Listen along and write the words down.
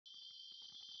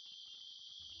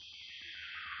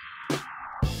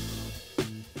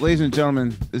ladies and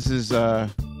gentlemen, this is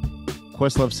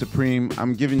Questlove Supreme.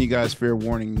 I'm giving you guys fair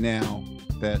warning now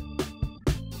that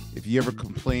if you ever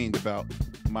complained about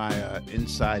my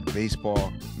inside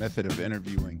baseball method of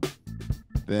interviewing,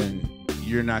 then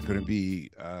you're not going to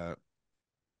be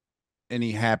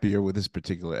any happier with this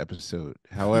particular episode.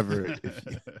 However,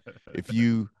 if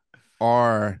you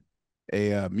are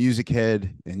a music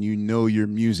head and you know your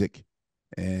music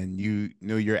and you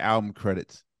know your album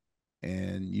credits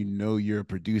and you know your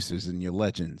producers and your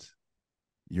legends,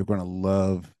 you're going to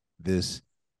love this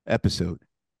episode.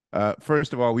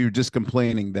 First of all, we were just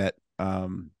complaining that,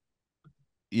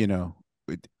 you know,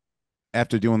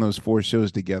 after doing those 4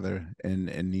 shows together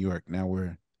in New York, now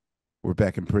we're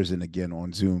back in prison again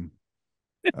on Zoom.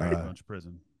 Much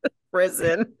prison.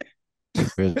 Prison.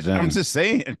 I'm just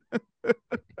saying.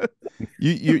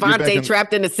 you're Fonte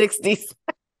trapped in the 60s.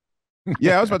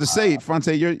 Yeah, I was about to say,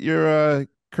 Fonte, you're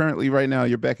currently right now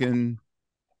you're back in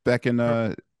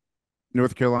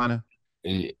North Carolina.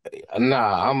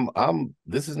 Nah, I'm.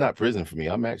 This is not prison for me.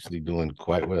 I'm actually doing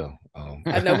quite well.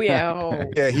 I know we at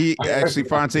home. Yeah, he actually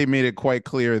Fonte made it quite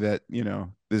clear that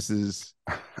this is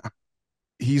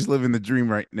he's living the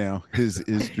dream right now. His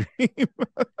dream.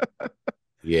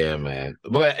 Yeah, man.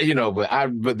 But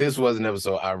this was an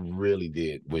episode I really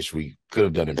did wish we could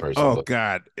have done in person. Oh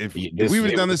God, if we would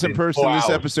have done this in person, this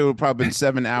episode would probably been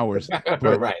 7 hours.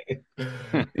 But, right. You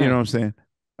know what I'm saying?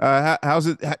 How's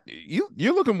it?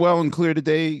 You're looking well and clear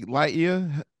today,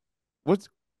 Lightyear.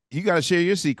 You got to share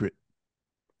your secret?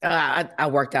 I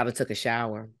worked out and took a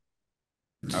shower.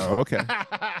 Oh, okay. All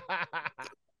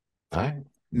right.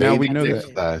 Now we know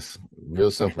exercise. Real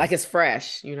simple. Like it's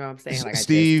fresh. You know what I'm saying? Like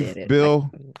Steve, I just did it.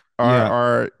 Bill,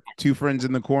 our 2 friends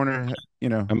in the corner.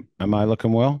 Am I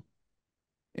looking well?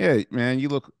 Yeah, man, you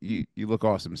look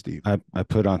awesome, Steve. I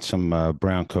put on some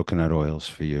brown coconut oils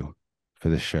for you for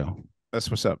this show. That's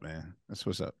what's up, man. That's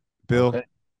what's up. Bill, okay.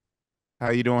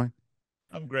 How you doing?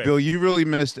 I'm great. Bill, you really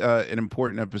missed an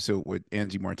important episode with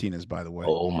Angie Martinez, by the way.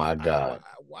 Oh my God.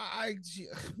 Why,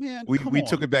 man? We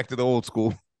took it back to the old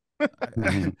school.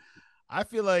 I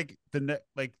feel like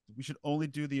we should only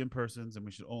do the in-persons and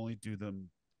we should only do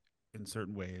them in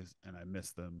certain ways, and I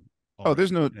miss them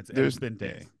already. There's been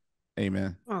days.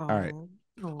 Amen. All right.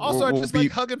 Also, I just like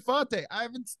hugging Fonte.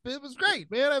 It was great,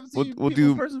 man. I haven't seen we'll people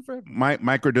do in person forever.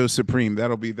 Microdose Supreme.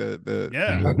 That'll be the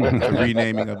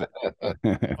renaming of it.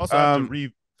 Also, I have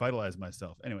to revitalize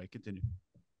myself. Anyway, continue.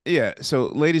 Yeah. So,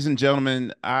 ladies and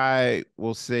gentlemen, I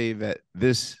will say that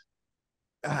this.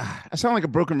 I sound like a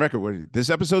broken record.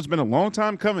 This episode's been a long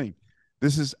time coming.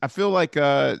 I feel like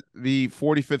the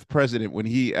 45th president when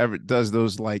he ever does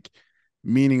those like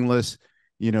meaningless.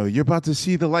 You're about to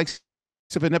see the likes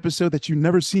of an episode that you've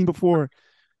never seen before.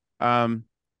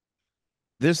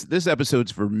 This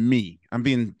episode's for me. I'm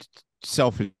being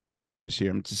selfish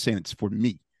here. I'm just saying it's for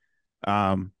me.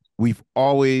 We've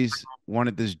always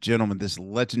wanted this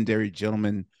legendary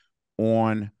gentleman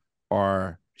on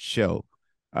our show.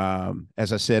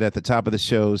 As I said at the top of the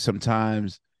show,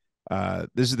 sometimes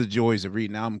this is the joys of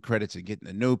reading album credits and getting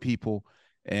to know people.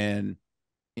 And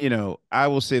I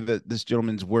will say that this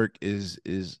gentleman's work is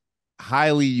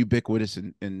highly ubiquitous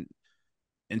in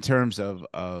terms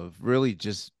of really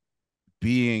just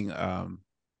being an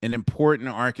important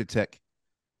architect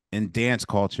in dance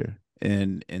culture,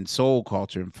 in soul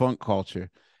culture, in funk culture,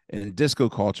 in disco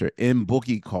culture, in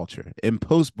boogie culture, in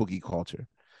post boogie culture.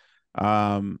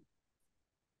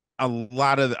 A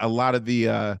lot of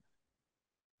the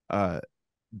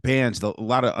bands, a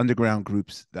lot of underground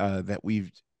groups that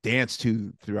we've danced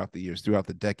to throughout the years, throughout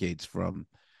the decades, from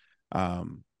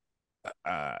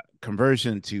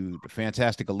Conversion to the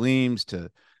Fantastic Aleems to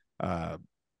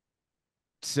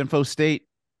Sympho State.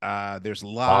 There's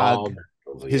Log,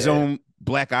 his own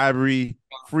Black Ivory,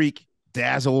 Freak,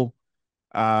 Dazzle.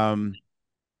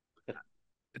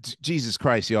 Jesus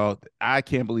Christ, y'all. I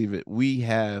can't believe it. We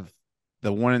have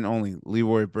the one and only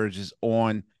Leroy Burgess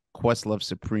on Questlove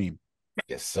Supreme.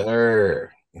 Yes,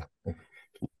 sir.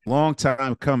 Long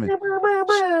time coming.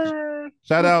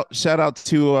 Shout out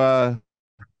to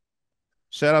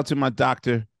my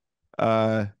doctor.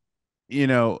 I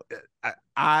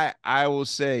will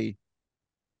say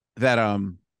that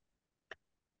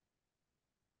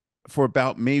for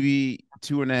about maybe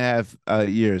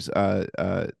 2.5 years,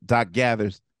 Doc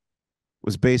Gathers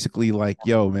was basically like,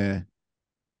 yo, man,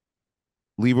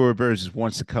 Leroy Burgess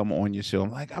wants to come on your show.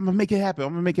 I'm like, I'm gonna make it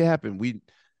happen. We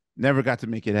never got to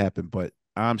make it happen, but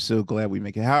I'm so glad we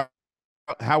make it. How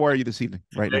are you this evening?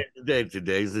 Right now,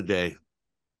 today's the day.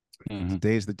 Mm-hmm.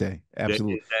 Today's the day.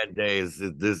 Absolutely, that day is.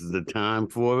 This is the time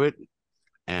for it,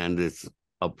 and it's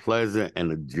a pleasure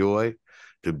and a joy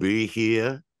to be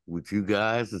here with you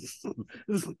guys.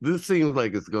 This seems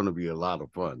like it's going to be a lot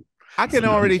of fun. I can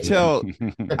already tell.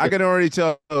 I can already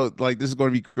tell. Like this is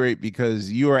going to be great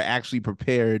because you are actually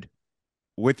prepared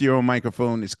with your own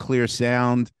microphone. It's clear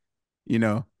sound. You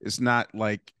know, it's not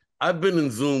like I've been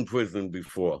in Zoom prison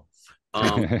before,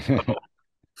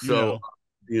 so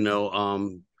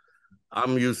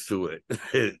I'm used to it.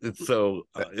 So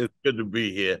it's good to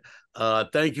be here.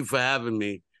 Thank you for having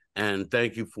me, and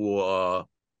thank you for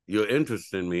your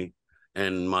interest in me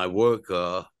and my work.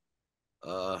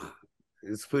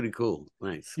 It's pretty cool.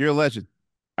 Thanks. you're a legend.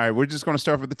 All right, we're just going to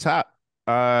start with the top.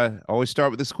 Always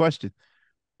start with this question.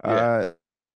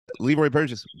 Leroy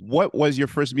Burgess, what was your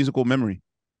first musical memory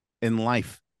in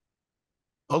life?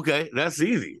 Okay, that's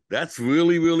easy. That's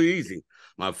really, really easy.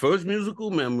 My first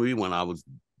musical memory when I was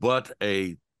but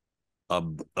an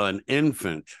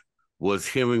infant was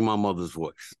hearing my mother's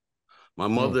voice. My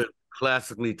mother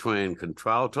classically trained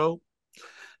contralto,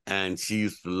 and she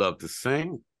used to love to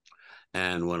sing.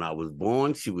 And when I was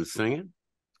born, she was singing.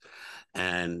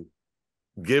 And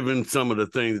given some of the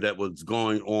things that was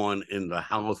going on in the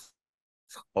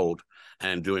household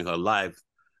and during her life,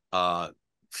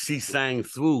 she sang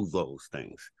through those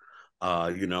things.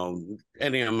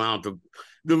 Any amount of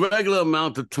the regular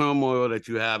amount of turmoil that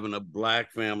you have in a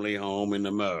Black family home in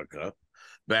America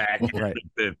back in the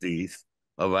 50s.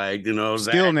 All right.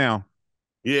 Still now.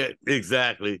 Yeah,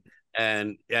 exactly.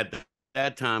 And at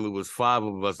that time, it was 5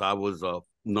 of us. I was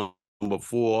number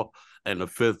 4, and the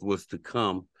 5th was to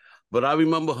come. But I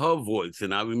remember her voice,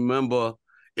 and I remember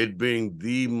it being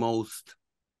the most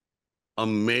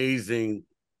amazing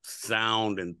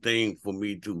sound and thing for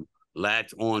me to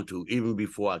latch onto even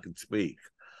before I could speak.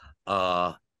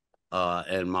 And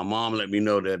my mom let me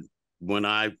know that when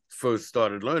I first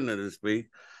started learning to speak,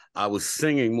 I was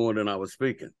singing more than I was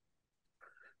speaking.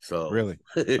 So really,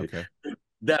 okay.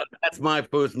 That's my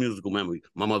first musical memory,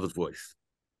 my mother's voice.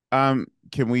 Can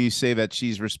we say that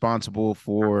she's responsible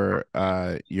for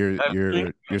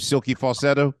your silky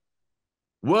falsetto?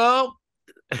 Well,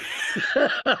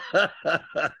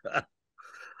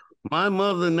 my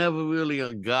mother never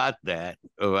really got that.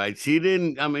 All right. She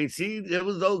didn't, it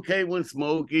was okay when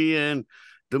Smokey and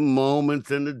the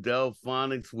Moments and the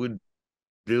Delphonics would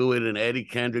do it and Eddie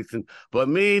Kendricks. But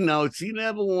me, no, she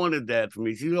never wanted that for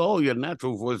me. She said, oh, your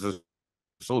natural voice is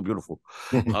so beautiful.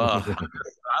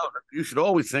 You should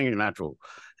always sing your natural.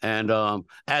 And wait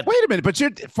a minute, but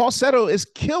your falsetto is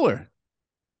killer.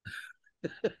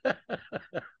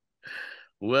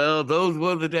 Well, those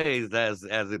were the days as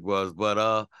it was.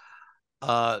 But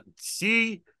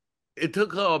it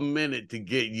took her a minute to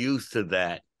get used to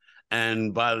that.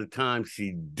 And by the time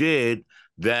she did,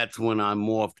 that's when I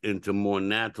morphed into more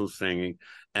natural singing.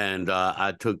 And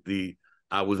I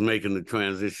was making the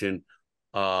transition,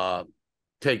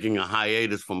 taking a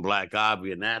hiatus from Black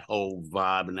Ivory and that whole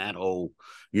vibe and that whole,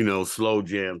 slow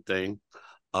jam thing,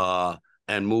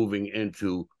 and moving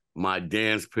into my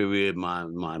dance period,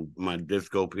 my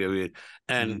disco period.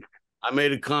 And I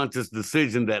made a conscious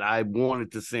decision that I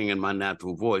wanted to sing in my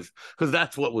natural voice because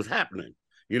that's what was happening.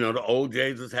 The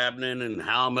OJs was happening and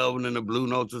Hal Melvin and the Blue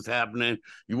Notes was happening.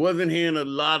 You wasn't hearing a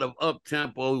lot of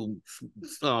up-tempo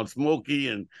Smokey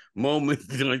and Moments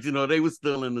joints. They were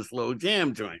still in the slow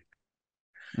jam joint.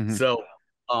 So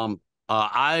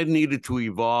I needed to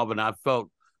evolve, and I felt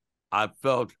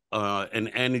an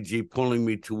energy pulling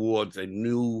me towards a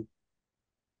new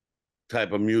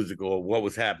type of music or what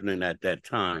was happening at that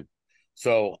time.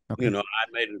 So, I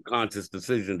made a conscious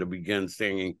decision to begin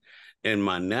singing in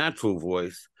my natural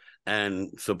voice. And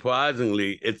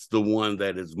surprisingly, it's the one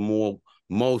that is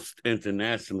most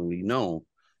internationally known.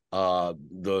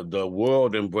 The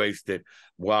world embraced it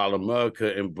while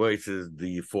America embraces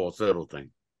the falsetto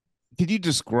thing. Could you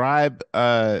describe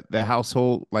the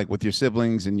household, like with your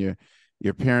siblings and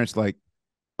your parents? Like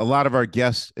a lot of our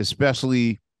guests,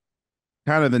 especially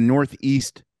kind of the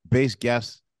Northeast based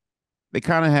guests, they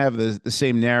kind of have the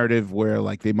same narrative where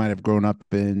like they might have grown up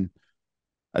in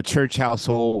a church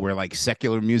household where like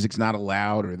secular music's not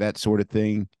allowed or that sort of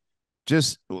thing.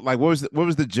 Just like what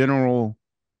was the general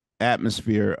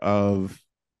atmosphere of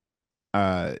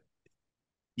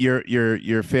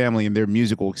your family and their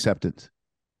musical acceptance?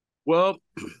 Well,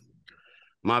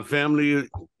 my family,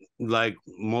 like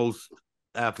most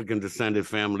African descended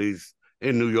families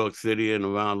in New York City and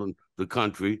around the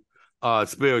country, are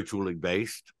spiritually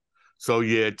based. So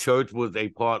yeah, church was a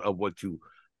part of what you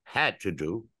had to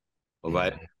do, all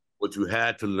right? What you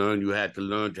had to learn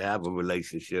to have a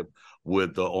relationship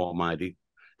with the Almighty.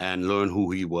 and learn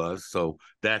who he was. So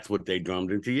that's what they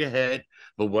drummed into your head.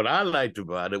 But what I liked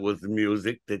about it was the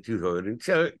music that you heard in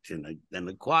church and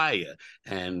the choir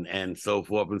and so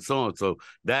forth and so on. So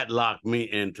that locked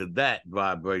me into that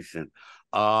vibration.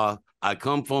 I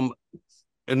come from,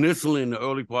 initially in the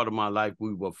early part of my life,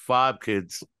 we were 5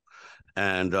 kids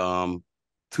and 2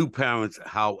 parents.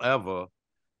 However,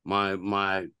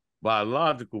 my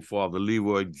biological father,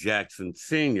 Leroy Jackson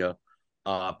Sr.,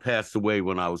 passed away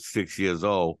when I was 6 years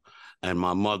old, and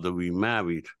my mother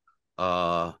remarried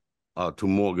to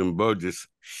Morgan Burgess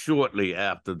shortly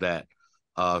after that.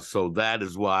 So that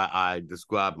is why I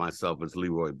describe myself as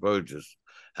Leroy Burgess,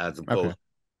 as opposed,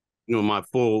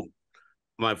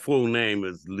 my full name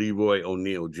is Leroy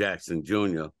O'Neal Jackson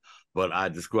Jr., but I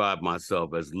describe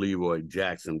myself as Leroy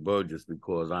Jackson Burgess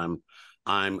because I'm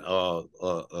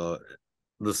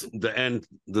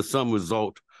the sum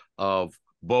result of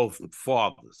both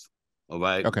fathers. All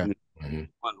right. Okay.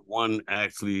 One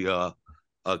actually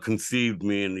conceived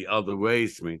me and the other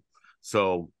raised me.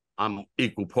 So I'm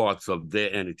equal parts of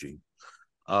their energy.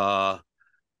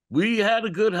 We had a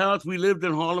good house. We lived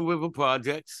in Harlem River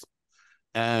Projects,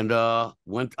 and I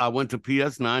went to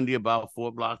PS 90 about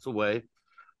 4 blocks away.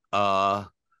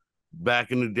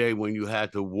 Back in the day when you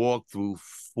had to walk through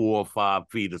 4 or 5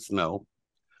 feet of snow.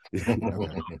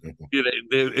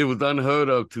 It was unheard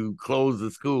of to close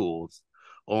the schools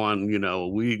on,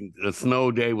 a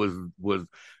snow day was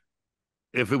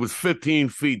if it was 15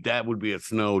 feet, that would be a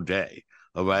snow day.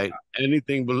 All right.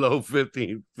 Anything below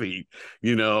 15 feet,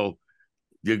 you're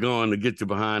going to get you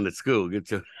behind the school.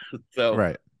 So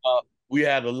right. We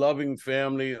had a loving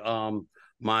family.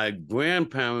 My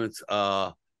grandparents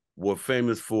were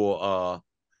famous for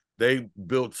they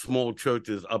built small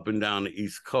churches up and down the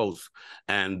East Coast,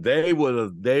 and they were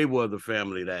the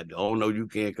family that, oh no, you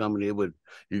can't come in here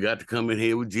you got to come in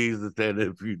here with Jesus. And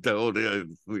if you told her,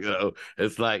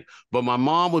 it's like. But my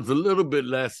mom was a little bit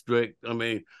less strict. I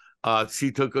mean,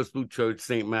 she took us through church,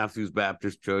 St. Matthew's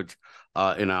Baptist Church,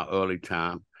 in our early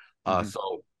time.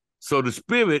 So the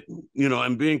spirit,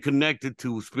 and being connected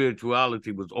to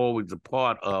spirituality was always a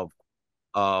part of.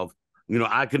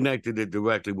 I connected it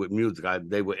directly with music.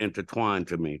 They were intertwined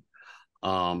to me.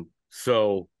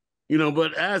 So,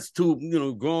 but as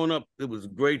to, growing up, it was a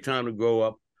great time to grow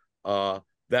up.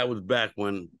 That was back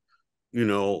when,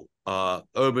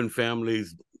 urban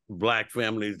families, Black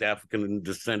families, African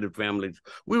descended families,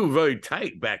 we were very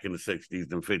tight back in the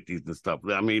 60s and 50s and stuff.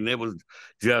 I mean, it was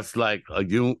just like a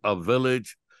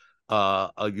village.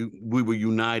 We were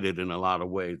united in a lot of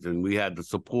ways, and we had the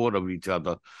support of each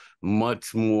other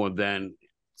much more than,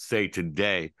 say,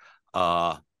 today.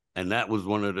 And that was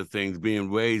one of the things.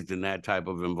 Being raised in that type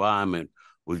of environment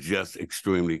was just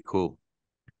extremely cool.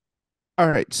 All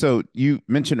right. So you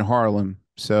mentioned Harlem.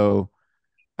 So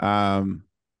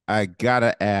I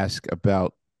gotta ask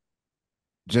about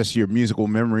just your musical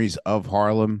memories of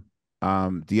Harlem.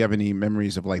 Do you have any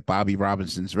memories of like Bobby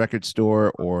Robinson's record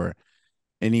store or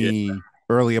any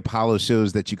early Apollo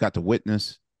shows that you got to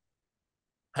witness?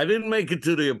 I didn't make it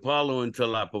to the Apollo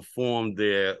until I performed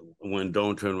there when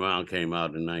Don't Turn Around came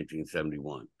out in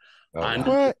 1971.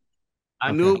 I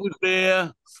knew it was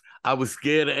there. I was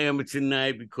scared of Amateur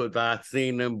Night because I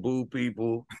seen them boo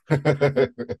people.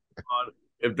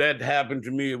 If that happened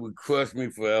to me, it would crush me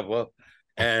forever.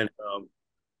 And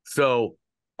so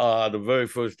the very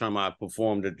first time I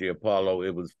performed at the Apollo,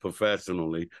 it was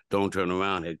professionally. Don't Turn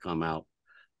Around had come out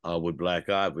with Black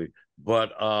Ivory.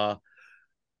 But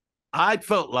I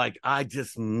felt like I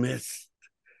just missed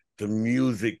the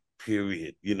music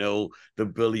period, the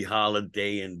Billie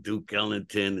Holiday and Duke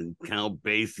Ellington and Count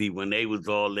Basie when they was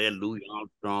all there, Louis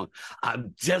Armstrong. I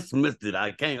just missed it. I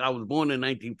was born in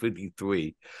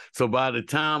 1953. So by the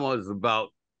time I was about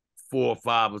 4 or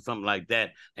 5 or something like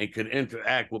that and could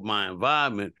interact with my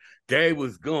environment, they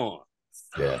was gone.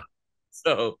 Yeah.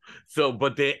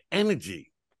 But their energy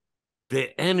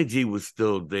was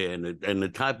still there, and the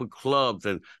type of clubs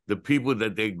and the people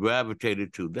that they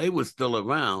gravitated to, they were still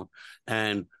around.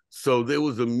 And so there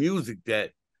was a music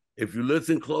that, if you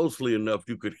listen closely enough,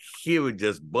 you could hear it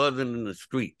just buzzing in the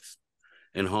streets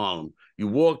in Harlem. You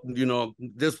walk,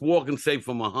 just walking, say,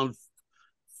 from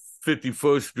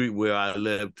 151st Street, where I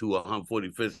lived, to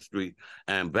 145th Street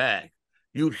and back,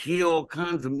 you'd hear all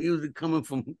kinds of music coming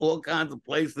from all kinds of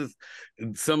places,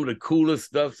 and some of the coolest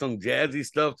stuff, some jazzy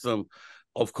stuff, some,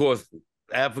 of course,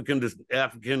 African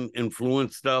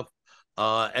influenced stuff.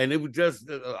 And it would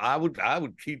just, I would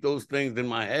keep those things in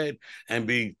my head and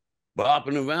be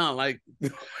bopping around like,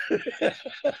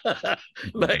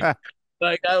 like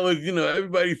I was,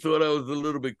 everybody thought I was a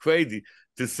little bit crazy,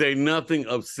 to say nothing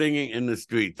of singing in the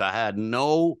streets. I had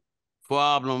no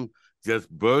problem just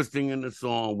bursting in the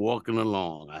song, walking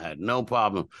along. I had no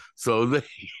problem. So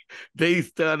they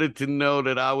started to know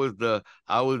that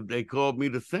they called me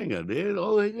the singer. There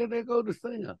go the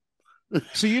singer.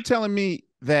 So you're telling me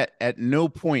that at no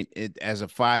point as a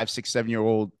 5, 6,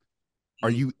 7-year-old are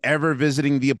you ever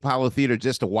visiting the Apollo Theater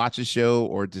just to watch a show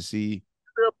or to see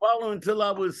The Apollo until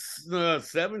I was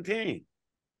 17.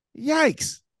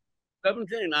 Yikes.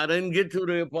 17. I didn't get to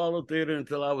the Apollo Theater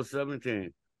until I was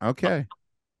 17. Okay.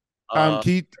 Can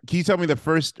you tell me the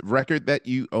first record that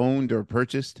you owned or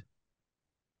purchased?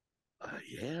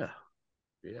 Yeah,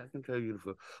 I can tell you the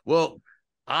first. Well,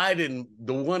 I didn't.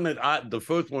 The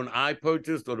first one I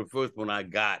purchased or the first one I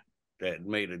got that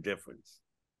made a difference.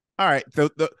 All right,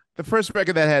 the first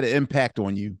record that had an impact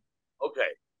on you. Okay.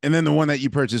 And then the one that you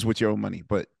purchased with your own money.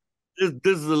 But this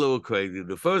is a little crazy.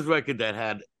 The first record that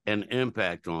had an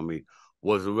impact on me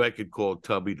was a record called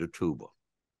Tubby the Tuba,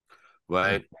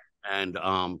 right? And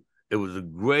it was a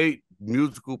great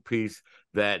musical piece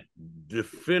that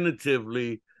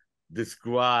definitively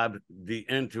described the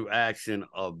interaction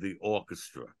of the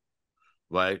orchestra,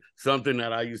 right? Something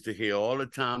that I used to hear all the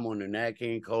time on the Nat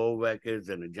King Cole records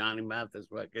and the Johnny Mathis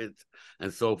records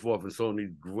and so forth. And so on,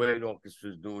 these great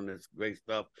orchestras doing this great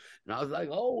stuff. And I was like,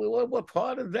 oh, what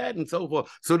part of that? And so forth.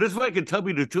 So this record,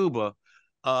 Tubby the Tuba,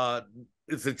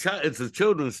 it's a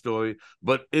children's story,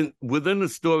 but within the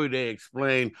story, they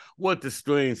explain what the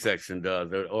string section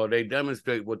does, or they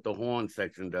demonstrate what the horn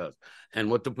section does and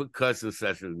what the percussion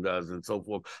section does and so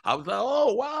forth. I was like,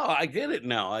 oh, wow, I get it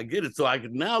now. I get it. So I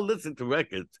can now listen to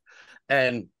records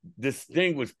and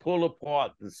distinguish, pull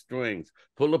apart the strings,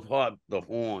 pull apart the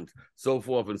horns, so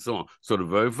forth and so on. So the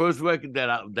very first record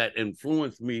that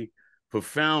influenced me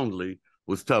profoundly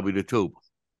was Tubby the Tuba,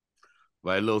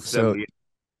 right? Little 78.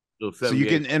 So you're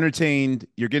getting entertained,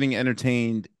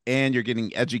 and you're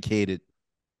getting educated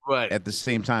right at the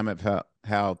same time of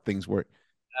how things work.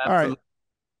 Absolutely. All right.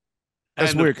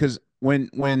 That's weird because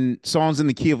when Songs in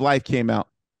the Key of Life came out,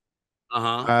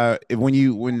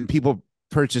 when people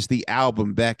purchased the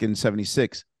album back in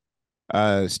 76,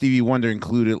 Stevie Wonder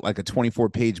included like a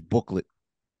 24-page booklet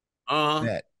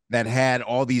that had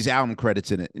all these album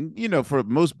credits in it. And for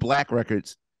most black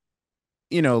records,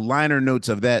 liner notes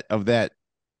of that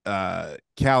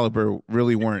caliber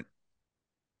really weren't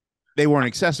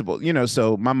accessible,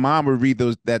 so my mom would read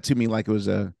that to me like it was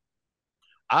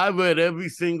I read every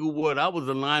single word. I was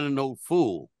a liner note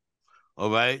fool. All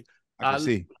right. I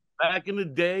see. Back in the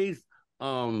days,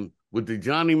 with the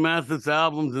Johnny Mathis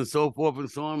albums and so forth and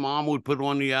so on, mom would put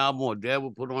on the album or dad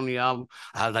would put on the album.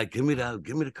 I was like, give me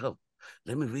the cover.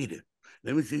 Let me read it.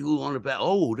 Let me see who's on the back.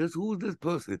 Oh, who's this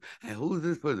person? And who's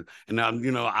this person? And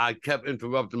I kept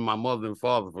interrupting my mother and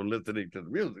father from listening to the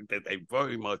music that they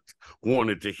very much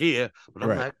wanted to hear. But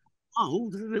I'm like,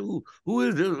 oh, who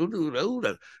is this? Who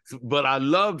does? But I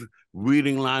loved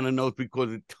reading liner notes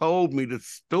because it told me the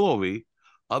story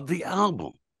of the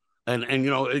album. And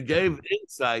it gave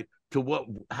insight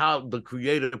to how the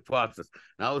creative process.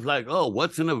 And I was like, oh,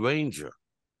 what's an arranger?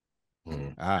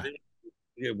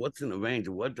 Yeah, what's an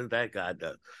arranger? What does that guy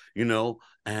do?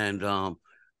 And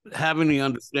having the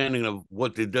understanding of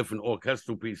what the different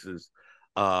orchestral pieces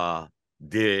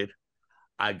did,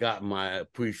 I got my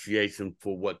appreciation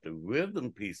for what the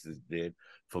rhythm pieces did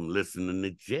from listening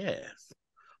to jazz.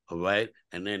 All right.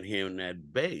 And then hearing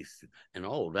that bass. And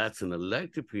that's an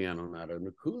electric piano, not an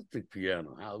acoustic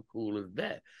piano. How cool is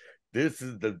that? This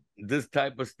is this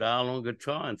type of style on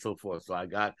guitar and so forth. So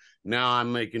now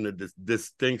I'm making a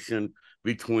distinction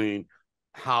between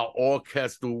how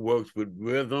orchestral works with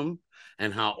rhythm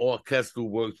and how orchestral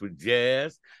works with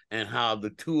jazz and how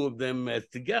the two of them mesh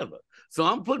together. So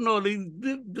I'm putting all these,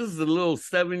 this is a little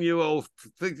 7-year-old,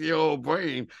 6-year-old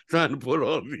brain trying to put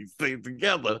all these things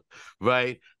together,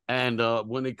 right? And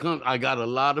when it comes, I got a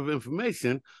lot of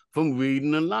information from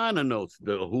reading the liner notes,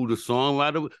 who the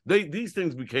songwriter, these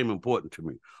things became important to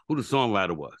me, who the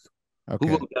songwriter was. Okay.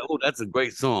 Who wrote that? Oh, that's a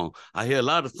great song. I hear a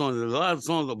lot of songs, there's a lot of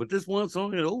songs, but this one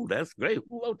song, that's great.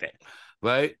 Who wrote that?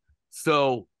 Right?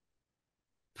 So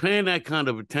paying that kind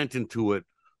of attention to it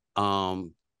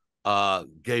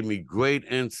gave me great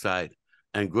insight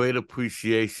and great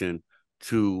appreciation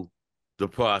to the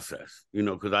process,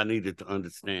 because I needed to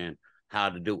understand how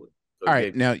to do it. So all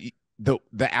right. Now,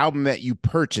 the album that you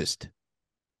purchased,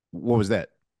 what was that?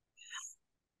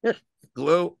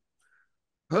 Well,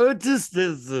 purchased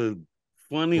is a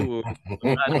funny word.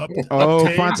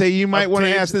 Fonte, you might want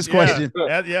to ask this question. Go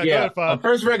ahead, the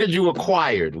first record you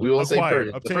acquired. We won't say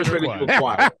purchased. The first record you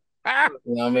acquired.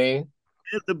 You know what I mean?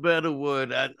 It's a better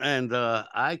word.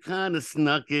 I kind of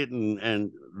snuck it.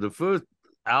 And the first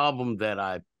album that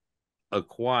I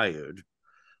acquired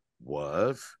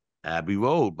was Abbey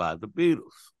Road by the Beatles.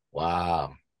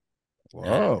 Wow.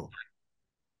 Whoa.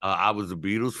 I was a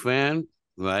Beatles fan,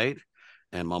 right?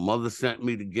 And my mother sent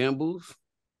me to Gimbals.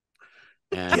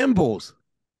 And Gimbals.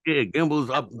 yeah, Gimbals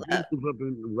up in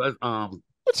the West.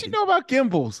 What you know about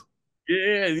gimbals?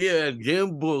 Yeah,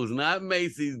 Gimbals, not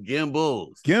Macy's,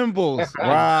 Gimbals. Gimbals.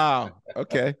 Wow.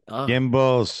 Okay.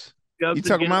 Gimbals. You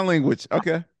talking my language.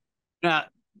 Okay. Now,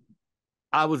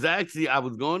 I was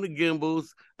going to Gimbals,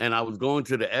 and I was going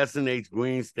to the S&H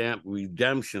Green Stamp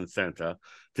Redemption Center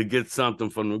to get something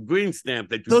from the green stamp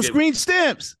that you Those get. green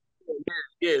stamps.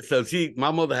 Yeah, so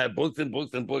my mother had books and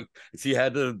books and books. She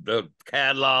had the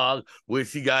catalog where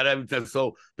she got everything.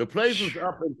 So the place was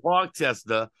up in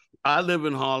Parkchester. I live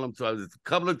in Harlem, so there's a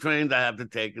couple of trains I have to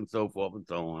take and so forth and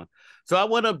so on. So I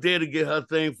went up there to get her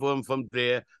thing from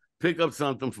there, pick up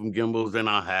something from Gimbals, and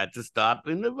I had to stop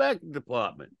in the record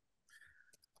department.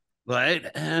 Right?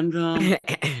 And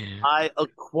I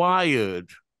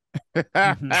acquired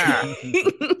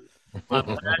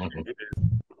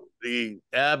the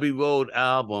Abbey Road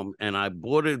album, and I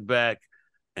bought it back,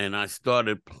 and I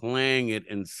started playing it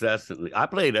incessantly. I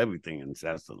played everything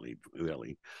incessantly,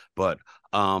 really, but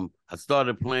I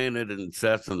started playing it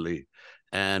incessantly,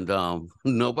 and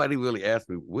nobody really asked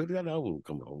me, where did that album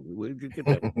come from? Where did you get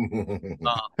that?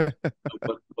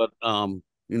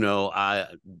 You know,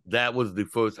 that was the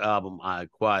first album I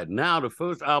acquired. Now, the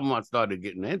first album I started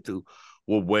getting into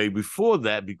was way before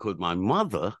that, because my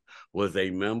mother was a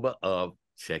member of,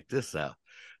 check this out,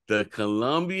 the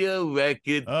Columbia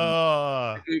Record. Wait,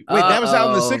 that was out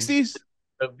in the 60s?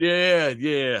 Yeah.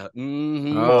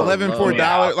 Mm-hmm. 11 for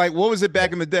 $1. Like, what was it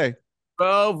back in the day?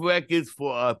 12 records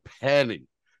for a penny.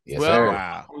 Yes, 12 sir.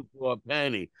 records for a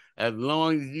penny. As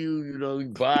long as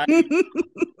you buy.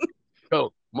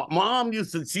 So my mom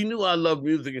she knew I loved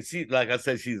music, and she, like I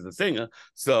said, she's a singer.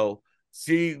 So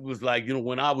she was like,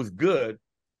 when I was good,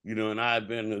 and I had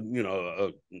been,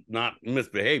 not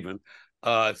misbehaving,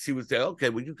 she would say, okay,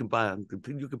 well, you can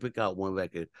pick out one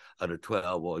record of the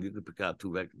 12, or you can pick out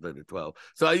two records of the 12.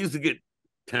 So I used to get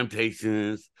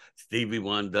Temptations, Stevie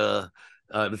Wonder,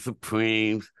 the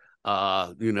Supremes,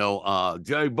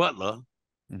 Jerry Butler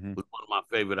was one of my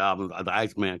favorite albums, The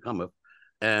Iceman Cometh.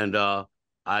 And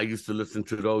I used to listen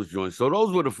to those joints. So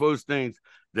those were the first things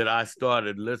that I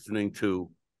started listening to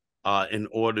in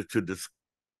order to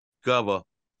discover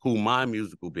who my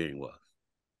musical being was.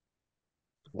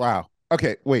 Wow.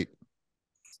 Okay, wait.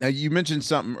 Now, you mentioned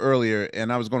something earlier,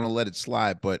 and I was going to let it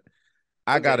slide, but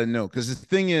I got to know, because the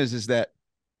thing is that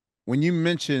when you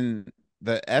mention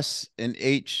the S and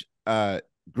H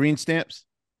green stamps,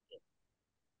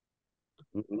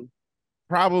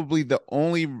 probably the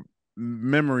only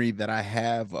memory that I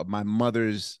have of my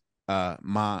mother's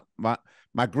my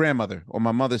grandmother on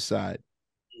my mother's side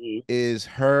is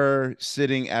her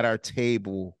sitting at our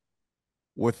table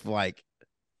with like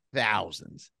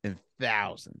thousands and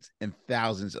thousands and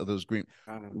thousands of those green.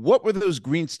 What were those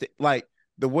green like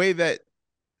the way that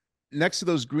next to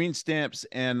those green stamps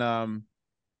and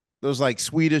those like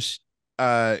Swedish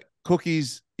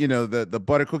cookies, the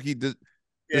butter cookie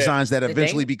designs that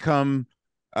eventually become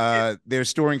their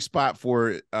storing spot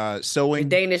for sewing. The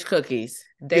Danish cookies.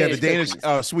 The Danish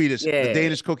Swedish. Yeah. The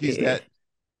Danish cookies that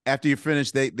after you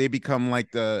finish, they become like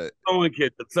the sewing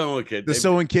kit. The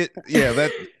sewing kit. Yeah,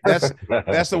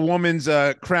 that's the woman's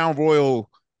Crown Royal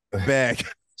bag.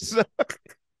 So,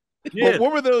 but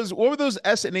what were those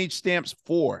S&H stamps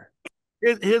for?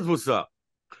 Here's what's up.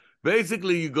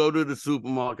 Basically, you go to the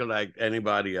supermarket like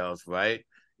anybody else, right?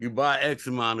 You buy X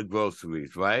amount of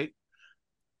groceries, right?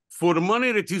 For the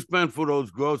money that you spend for those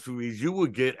groceries, you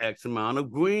would get X amount of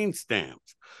green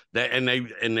stamps. And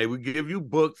they would give you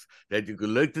books that you could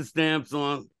lick the stamps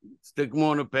on, stick them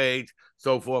on a page,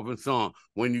 so forth and so on.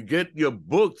 When you get your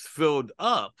books filled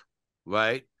up,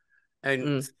 right,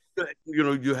 and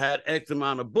you had X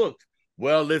amount of books.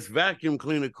 Well, this vacuum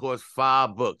cleaner costs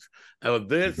 $5.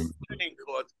 This thing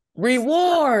costs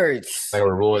rewards. Like a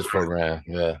rewards program,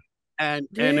 yeah. And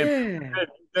if you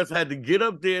just had to get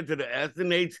up there to the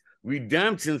S&H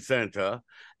Redemption Center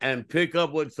and pick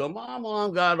up what. So my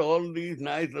mom got all of these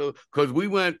nice little, because we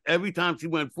went every time she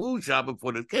went food shopping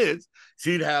for the kids,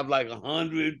 she'd have like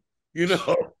 100, and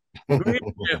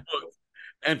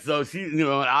so she,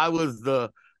 I was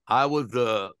the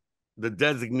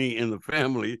designee in the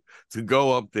family to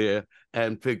go up there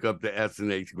and pick up the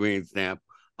S&H Green Stamp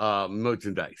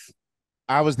merchandise.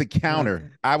 I was the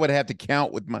counter. I would have to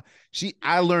count with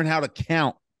I learned how to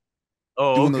count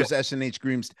doing those S&H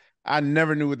Greens. I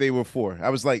never knew what they were for. I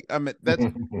was like,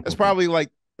 that's probably like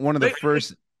one of the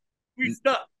first. Free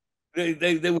stuff.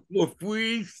 They were for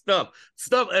free stuff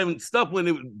when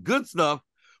it was good stuff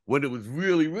when it was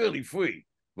really really free,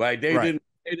 right? Right.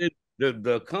 They didn't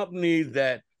the companies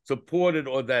that supported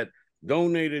or that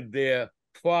donated their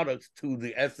products to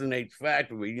the SNH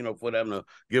factory, for them to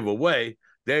give away.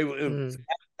 They were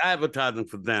advertising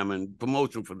for them and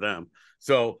promotion for them.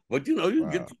 So, but you Wow.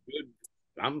 get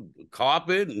I'm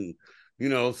carpet and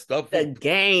stuff. The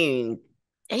game.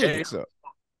 Yeah, So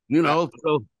so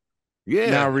yeah.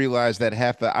 now I realize that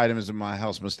half the items in my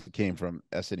house must have came from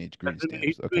SNH green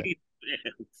stamps. Okay.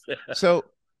 So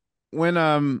when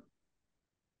I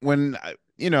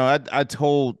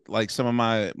told like some of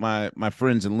my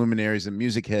friends and luminaries and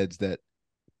music heads that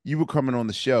you were coming on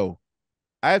the show,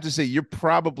 I have to say you're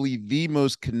probably the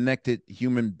most connected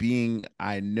human being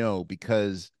I know,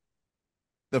 because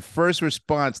the first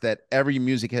response that every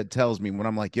music head tells me when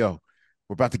I'm like, yo,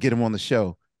 we're about to get him on the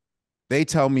show, they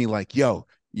tell me like, yo,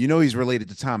 he's related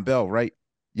to Thom Bell, right?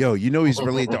 Yo, he's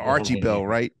related to Archie Bell,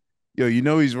 right? Yo,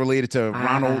 he's related to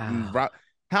Ronald and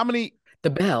how many? The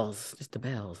bells, just the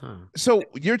bells, huh? So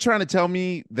you're trying to tell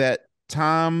me that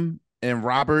Tom and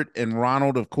Robert and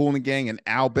Ronald of Kool and the Gang and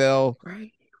Al Bell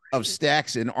of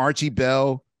Stax and Archie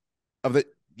Bell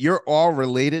you're all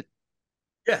related?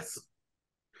 Yes.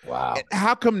 Wow.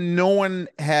 How come no one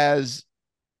has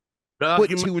put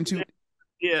two and two?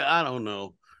 Yeah, I don't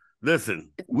know. Listen,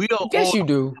 we are Yes, you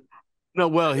do. No,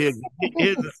 well, here's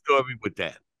the story with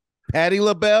that. Patti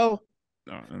LaBelle?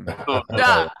 No,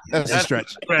 that's a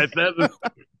stretch.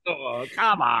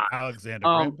 Come on. Alexander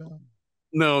Graham Bell?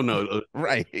 No.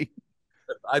 Right.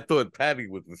 I thought Patty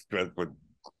was the stretch, but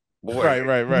boy.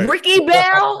 Right. Ricky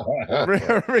Bell?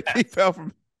 Ricky Bell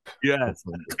from... Yes.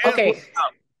 Okay.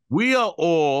 We are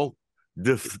all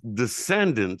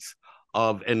descendants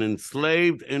of an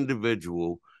enslaved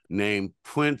individual named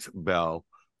Prince Bell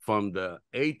from the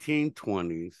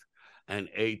 1820s and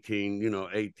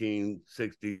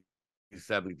 1860s,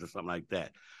 70s, or something like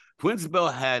that. Prince Bell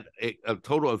had a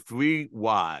total of 3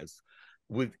 wives.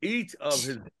 With each of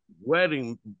his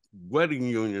wedding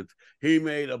unions, he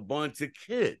made a bunch of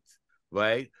kids,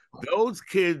 right? Those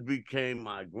kids became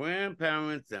my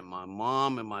grandparents and my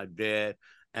mom and my dad.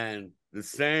 And the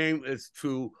same is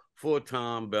true for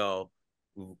Thom Bell,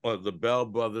 or the Bell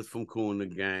brothers from Kool and the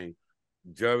Gang,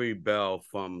 Jerry Bell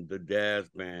from the Daz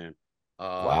Band,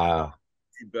 wow,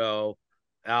 Bell,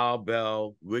 Al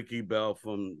Bell, Ricky Bell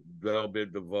from Bell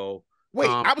Biv DeVoe. Wait,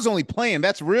 I was only playing.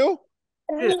 That's real?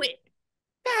 Yeah.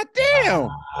 God damn.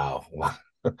 Wow.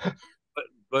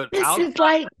 But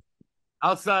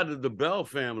outside of the Bell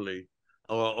family,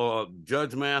 or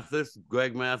Judge Mathis,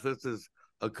 Greg Mathis is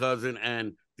a cousin,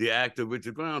 and the actor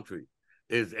Richard Roundtree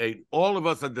all of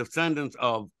us are descendants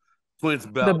of Prince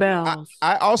Bell. The Bells.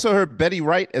 I also heard Betty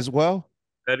Wright as well.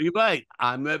 Betty Wright.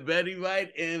 I met Betty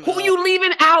Wright in. Who you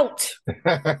leaving out?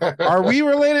 Are we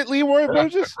related, Leroy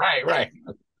Burgess? Right.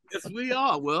 Yes, we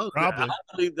are. Well, probably.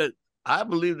 I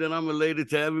believe that I'm related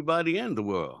to everybody in the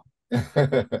world.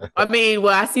 I mean,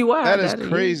 well, I see why. That is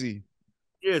crazy.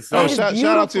 Yeah. So shout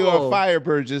out to Fire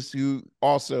Burgess, who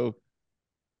also.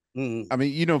 I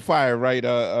mean, Fire, right?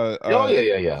 Yeah.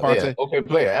 Okay,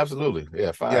 player, absolutely.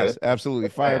 Yeah, Fire. Yes, absolutely.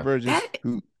 Fire Burgess,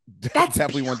 who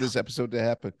definitely want this episode to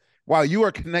happen. Wow, you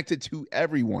are connected to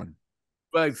everyone.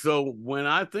 Right. So when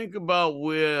I think about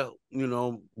where,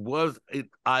 was it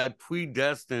I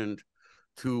predestined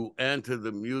to enter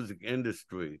the music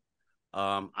industry,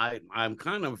 I'm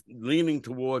kind of leaning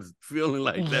towards feeling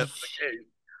like that's the case,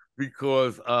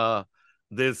 because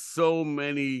there's so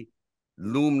many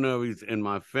luminaries in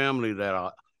my family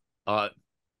that are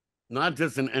not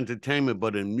just in entertainment,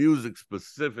 but in music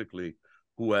specifically,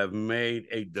 who have made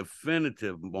a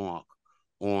definitive mark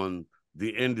on the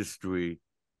industry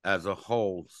as a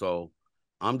whole. So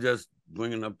I'm just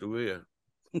bringing up the rear.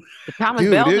 The Thomas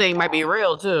Bell thing might be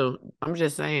real too. I'm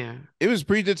just saying. It was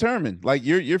predetermined. Like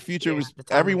your future was,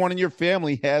 everyone in your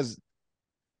family has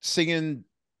singing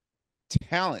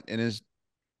talent and has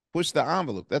pushed the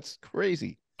envelope. That's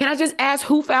crazy. Can I just ask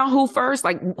who found who first?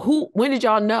 Like when did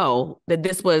y'all know that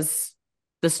this was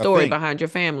the story behind your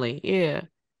family? Yeah.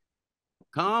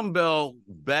 Thom Bell,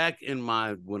 back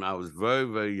when I was very,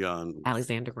 very young.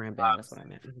 Alexander Graham Bell, that's what I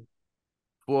meant.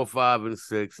 4, 5, and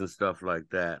 6 and stuff like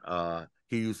that.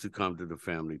 He used to come to the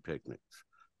family picnics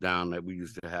that we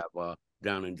used to have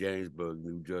down in Jamesburg,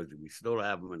 New Jersey. We still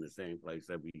have them in the same place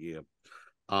every year.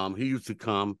 He used to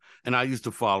come, and I used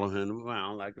to follow him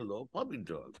around like a little puppy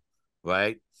dog,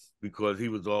 right? Because he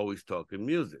was always talking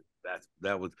music.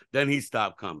 Then he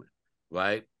stopped coming,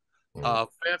 right?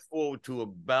 Fast forward to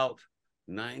about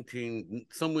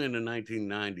somewhere in the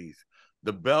 1990s,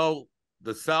 the Bell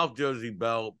the South Jersey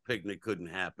Bell picnic couldn't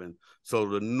happen. So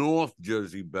the North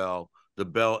Jersey Bell, the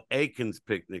Bell Aikens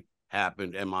picnic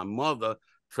happened. And my mother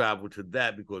traveled to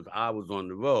that because I was on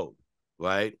the road,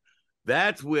 right?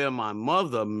 That's where my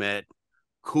mother met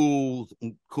Kool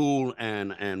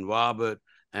and Robert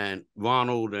and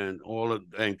Ronald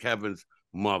and Kevin's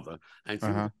mother. And she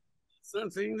was,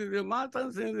 son sings, my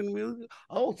son sings in the music.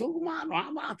 Oh, so my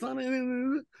son in the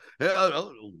music.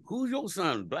 Who's your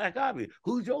son? Black Ivory.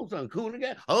 Who's your son? Kool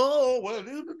again. Oh, well,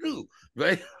 do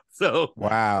right. So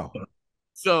wow.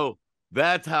 So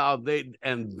that's how they.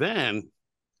 And then,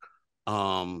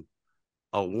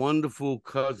 a wonderful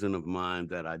cousin of mine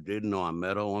that I didn't know. I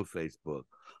met her on Facebook.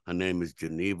 Her name is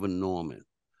Geneva Norman,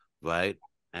 right?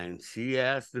 And she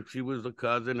asked if she was a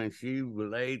cousin, and she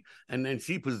relayed, and then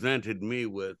she presented me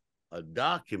with a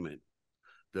document,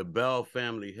 the Bell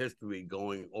family history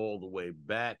going all the way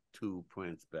back to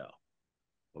Prince Bell,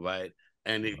 right?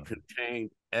 And it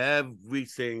contained everybody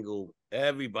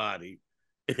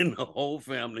in the whole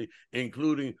family,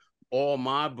 including all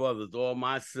my brothers, all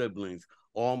my siblings,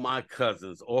 all my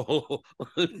cousins, all,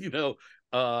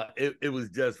 it was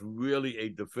just really a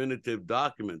definitive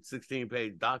document,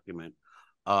 16-page document,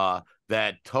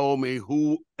 that told me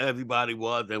who everybody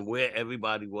was and where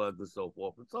everybody was and so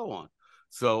forth and so on.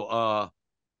 So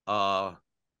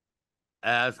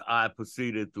as I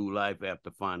proceeded through life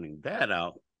after finding that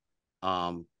out,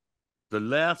 the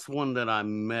last one that I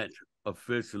met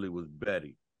officially was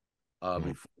Betty,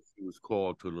 before she was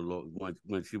called to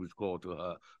when she was called to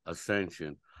her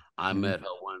ascension. I met her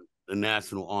when the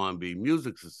National R&B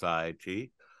Music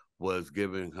Society was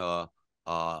giving her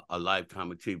a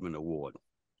Lifetime Achievement Award.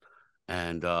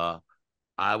 And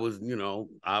I was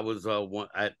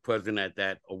present at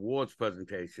that awards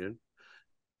presentation.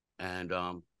 And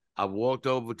I walked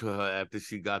over to her after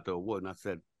she got the award, and I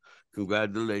said,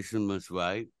 "Congratulations, Miss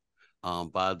Wright.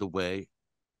 By the way,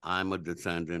 I'm a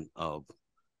descendant of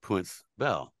Prince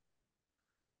Bell."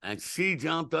 And she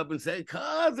jumped up and said,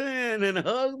 "Cousin," and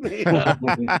hugged me.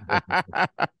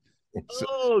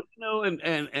 So,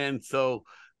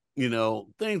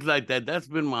 things like that. That's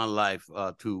been my life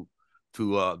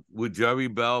with Jerry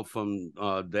Bell from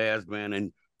Dad's Band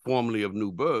and formerly of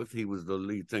New Birth. He was the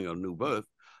lead singer of New Birth.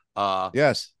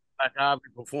 Yes. Black Ivory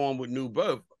performed with New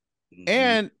Birth.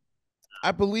 And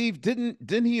I believe didn't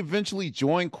he eventually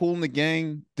join Kool and the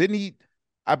Gang? Didn't he?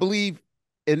 I believe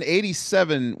in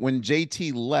 '87 when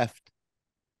JT left.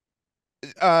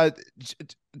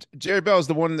 Jerry Bell is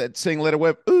the one that sang "Let It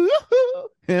Whip."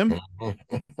 Him.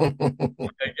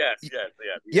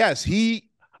 Yes. He.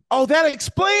 Oh, that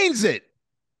explains it.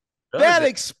 That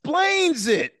explains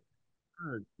it.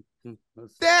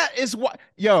 That is what,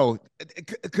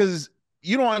 because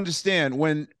you don't understand,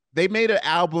 when they made an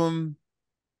album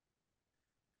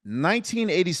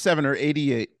 1987 or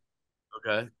 88.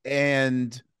 Okay.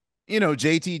 And,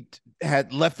 JT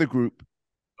had left the group.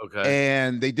 Okay.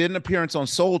 And they did an appearance on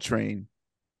Soul Train.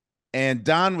 And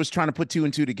Don was trying to put two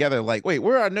and two together, like, wait,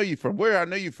 where I know you from? Where I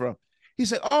know you from? He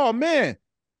said, "Oh, man,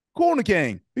 Kool and the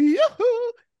Gang.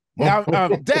 Yahoo!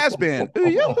 Dad's Band.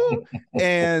 Yahoo!"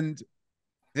 And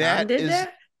that is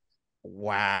that?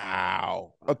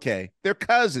 Wow. Okay. They're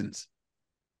cousins.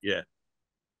 Yeah.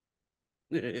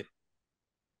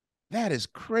 That is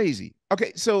crazy.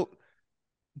 Okay, so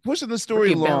pushing the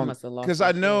story along, because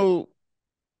I know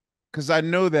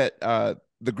that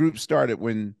the group started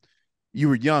when you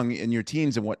were young, in your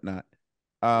teens and whatnot.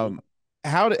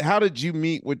 How did you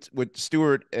meet with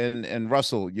Stuart and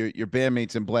Russell, your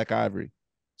bandmates in Black Ivory?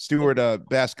 Stuart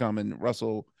Bascom and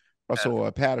Russell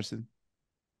Patterson.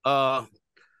 We're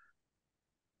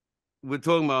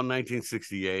talking about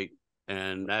 1968,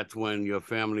 and that's when your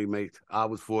family makes. I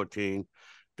was 14.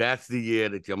 That's the year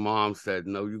that your mom said,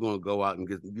 "No, you're going to go out and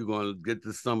you're going to get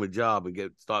this summer job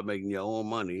and start making your own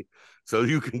money, so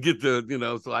you can get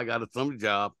So I got a summer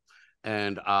job,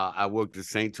 and I worked at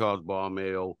St. Charles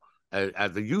Borromeo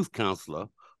as a youth counselor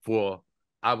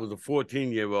I was a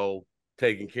 14-year-old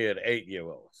taking care of the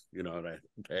 8-year-olds,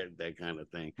 that kind of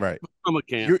thing. Right. Summer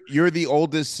camp. You're the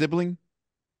oldest sibling?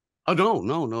 Oh,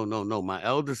 no. My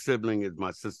eldest sibling is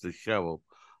my sister Cheryl.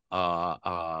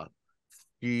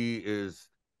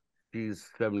 She's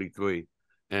 73,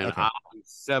 and I'm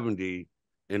 70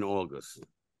 in August.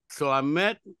 So I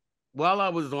met while I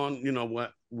was on,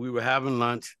 what we were having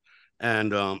lunch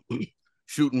and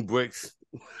shooting bricks.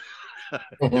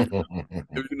 If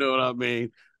you know what I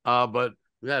mean. But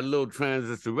we had a little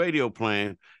transistor radio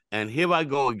playing, and "Here I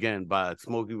Go Again" by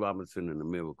Smokey Robinson and the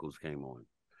Miracles came on.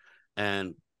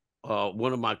 And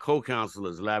one of my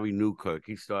co-counselors, Larry Newkirk,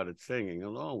 he started singing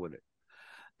along with it.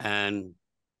 And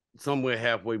somewhere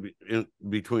halfway in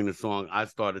between the song, I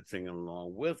started singing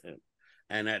along with him.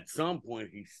 And at some point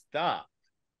he stopped,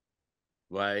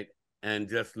 right? And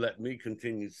just let me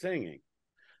continue singing.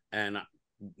 And,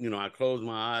 I closed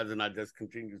my eyes and I just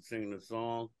continued singing the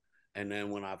song. And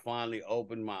then when I finally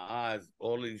opened my eyes,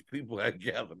 all these people had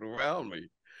gathered around me,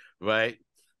 right?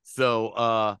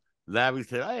 So Larry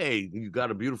said, "Hey, you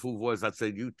got a beautiful voice." I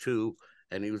said, "You too."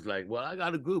 And he was like, "Well, I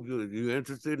got a group. You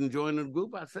interested in joining the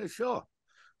group?" I said, "Sure."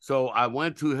 So I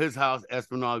went to his house,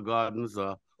 Esplanade Gardens,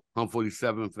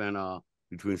 147th and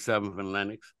between 7th and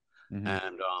Lenox,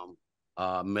 and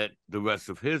met the rest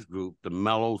of his group. The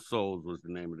Mellow Souls was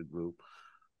the name of the group.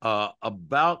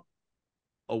 About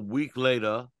a week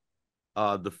later,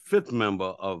 the fifth member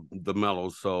of the Mellow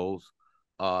Souls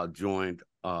joined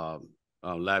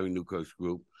Larry Newkirk's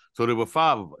group. So there were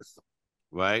five of us,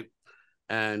 right?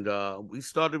 And we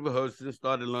started rehearsing,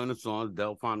 started learning songs,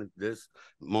 Delphonic this,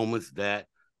 Moments that,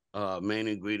 Main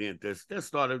Ingredient this. Then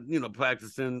started,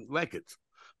 practicing records,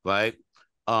 right?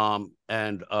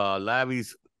 And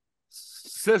Larry's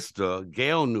sister,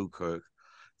 Gail Newkirk,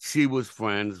 she was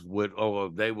friends with, or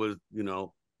they was,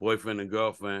 boyfriend and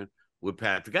girlfriend with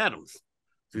Patrick Adams.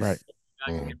 So right.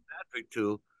 I can get Patrick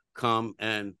to come.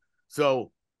 And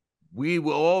so we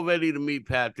were all ready to meet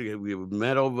Patrick. We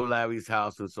met over Larry's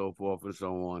house and so forth and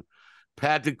so on.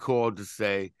 Patrick called to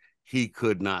say he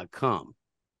could not come,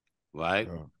 right?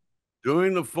 Oh.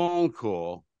 During the phone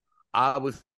call, I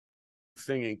was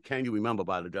singing Can You Remember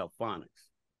by the Delphonics,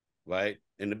 right?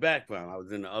 In the background. I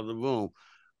was in the other room.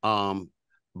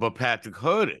 But Patrick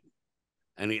heard it.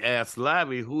 And he asked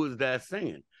Larry, who is that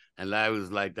singing? And Larry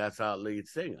was like, that's our lead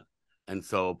singer. And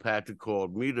so Patrick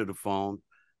called me to the phone,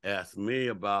 asked me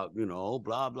about,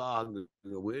 blah, blah,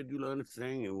 where did you learn to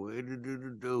sing and where did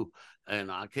you do?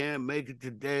 And I can't make it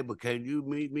today, but can you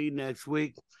meet me next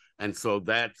week? And so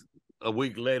that's a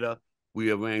week later,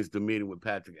 we arranged a meeting with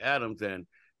Patrick Adams, and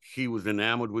he was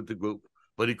enamored with the group,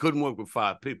 but he couldn't work with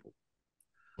five people.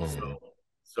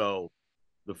 So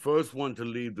the first one to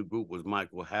leave the group was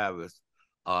Michael Harris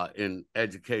in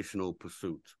educational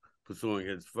pursuits, pursuing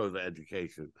his further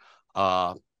education.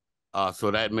 So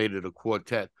that made it a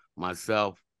quartet,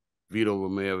 myself, Vito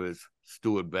Ramirez,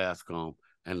 Stuart Bascom,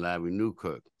 and Larry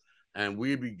Newkirk. And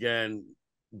we began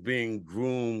being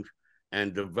groomed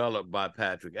and developed by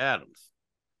Patrick Adams,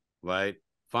 right?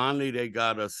 Finally, they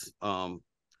got us,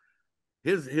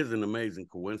 here's an amazing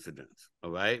coincidence,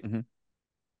 all right? Mm-hmm.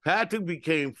 Patrick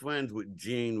became friends with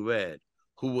Gene Red,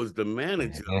 who was the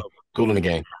manager of Kool and the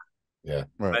Gang. Yeah.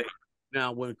 Right.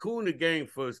 Now, when Kool and the Gang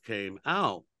first came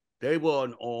out, they were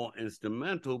an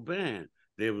all-instrumental band.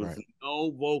 There was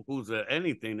no vocals or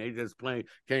anything. They just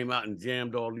came out and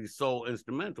jammed all these soul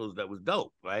instrumentals that was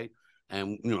dope, right?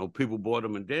 And, people bought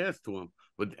them and danced to them.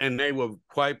 And they were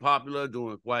quite popular,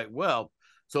 doing quite well.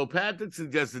 So Patrick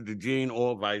suggested to Gene,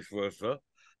 or vice versa,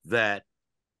 that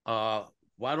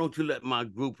why don't you let my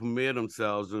group premiere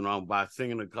themselves, by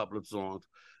singing a couple of songs,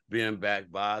 being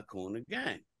backed by Kool and the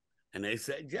Gang? And they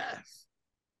said yes.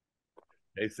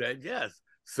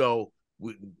 So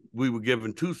we were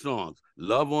given two songs,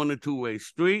 Love on the Two-Way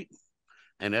Street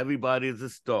and Everybody is a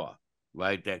Star,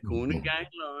 right? That Kool and the Gang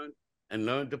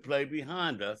learned to play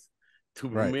behind us to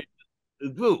premiere the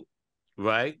group,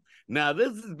 right? Now,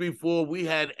 this is before we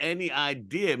had any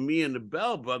idea, me and the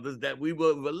Bell brothers, that we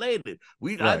were related.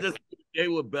 I just knew they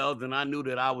were Bells, and I knew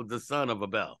that I was the son of a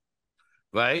Bell,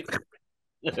 right?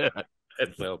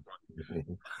 That's so funny.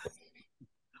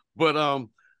 But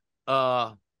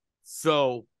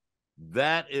so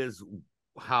that is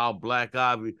how Black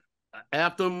Ivory.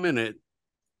 After a minute,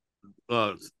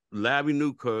 Larry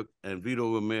Newkirk and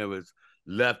Vito Ramirez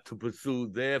left to pursue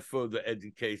their further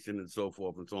education and so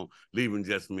forth and so on, leaving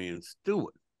just me and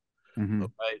Stuart. Mm-hmm.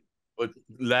 Right? But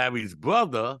Larry's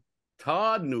brother,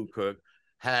 Todd Newkirk,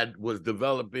 was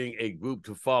developing a group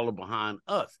to follow behind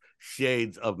us,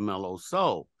 Shades of Mellow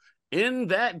Soul. In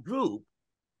that group,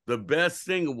 the best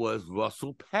singer was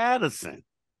Russell Patterson.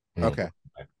 Okay.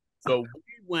 So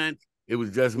it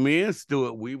was just me and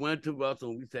Stuart. We went to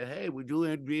Russell and we said, hey, would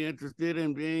you be interested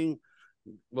in being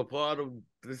a part of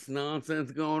this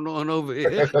nonsense going on over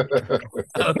here?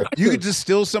 You could just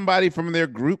steal somebody from their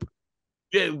group?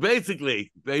 Yeah,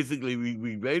 basically,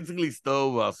 we basically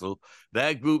stole Russell.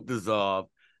 That group dissolved,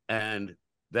 and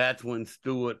that's when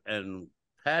Stuart and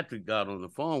Patrick got on the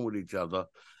phone with each other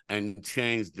and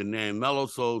changed the name. Mellow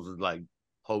Souls is like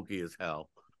hokey as hell.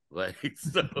 Like,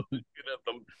 so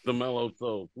the Mellow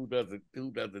Souls. Who doesn't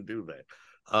do that?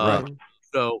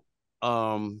 So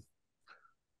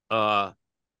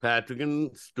Patrick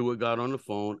and Stuart got on the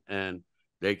phone and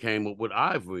they came up with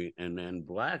Ivory, and then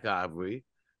Black Ivory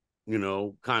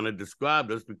kind of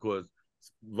described us, because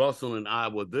Russell and I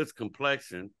were this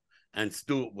complexion and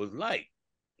Stuart was light.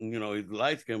 He's a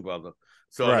light-skinned brother.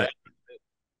 So Right. that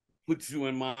puts you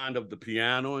in mind of the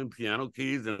piano and piano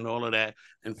keys and all of that.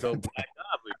 And so Black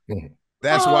Ivory.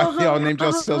 That's why y'all named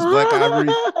yourselves Black Ivory.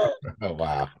 Oh,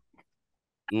 wow.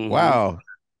 Mhm. Wow.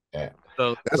 Yeah.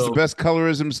 That's the best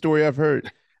colorism story I've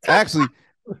heard. Actually,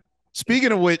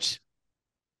 speaking of which,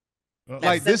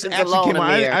 like this sentence actually alone, came on.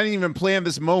 I Amir. didn't even plan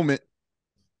this moment,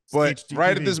 but HGTV.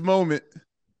 right at this moment,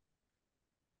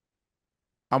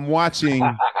 I'm watching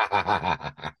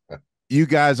you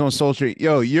guys on Soul Street.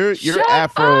 Yo, your Shut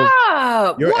afro,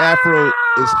 up. your afro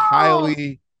is Wow.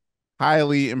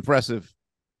 highly impressive.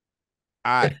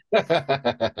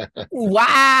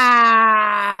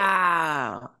 Wow.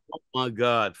 Oh my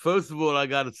God! First of all, I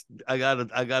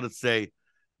gotta say,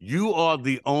 you are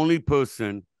the only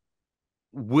person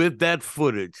with that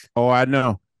footage Oh, I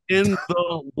know. in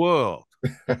the world.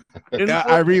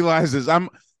 I realize this.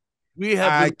 We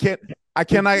have I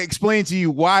cannot explain to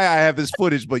you why I have this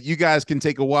footage, but you guys can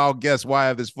take a wild guess why I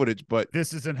have this footage. But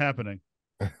This isn't happening.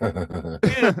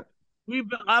 yeah,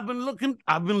 I've been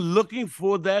looking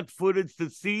for that footage to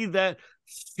see that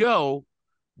show,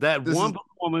 that This one is-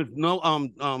 performance. No,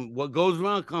 what goes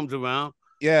around comes around.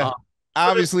 yeah,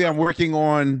 obviously I'm working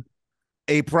on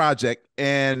a project,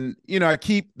 and I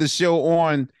keep the show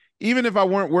on. Even if I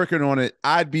weren't working on it,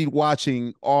 I'd be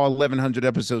watching all 1,100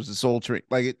 episodes of Soul Train.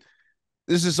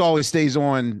 This just always stays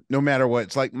on no matter what.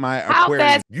 It's like my How aquarium.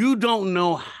 fast? You don't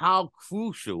know how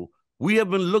crucial we have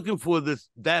been looking for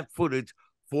that footage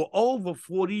for over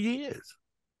 40 years.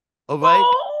 All right.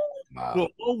 Wow. For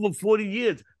over 40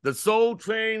 years. The Soul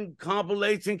Train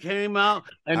compilation came out,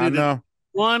 and I it is know.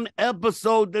 one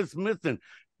episode that's missing.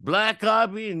 Black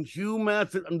Ivory and Hugh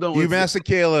Master. No, Hugh it's-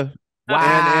 Masekela.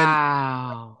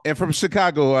 Wow. And from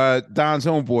Chicago, Don's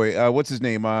homeboy. What's his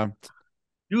name?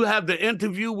 You have the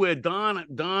interview where Don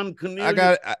Cornelius I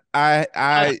got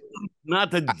I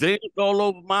not to dance all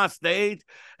over my stage,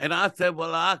 and I said,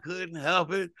 "Well, I couldn't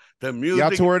help it. The music,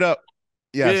 y'all tore it up.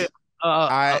 Yes.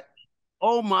 Yeah,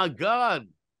 oh my God,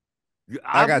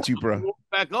 I got you, bro. Walk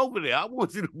back over there. I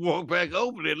want you to walk back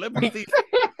over there. Let me see.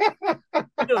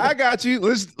 I got you.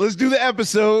 Let's do the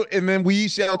episode, and then we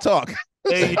shall talk.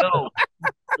 Hey yo,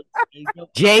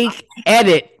 Jake,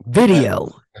 edit video.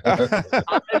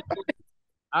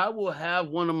 I will have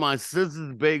one of my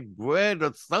sisters bake bread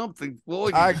or something for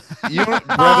you. Brother.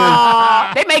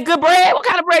 Aw, they make good bread. What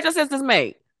kind of bread your sisters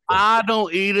make? I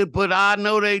don't eat it, but I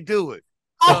know they do it.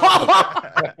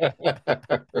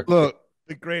 Look,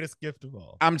 The greatest gift of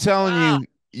all. I'm telling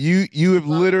you have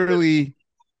literally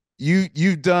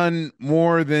you've done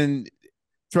more than,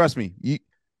 trust me,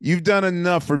 you've done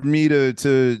enough for me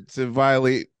to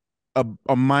violate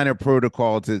a minor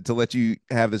protocol to let you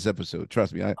have this episode.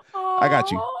 Trust me. I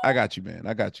got you. I got you, man.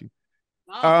 I got you.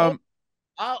 I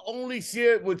only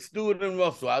share it with Stuart and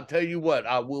Russell. I'll tell you what,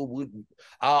 I will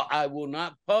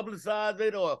not publicize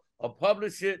it or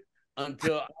publish it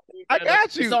until I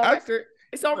got you. It's on record.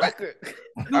 It's on record.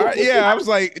 Yeah, I was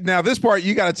like, now this part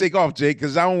you got to take off, Jake,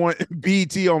 because I don't want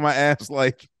BT on my ass.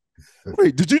 Like,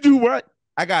 wait, did you do what?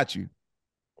 I got you.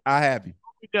 I have you.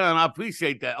 Yeah, and I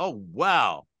appreciate that. Oh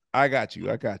wow, I got you.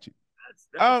 That's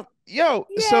Yo,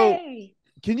 so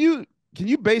can you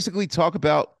basically talk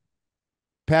about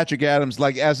Patrick Adams,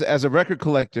 like as a record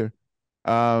collector,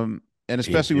 and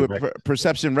especially with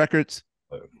Perception Records?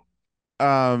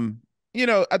 I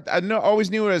know,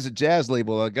 always knew it as a jazz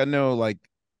label. Like I know, like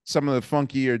some of the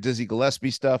funkier Dizzy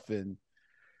Gillespie stuff, and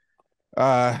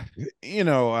well,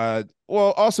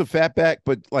 also Fatback,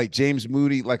 but like James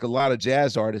Moody, like a lot of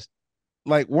jazz artists.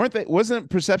 Like, wasn't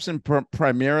Perception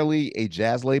primarily a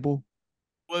jazz label?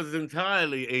 was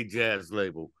entirely a jazz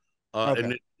label, Okay.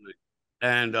 initially,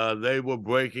 and they were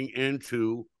breaking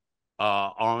into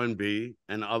R&B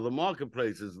and other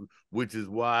marketplaces, which is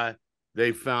why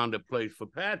they found a place for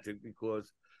Patrick,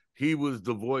 because he was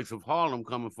the voice of Harlem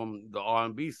coming from the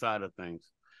R&B side of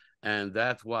things. And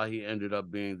that's why he ended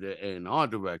up being the A&R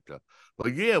director.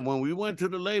 But yeah, when we went to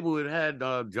the label, it had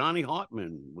Johnny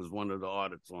Hartman was one of the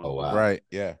artists on. Oh, wow. Right.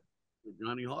 Yeah.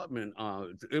 Johnny Hartman.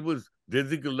 It was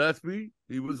Dizzy Gillespie.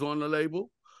 He was on the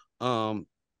label.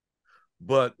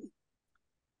 But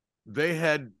they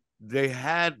hadn't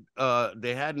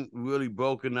really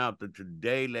broken out the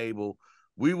Today label.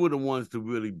 We were the ones to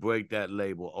really break that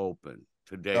label open.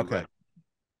 Today. Okay.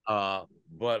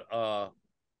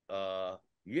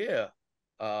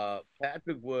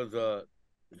 Patrick was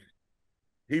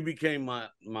he became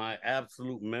my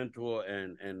absolute mentor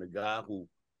and the guy who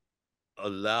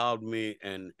allowed me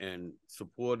and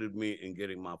supported me in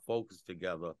getting my focus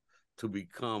together to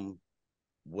become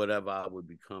whatever I would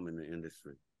become in the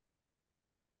industry.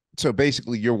 So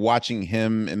basically, you're watching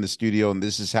him in the studio, and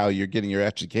this is how you're getting your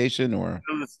education, or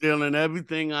stealing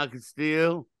everything I could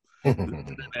steal,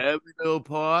 every little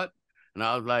part. And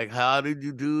I was like, "How did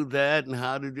you do that?" And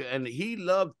how did you? And he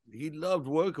loved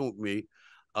working with me,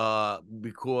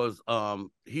 because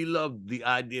he loved the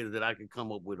ideas that I could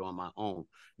come up with on my own.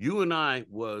 You and I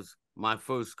was my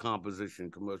first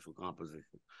commercial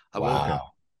composition.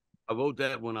 Wow. I wrote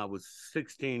that when I was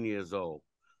 16 years old.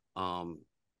 I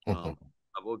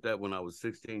wrote that when I was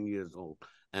 16 years old,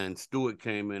 and Stewart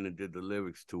came in and did the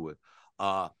lyrics to it.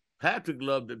 Patrick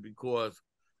loved it because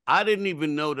I didn't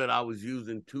even know that I was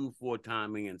using 2/4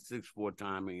 timing and 6/4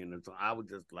 timing, and so I was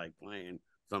just like playing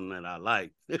something that I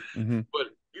liked. mm-hmm. But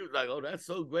he was like, "Oh, that's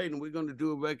so great, and we're going to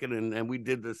do a record," and we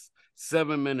did this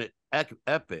 7-minute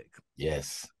epic.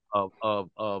 Yes. Of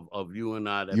you and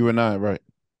I. You and I, right?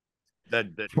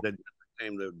 That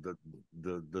became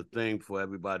the thing for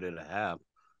everybody to have.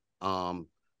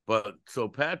 But so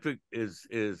Patrick is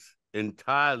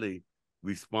entirely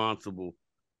responsible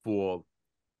for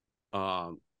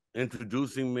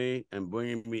introducing me and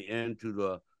bringing me into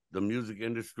the music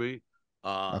industry.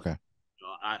 Okay.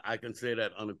 I can say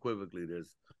that unequivocally.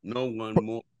 There's no one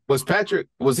more.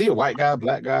 Was he a white guy,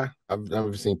 black guy? I've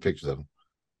never seen pictures of him.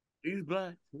 He's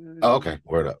black. Oh, okay.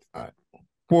 Word up. All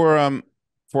right.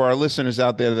 For our listeners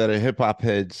out there that are hip hop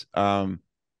heads,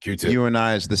 Q-Tip. You and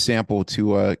I is the sample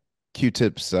to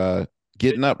Q-Tip's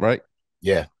Getting Up, right?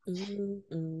 Yeah.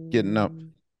 Getting Up.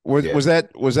 Was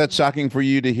that shocking for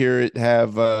you to hear it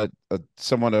have a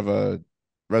somewhat of a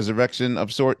resurrection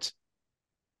of sorts?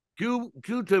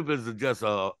 Q-Tip is just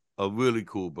a really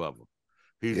cool brother.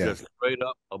 He's just straight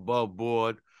up above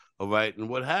board. All right. And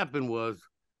what happened was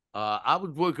I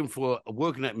was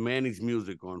working at Manny's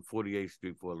Music on 48th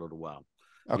Street for a little while.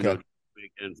 Okay.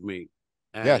 Make ends meet.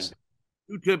 And yes.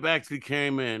 Q-Tip actually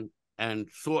came in and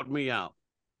sought me out,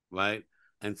 right?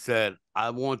 And said,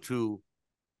 I'm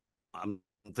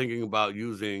thinking about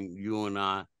using you and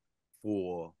I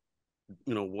for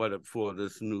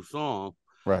this new song.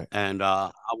 Right. And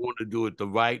I want to do it the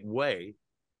right way.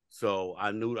 So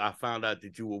I found out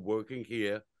that you were working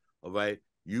here. All right.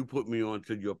 You put me on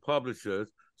to your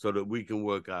publishers so that we can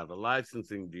work out a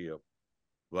licensing deal.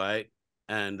 Right.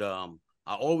 And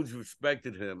I always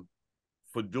respected him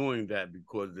for doing that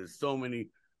because there's so many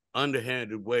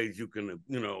underhanded ways you can,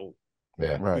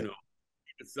 right. He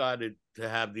decided to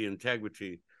have the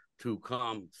integrity to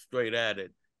come straight at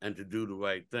it and to do the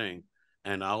right thing.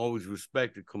 And I always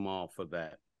respected Kamal for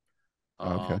that.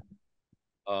 Okay.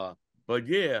 But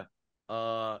yeah,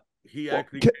 he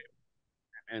actually came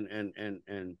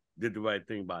and did the right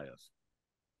thing by us.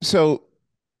 So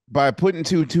by putting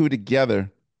two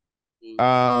together,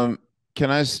 can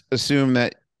I assume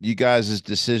that you guys'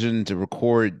 decision to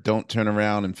record Don't Turn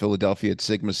Around in Philadelphia at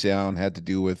Sigma Sound had to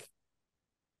do with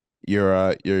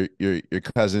your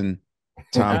cousin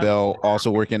Thom Bell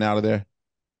also working out of there?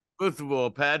 First of all,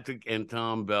 Patrick and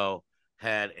Thom Bell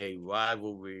had a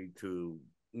rivalry to,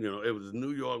 it was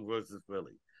New York versus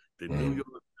Philly. The New York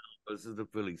sound versus the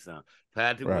Philly sound.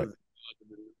 Patrick was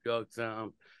the New York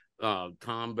sound.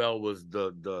 Thom Bell was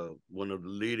the one of the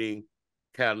leading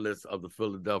catalysts of the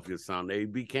Philadelphia sound. They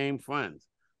became friends,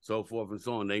 so forth and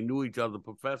so on. They knew each other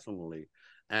professionally.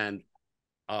 And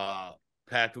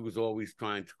Patrick was always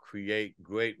trying to create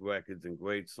great records and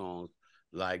great songs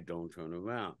like Don't Turn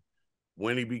Around.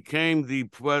 When he became the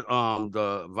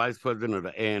vice president of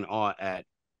the A&R at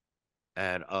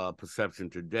Perception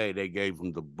Today, they gave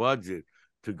him the budget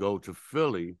to go to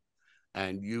Philly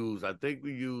and I think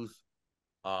we used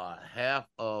half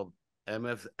of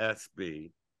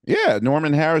MFSB. Yeah,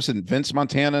 Norman Harrison, Vince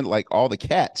Montana, like all the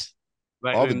cats,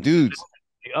 right, all the dudes.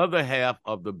 The other half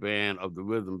of the band, of the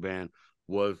rhythm band,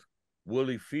 was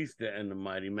Willie Feaster and the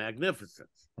Mighty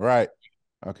Magnificents. Right.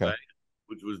 Okay. Right?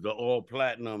 Which was the all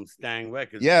platinum Stang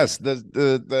Records. Yes,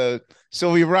 the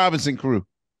Sylvia Robinson crew.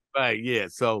 Right. Yeah.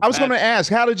 So I was going to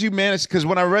ask, how did you manage? Because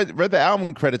when I read the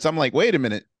album credits, I'm like, wait a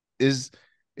minute, is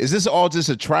this all just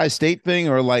a tri-state thing,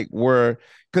 or like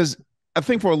because I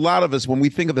think for a lot of us, when we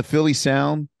think of the Philly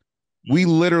sound, we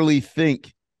literally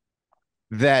think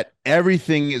that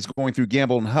everything is going through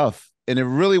Gamble and Huff, and it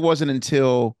really wasn't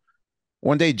until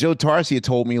one day Joe Tarsi had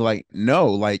told me, like, no,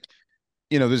 like,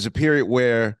 there's a period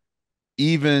where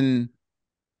even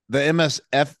the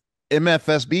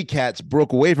MFSB cats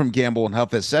broke away from Gamble and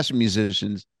Huff as session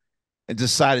musicians and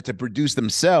decided to produce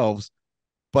themselves.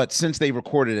 But since they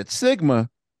recorded at Sigma,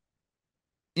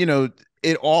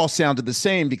 it all sounded the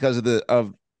same because of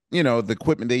the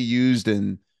equipment they used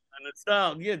and the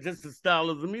style. Yeah, just the style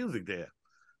of the music there.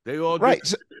 They all right.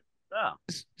 Yeah.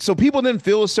 So people didn't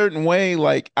feel a certain way.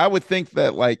 Like I would think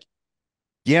that like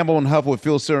Gamble and Huff would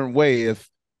feel a certain way if,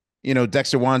 you know,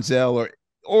 Dexter Wansell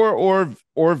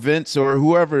or Vince or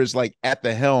whoever is like at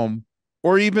the helm,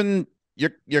 or even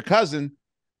your cousin.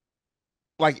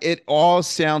 Like it all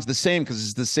sounds the same because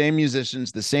it's the same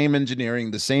musicians, the same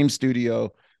engineering, the same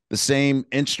studio, the same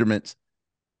instruments.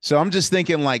 So I'm just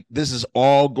thinking like this is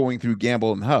all going through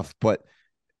Gamble and Huff, but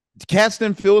cats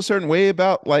didn't feel a certain way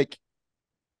about like.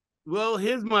 Well,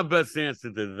 here's my best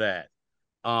answer to that.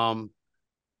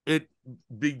 It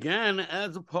began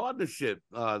as a partnership.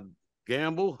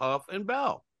 Gamble, Huff, and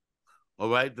Bell. All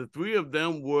right, the three of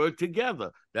them were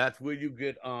together. That's where you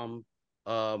get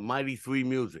Mighty Three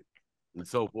music and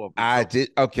so forth. And I so did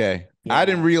okay. Yeah. I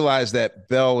didn't realize that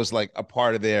Bell was like a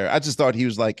part of there. I just thought he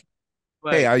was like,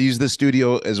 But, hey, I use this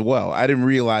studio as well. I didn't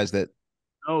realize that.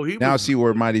 no, he Now I was see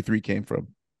where Mighty Three came from.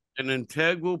 an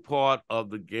integral part of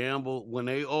the Gamble when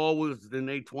they all was in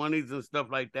their 20s and stuff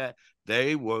like that.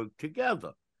 They worked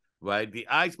together, right? The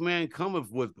Iceman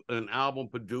Cometh was an album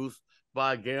produced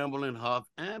by Gamble and Huff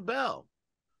and Bell.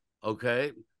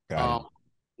 Okay. One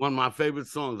of my favorite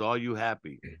songs, Are You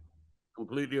Happy?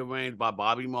 Completely arranged by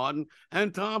Bobby Martin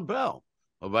and Thom Bell.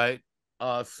 All right.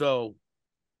 So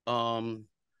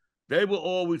they were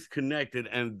always connected.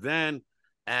 And then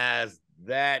as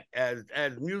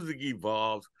music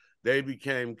evolves, they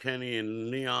became Kenny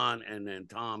and Leon, and then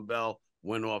Thom Bell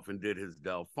went off and did his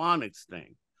Delphonics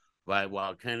thing, right?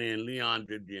 While Kenny and Leon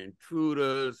did the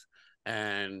Intruders,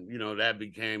 and you know that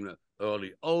became the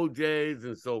early OJs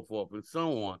and so forth and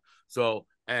so on. So,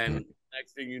 and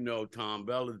next thing you know, Thom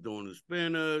Bell is doing the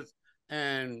Spinners,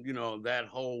 and you know that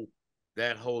whole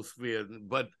sphere.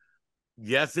 But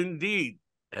yes, indeed,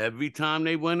 every time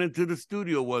they went into the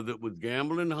studio, whether it was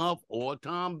Gamble and Huff or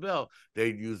Thom Bell,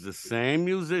 they'd use the same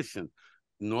musician.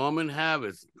 Norman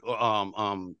Harris,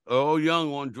 Earl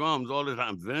Young on drums all the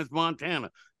time, Vince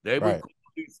Montana. They would call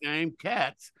these same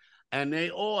cats, and they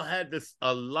all had this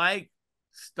alike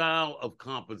style of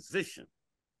composition.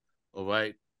 All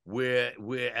right,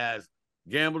 whereas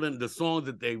Gamble and the songs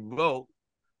that they wrote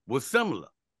were similar.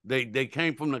 They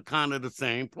came from the kind of the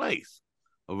same place.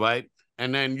 All right.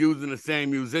 And then using the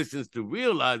same musicians to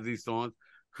realize these songs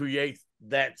creates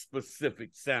that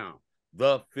specific sound,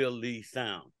 the Philly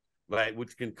sound, right?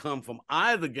 Which can come from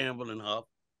either Gamble and Huff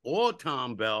or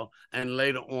Thom Bell, and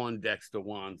later on Dexter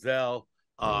Wansell,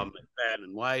 McFadden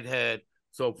and Whitehead,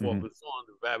 so forth and so on,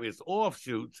 the various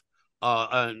offshoots,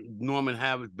 Norman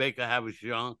Harris, Baker Harris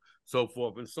Young, so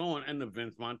forth and so on, and the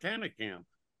Vince Montana camp.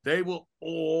 They were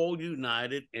all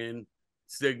united in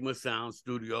Sigma Sound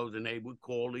Studios, and they would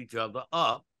call each other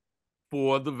up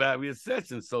for the various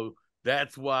sessions. So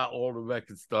that's why all the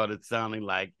records started sounding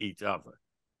like each other.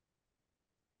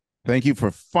 Thank you for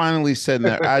finally saying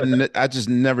that. I just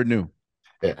never knew.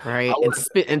 Yeah. Right.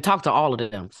 And talk to all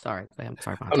of them. Sorry. I'm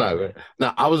sorry. No,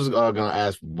 I was gonna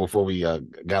ask before we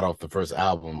got off the first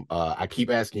album. I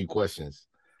keep asking you questions.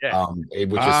 Yeah.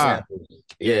 With your samples.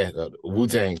 Yeah,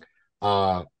 Wu-Tang.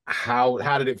 How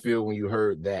did it feel when you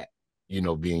heard that, you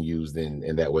know, being used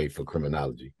in that way for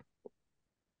Criminology?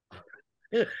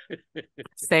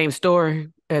 Same story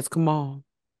as Kamal.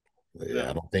 Yeah,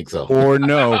 I don't think so. Or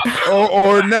no.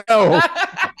 or no.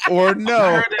 Or no.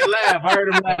 I heard that laugh. I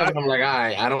heard him laugh. And I'm like, all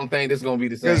right, I don't think this is gonna be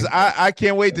the same. Because I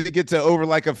can't wait to get to Over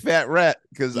Like a Fat Rat,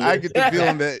 because I get the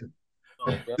feeling that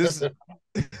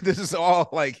this is all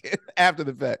like after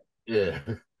the fact. Yeah.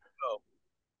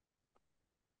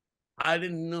 I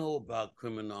didn't know about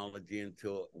Criminology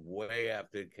until way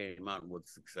after it came out and was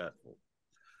successful,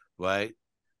 right?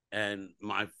 And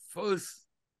my first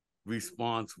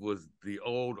response was the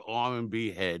old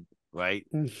R&B head, right?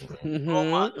 Oh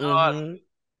my God,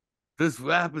 this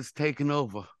rap is taking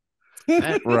over.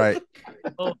 Right.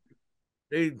 I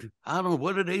don't know,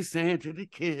 what are they saying to the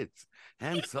kids?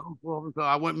 And so forth. So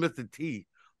I went Mr. T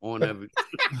on everything.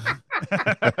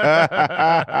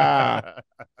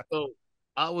 So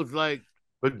I was like,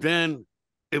 but then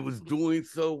it was doing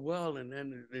so well, and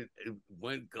then it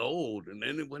went gold, and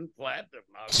then it went platinum.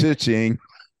 Cha-ching.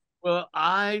 Well,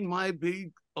 I might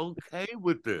be okay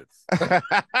with this.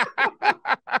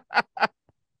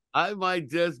 I might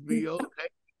just be okay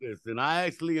with this. And I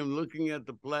actually am looking at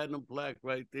the platinum plaque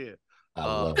right there. I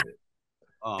love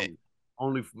it.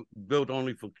 Built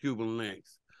only for Cuban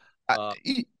links.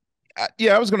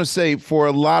 Yeah, I was going to say, for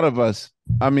a lot of us,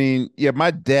 I mean, yeah, my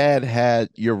dad had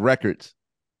your records,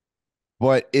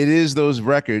 but it is those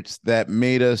records that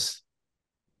made us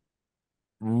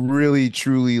really,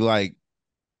 truly like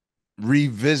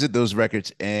revisit those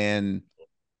records and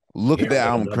look at the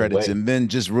album credits and then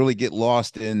just really get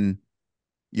lost in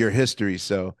your history.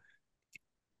 So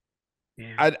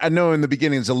I know in the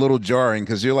beginning it's a little jarring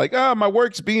because you're like, oh, my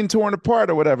work's being torn apart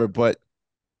or whatever. But,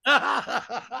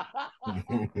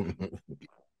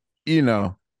 you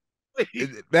know,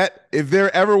 that if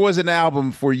there ever was an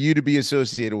album for you to be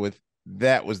associated with,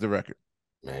 that was the record.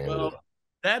 Man, Well,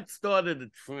 that started a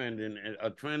trend, and a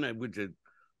trend which had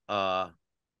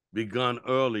begun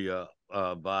earlier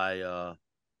by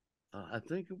I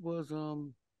think it was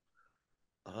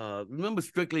remember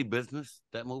Strictly Business,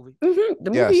 that movie? Mm-hmm. The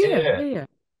movie, yeah.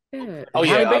 Oh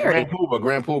Halle yeah, Berry.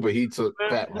 Grand Puba, he took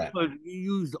Fat Rat. He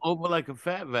used over like a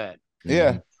fat rat.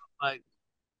 Yeah. Like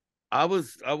I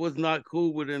was not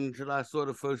cool with it until I saw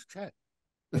the first check.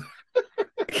 And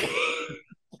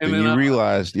then you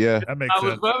realized, that makes sense. I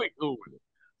was very cool with it.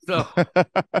 So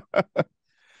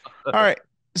all right.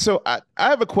 So I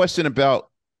have a question about,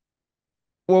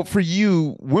 well, for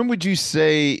you, when would you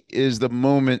say is the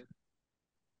moment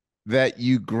that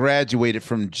you graduated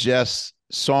from just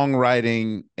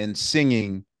songwriting and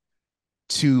singing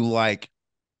to like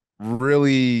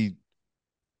really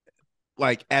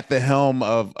like at the helm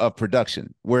of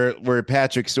production, where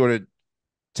Patrick sort of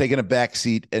taking a back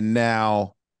seat and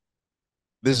now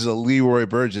this is a Leroy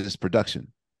Burgess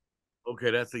production?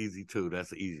 okay, that's easy too.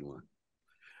 That's an easy one.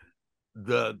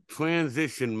 The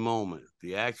transition moment,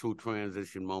 the actual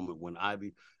transition moment when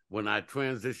I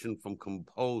transitioned from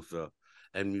composer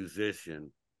and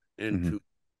musician into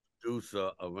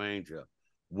producer arranger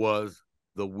was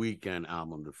the Weekend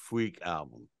album, the Freak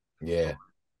album. Yeah.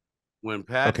 When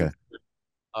Patrick,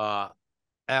 I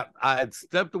had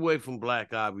stepped away from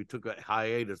Black Ivory, took a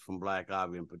hiatus from Black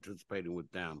Ivory and participating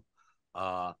with them.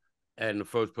 And the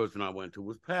first person I went to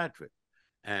was Patrick.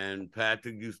 And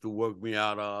Patrick used to work me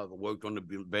out. Worked on the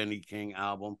Benny King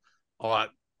album, Art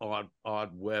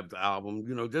Webb's album.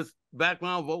 You know, just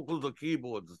background vocals or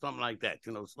keyboards or something like that.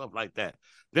 You know, stuff like that.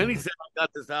 Then he said, "I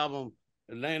got this album.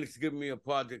 Atlantic's giving me a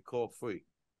project called Free,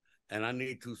 and I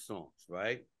need 2 songs,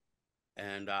 right?"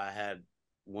 And I had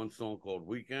one song called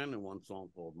Weekend and one song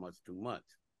called Much Too Much.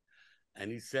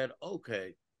 And he said,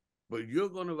 "Okay, but you're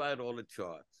gonna write all the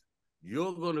charts.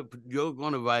 You're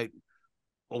gonna write."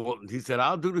 He said,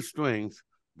 "I'll do the strings,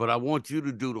 but I want you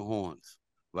to do the horns,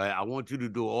 right? I want you to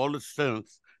do all the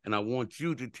synths, and I want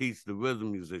you to teach the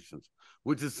rhythm musicians,"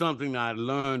 which is something that I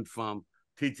learned from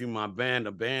teaching my band,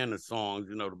 a band of songs,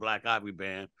 you know, the Black Ivory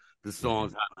band, the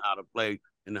songs, how to play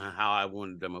and how I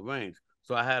wanted them arranged.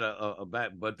 So I had a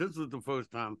back, but this was the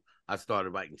first time I started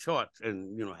writing charts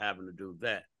and, you know, having to do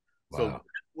that. Wow. So that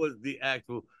was the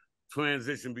actual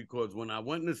transition, because when I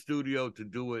went in the studio to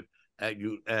do it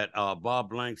at Bob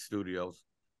Blank Studios,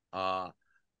 I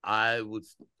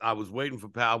was waiting for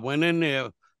Pat. I went in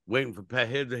there waiting for Pat.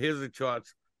 Here's the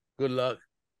charts. Good luck.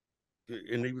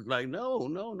 And he was like, "No.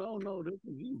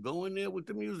 You go in there with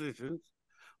the musicians,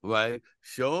 right?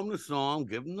 Show them the song,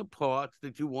 give them the parts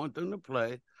that you want them to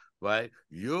play, right?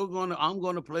 I'm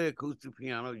gonna play acoustic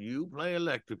piano, you play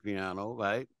electric piano,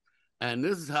 right? And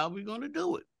this is how we're gonna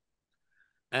do it."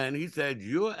 And he said,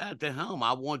 "You're at the helm.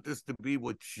 I want this to be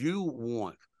what you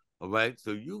want. All right.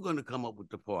 So you're going to come up with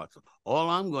the parts. All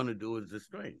I'm going to do is the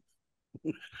strings."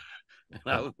 And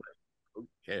I was like,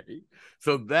 okay.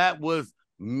 So that was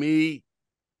me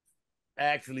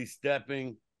actually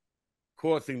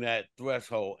crossing that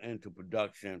threshold into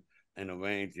production and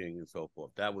arranging and so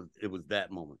forth. It was that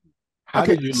moment. How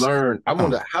did you learn? I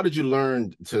wonder, how did you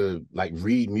learn to like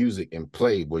read music and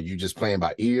play? Were you just playing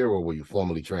by ear or were you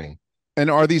formally trained? And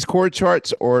are these chord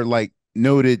charts or like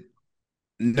noted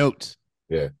notes?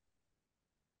 Yeah.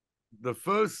 The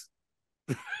first,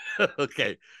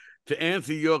 okay, to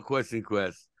answer your question,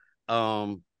 Quest,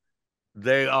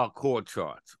 they are chord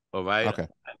charts. All right. Okay.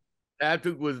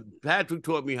 Patrick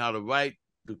taught me how to write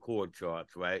the chord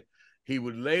charts. Right. He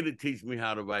would later teach me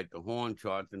how to write the horn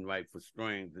charts and write for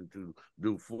strings and to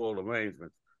do full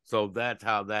arrangements. So that's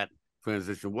how that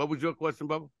transition. What was your question,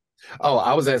 Bubba? Oh,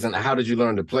 I was asking, how did you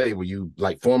learn to play? Were you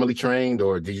like formally trained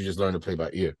or did you just learn to play by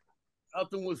ear?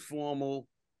 Nothing was formal.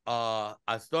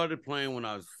 I started playing when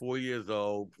I was 4 years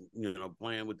old, you know,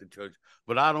 playing with the church,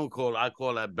 but I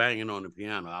call that banging on the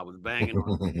piano. I was banging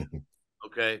on the piano.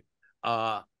 Okay.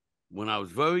 When I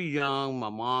was very young, my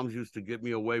mom used to get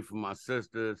me away from my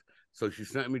sisters. So she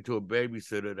sent me to a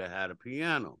babysitter that had a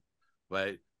piano,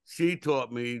 right? She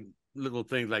taught me little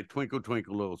things like Twinkle,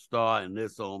 Twinkle, Little Star and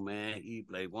This Old Man, He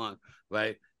Played One,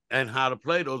 right? And how to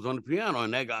play those on the piano.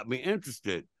 And that got me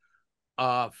interested.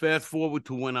 Fast forward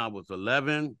to when I was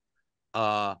 11,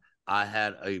 I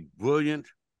had a brilliant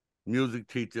music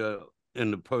teacher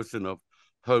in the person of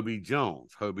Herbie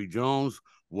Jones. Herbie Jones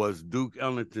was Duke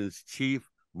Ellington's chief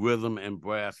rhythm and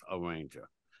brass arranger.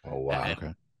 Oh, wow. And,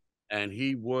 okay. and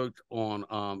he worked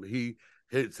on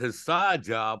his side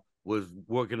job was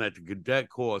working at the Cadet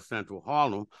Corps of Central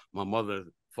Harlem. My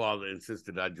father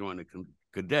insisted I join the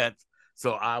cadets,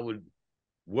 so I would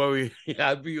worry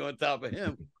I'd be on top of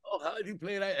him. Oh, how did you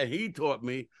play that? And he taught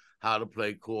me how to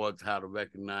play chords, how to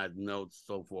recognize notes,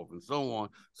 so forth and so on,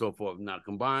 so forth. Now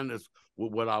combine this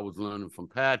with what I was learning from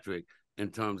Patrick in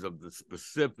terms of the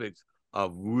specifics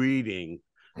of reading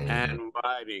and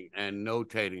writing and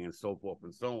notating and so forth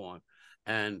and so on.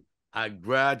 And I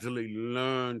gradually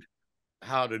learned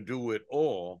how to do it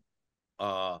all,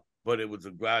 but it was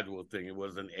a gradual thing. It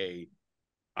wasn't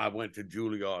I went to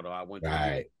Juilliard or I went to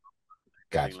right.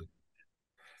 Gotcha.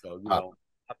 So you know,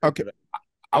 okay.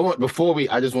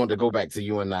 I just want to go back to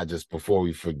you and I just before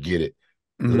we forget it.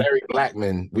 Larry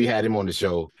Blackman, we had him on the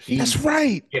show. That's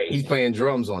right. Yeah, he's playing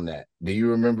drums on that. Do you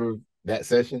remember that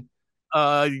session?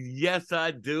 Yes,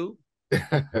 I do.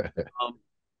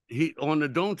 He on the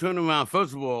Don't Turn Around.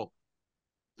 First of all,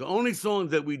 the only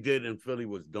songs that we did in Philly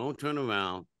was Don't Turn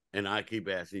Around and I Keep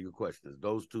Asking You Questions.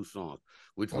 Those two songs,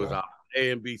 which was our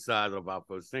A and B side of our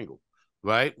first single,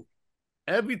 right?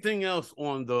 Everything else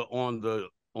on the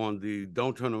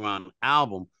Don't Turn Around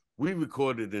album, we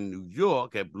recorded in New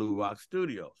York at Blue Rock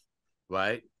Studios,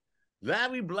 right?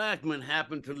 Larry Blackman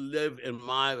happened to live in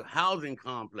my housing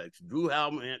complex, Drew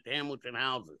Hamilton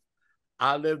houses.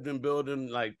 I lived in building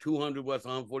like 200 West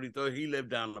 143rd. He lived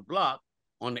down the block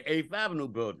on the 8th Avenue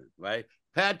building, right?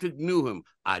 Patrick knew him.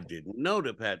 I didn't know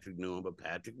that Patrick knew him, but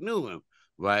Patrick knew him,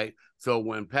 right? So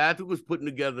when Patrick was putting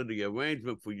together the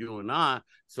arrangement for you and I,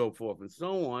 so forth and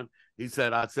so on, I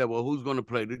said, well, who's going to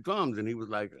play the drums? And he was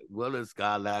like, well, this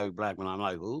guy, Larry Blackman. I'm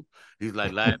like, who? He's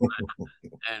like, Larry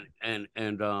Blackman.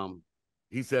 and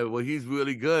he said, well, he's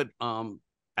really good.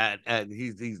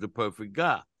 He's the perfect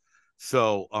guy.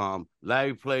 So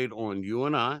Larry played on You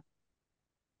and I.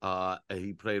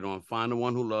 He played on Find the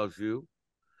One Who Loves You.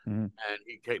 And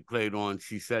he played on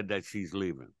She Said That She's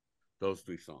Leaving. Those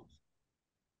 3 songs.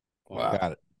 Wow.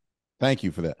 Got it. Thank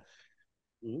you for that.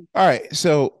 All right.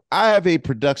 So I have a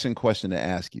production question to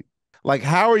ask you. Like,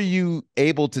 how are you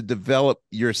able to develop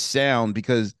your sound?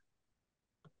 Because,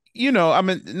 you know, I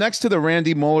mean, next to the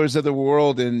Randy Mollers of the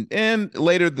world and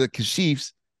later the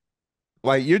Kashifs,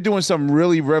 like you're doing some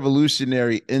really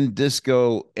revolutionary in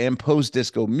disco and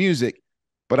post-disco music.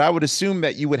 But I would assume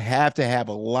that you would have to have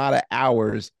a lot of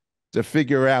hours to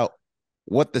figure out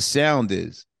what the sound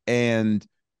is. And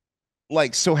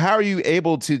like, so how are you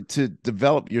able to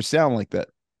develop your sound like that?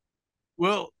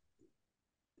 Well,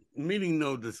 meaning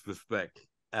no disrespect,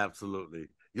 absolutely.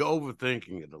 You're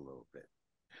overthinking it a little bit.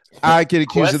 I get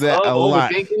accused of that a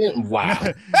lot.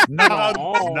 Wow. not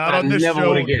on this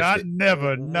show. Not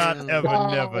never.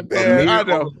 I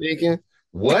know.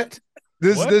 What?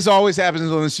 This always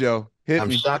happens on the show.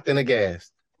 I'm shocked and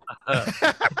aghast.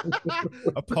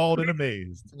 Appalled and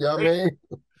amazed. You know what I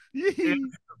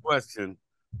mean? Question.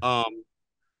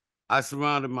 I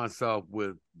surrounded myself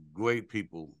with great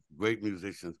people, great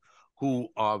musicians who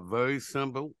are very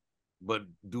simple, but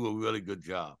do a really good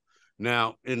job.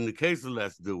 Now, in the case of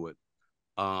Let's Do It,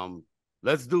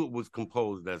 Let's Do It was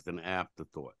composed as an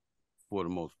afterthought for the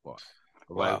most part.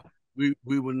 Right? Wow.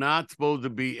 We were not supposed to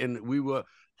be in, we were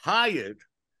hired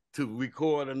to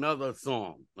record another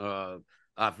song. I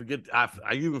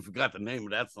even forgot the name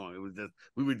of that song. It was just,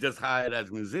 we were just hired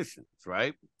as musicians,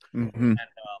 right? And,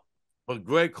 but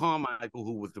Greg Carmichael,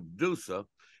 who was the producer,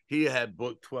 he had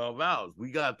booked 12 hours.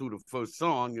 We got through the first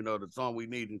song, you know, the song we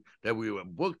needed that we were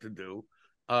booked to do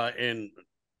in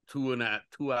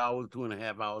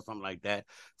 2.5 hours, something like that.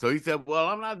 So he said, well,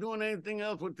 I'm not doing anything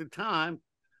else with the time.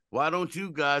 Why don't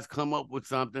you guys come up with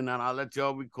something and I'll let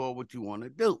y'all record what you want to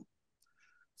do?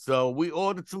 So we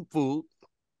ordered some food,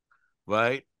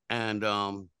 right? And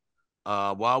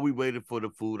while we waited for the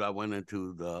food, I went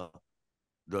into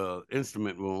the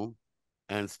instrument room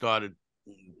and started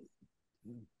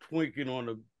tweaking on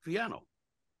the piano,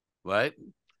 right?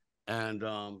 And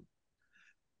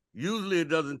usually it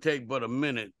doesn't take but a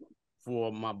minute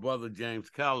for my brother James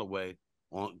Calloway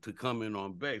to come in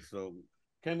on bass. So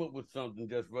came up with something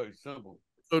just very simple.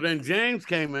 So then James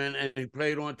came in and he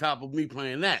played on top of me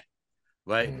playing that.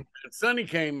 Right. And Sonny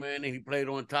came in and he played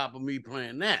on top of me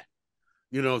playing that.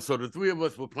 You know, so the 3 of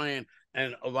us were playing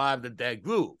and arrived at that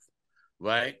groove.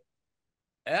 Right.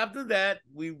 After that,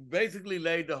 we basically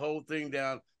laid the whole thing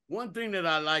down. One thing that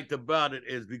I liked about it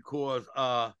is because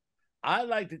I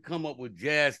like to come up with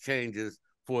jazz changes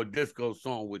for a disco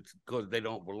song, because they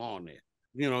don't belong there.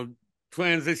 You know,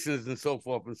 transitions and so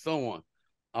forth and so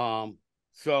on.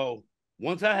 So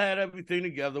once I had everything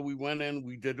together, we went in,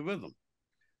 we did the rhythm.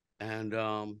 And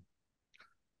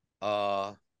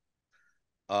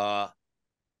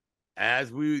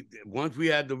Once we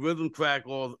had the rhythm track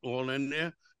all in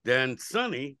there, then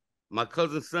Sonny, my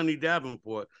cousin Sonny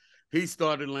Davenport, he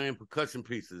started laying percussion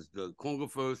pieces. The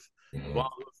conga first, bongo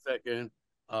second,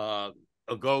 a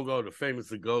go-go, the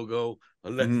famous a go-go,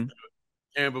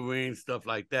 tambourine, stuff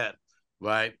like that,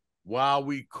 right? While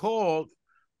we called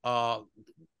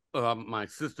my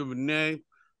sister Renee,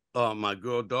 my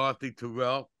girl Dorothy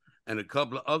Terrell, and a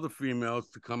couple of other females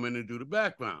to come in and do the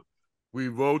background. We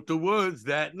wrote the words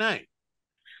that night,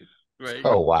 right?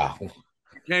 Oh, wow. We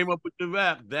came up with the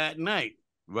rap that night,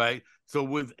 right? So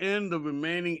within the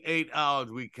remaining 8 hours,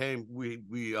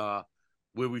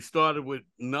 where we started with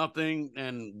nothing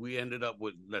and we ended up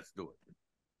with let's do it.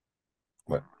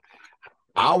 What?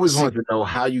 I always wanted to know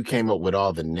how you came up with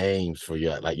all the names for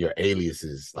your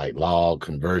aliases, like log,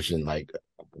 conversion, like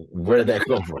where did that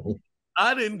come from?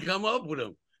 I didn't come up with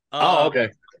them. Okay.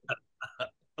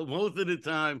 Most of the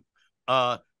time,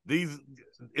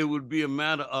 it would be a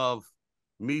matter of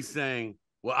me saying,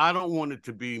 well, I don't want it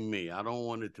to be me. I don't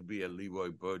want it to be a Leroy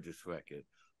Burgess record.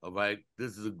 All right.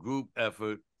 This is a group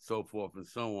effort, so forth and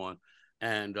so on.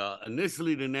 And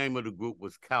initially the name of the group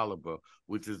was Caliber,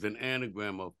 which is an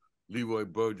anagram of Leroy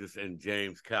Burgess and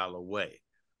James Calloway.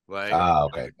 Right.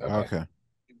 Okay.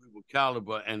 We were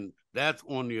Caliber, and that's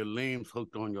on the Aleem's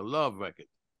Hooked on Your Love record.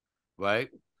 Right.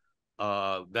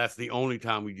 That's the only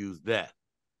time we used that.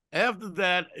 After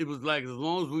that, it was like, as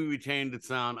long as we retained the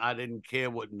sound, I didn't care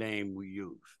what name we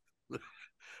used.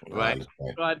 Right?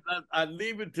 So I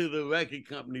leave it to the record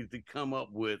companies to come up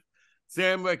with.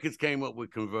 Sam Records came up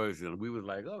with Conversion. We was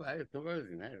like, all right,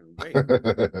 Conversion. That is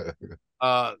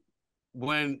great.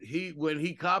 When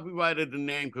he copyrighted the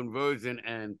name Conversion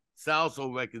and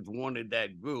Salso Records wanted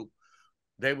that group,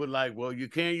 they were like, well, you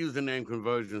can't use the name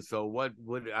Conversion. So what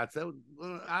I said,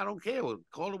 well, I don't care.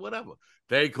 Call it whatever.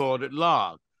 They called it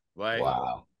Log. Right.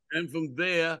 Wow. And from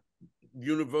there,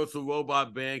 Universal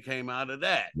Robot Band came out of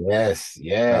that. Yes.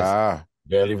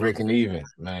 Barely breaking even,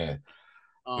 man.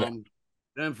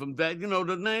 Then from that,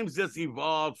 the names just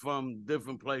evolved from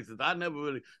different places. I never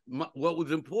really. What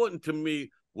was important to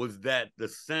me was that the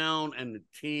sound and the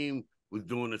team was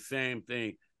doing the same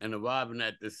thing and arriving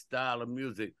at this style of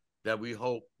music that we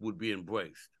hope would be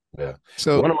embraced. Yeah.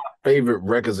 So one of my favorite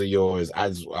records of yours,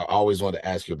 I always wanted to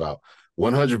ask you about,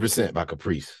 100% by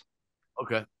Caprice.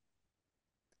 Okay.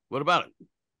 What about it?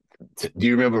 Do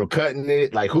you remember cutting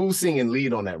it? Like, who's singing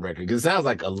lead on that record? Because it sounds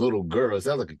like a little girl. It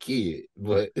sounds like a kid.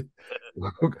 But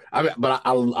I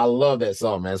love that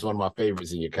song, man. It's one of my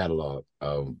favorites in your catalog.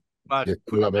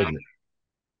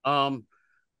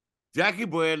 Jackie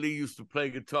Bradley used to play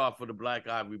guitar for the Black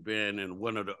Ivory band and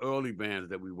one of the early bands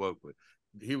that we worked with.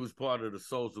 He was part of the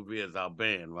Soul Severes, our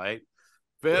band, right?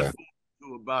 Fast forward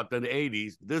to about the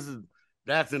 80s.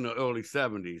 That's in the early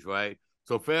 70s, right?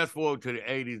 So fast forward to the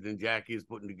 80s, and Jackie is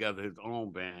putting together his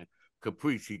own band,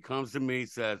 Caprice. He comes to me,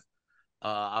 says,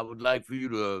 I would like for you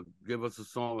to give us a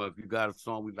song. If you got a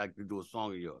song, we'd like to do a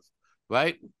song of yours,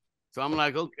 right? So I'm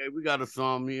like, okay, we got a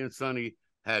song me and Sonny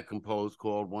had composed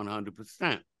called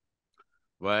 100%,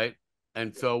 right?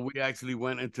 And so we actually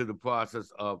went into the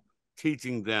process of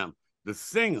teaching them. The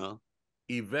singer,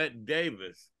 Yvette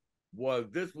Davis,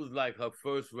 this was like her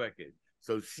first record.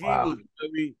 So she was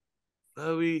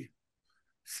very,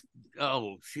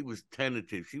 she was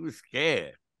tentative. She was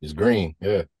scared. It's green,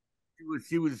 yeah.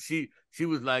 She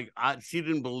was like, she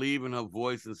didn't believe in her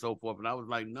voice and so forth. And I was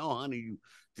like, no, honey, you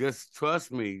just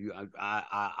trust me.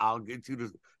 I'll get you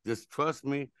to just trust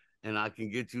me, and I can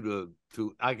get you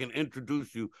I can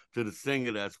introduce you to the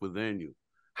singer that's within you.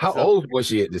 How old was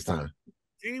she at this time?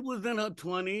 She was in her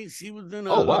 20s. She was in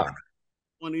her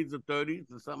 20s or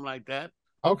 30s or something like that.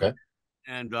 Okay.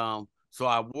 And so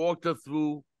I walked her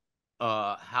through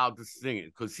how to sing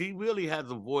it, because she really has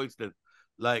a voice that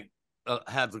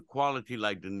has a quality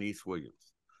like Denise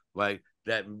Williams, right?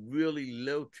 That really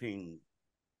lilting,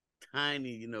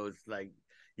 tiny, it's like,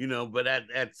 but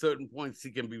at certain points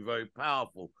she can be very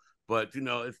powerful. But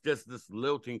it's just this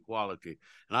lilting quality.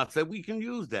 And I said, we can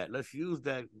use that. Let's use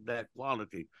that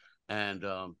quality. And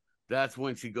that's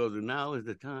when she goes, and now is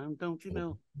the time, don't you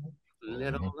know?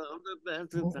 Let all of the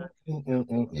best time.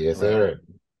 Yes, sir.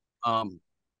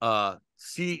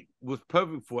 She was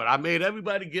perfect for it. I made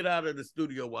everybody get out of the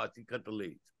studio while she cut the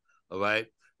leads. All right.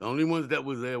 The only ones that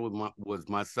was there was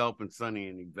myself and Sonny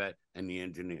and Yvette and the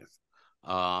engineers.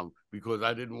 Because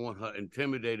I didn't want her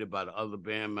intimidated by the other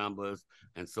band members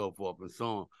and so forth and so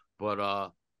on.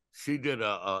 But she did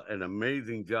an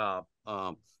amazing job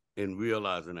in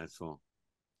realizing that song.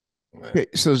 Okay,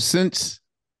 so since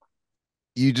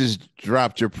you just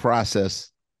dropped your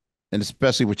process, and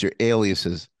especially with your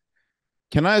aliases,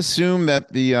 Can I assume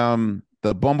that the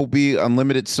Bumblebee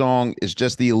Unlimited song is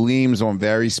just the Aleems on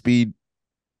Very Speed?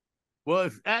 Well,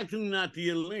 it's actually not the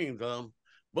Aleens.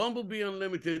 Bumblebee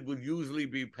Unlimited would usually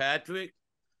be Patrick,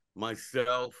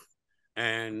 myself,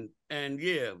 and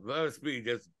yeah, Very Speed,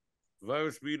 just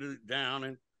Very Speed is down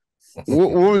and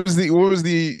What was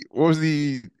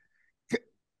the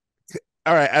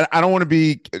all right, I don't want to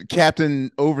be Captain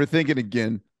Overthinking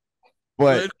again,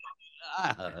 but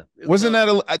wasn't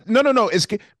that no, it's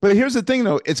but here's the thing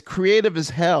though, it's creative as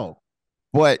hell,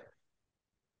 but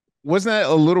wasn't that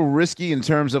a little risky in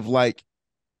terms of like,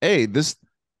 hey, this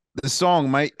song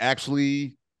might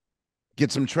actually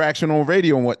get some traction on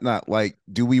radio and whatnot. Like,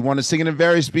 do we want to sing it in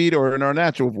Very Speed or in our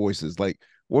natural voices? Like,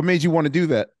 what made you want to do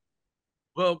that?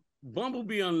 Well,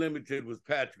 Bumblebee Unlimited was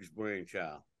Patrick's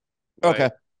brainchild. Right? Okay.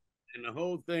 And the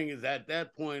whole thing is at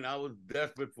that point, I was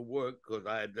desperate for work because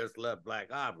I had just left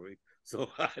Black Ivory. So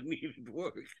I needed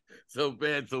work so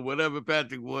bad. So whatever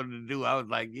Patrick wanted to do, I was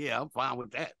like, yeah, I'm fine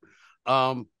with that.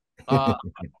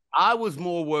 I was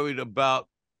more worried about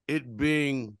it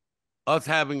being us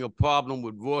having a problem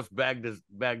with Ross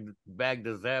Bagdasarian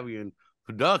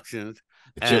Productions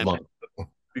and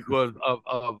because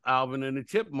of Alvin and the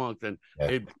Chipmunks. And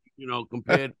it,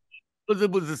 compared, because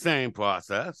it was the same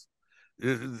process.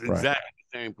 This is exactly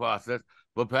the same process.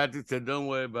 But Patrick said, don't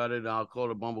worry about it. I'll call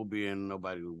the Bumblebee and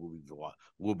nobody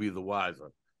will be the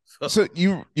wiser. So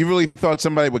you really thought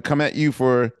somebody would come at you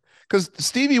for, because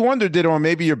Stevie Wonder did on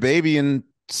Maybe Your Baby and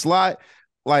Sly.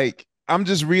 Like, I'm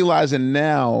just realizing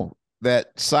now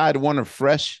that side one of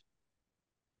Fresh,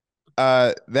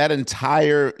 that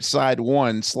entire side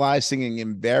one, Sly singing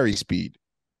in Very Speed.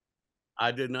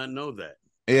 I did not know that.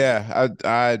 Yeah,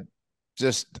 I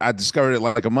discovered it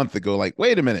like a month ago. Like,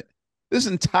 wait a minute, this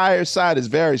entire side is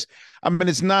very. I mean,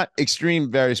 it's not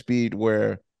extreme Very Speed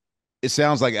where it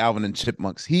sounds like Alvin and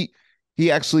Chipmunks. He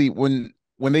actually when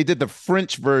they did the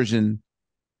French version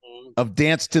of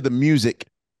Dance to the Music,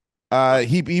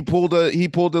 he pulled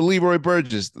a Leroy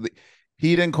Burgess.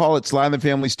 He didn't call it Sly and the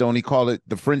Family Stone. He called it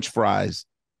the French Fries,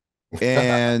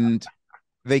 and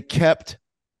they kept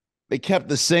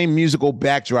the same musical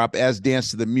backdrop as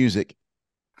Dance to the Music,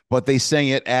 but they sang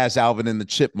it as Alvin and the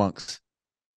Chipmunks,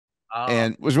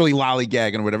 and was really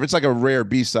lollygagging or whatever. It's like a rare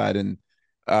B-side, and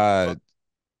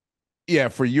yeah,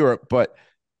 for Europe. But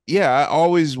yeah, I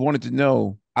always wanted to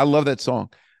know. I love that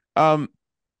song.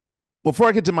 Before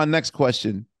I get to my next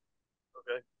question,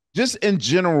 okay, just in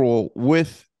general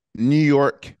with New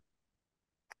York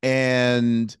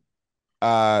and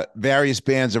various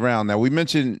bands around. Now we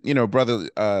mentioned, brother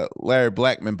Larry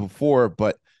Blackman before,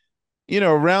 but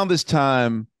around this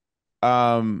time,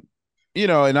 and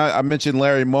I mentioned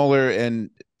Larry Muller and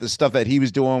the stuff that he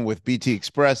was doing with BT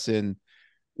Express and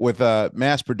with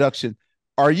mass production.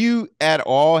 Are you at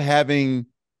all having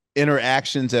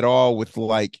interactions at all with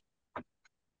like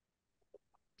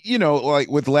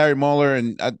with Larry Muller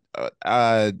and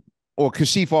or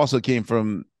Kashif also came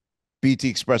from BT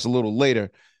Express a little later,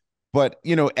 but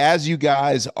as you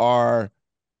guys are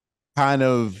kind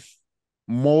of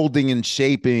molding and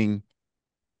shaping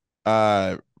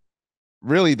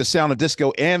really the sound of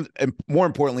disco and more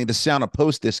importantly the sound of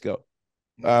post disco,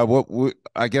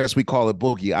 I guess we call it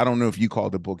boogie. I don't know if you call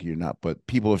it boogie or not, but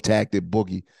people have tagged it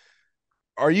boogie.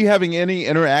 Are you having any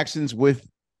interactions with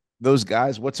those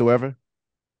guys whatsoever?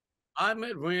 I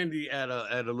met Randy at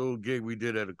a little gig we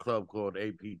did at a club called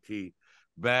APT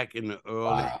back in the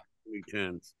early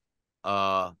 2010s.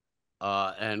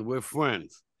 And we're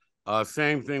friends.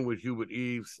 Same thing with Hubert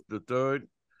Eves the third.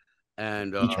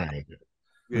 And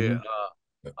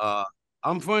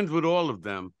I'm friends with all of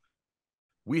them.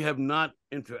 We have not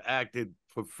interacted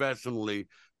professionally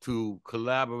to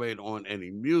collaborate on any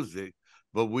music,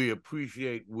 but we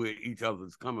appreciate where each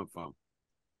other's coming from.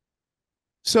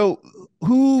 So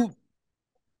who,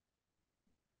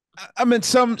 I mean,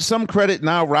 some credit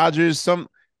Nile Rodgers,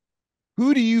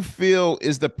 who do you feel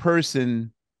is the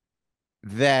person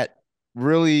that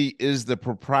really is the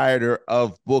proprietor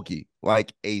of Boogie?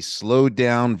 Like a slowed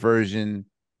down version,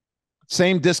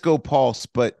 same disco pulse,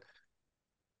 but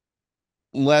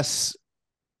less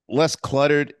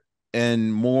cluttered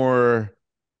and more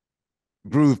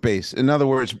groove based. In other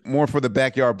words, more for the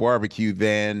backyard barbecue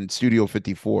than Studio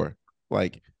 54.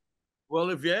 Like, well,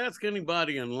 if you ask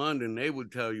anybody in London, they would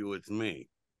tell you it's me.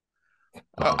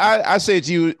 I say it's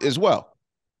you as well.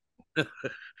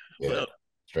 Yeah,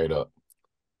 straight up.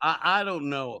 I don't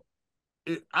know.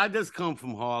 I just come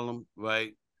from Harlem,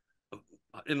 right?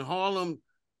 In Harlem,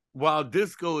 while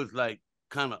disco is like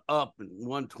kind of up and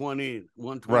 120,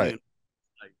 right,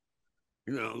 like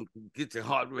get your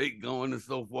heart rate going and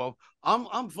so forth.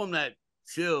 I'm from that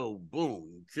chill,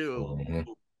 boom, chill, Mhm.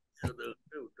 boom,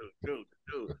 chill, boom,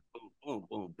 boom,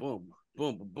 boom, boom,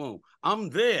 boom, boom, boom. I'm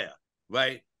there,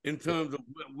 right? In terms of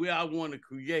where I want to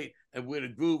create and where the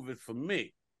groove is for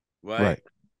me, right? Right.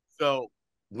 So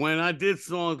when I did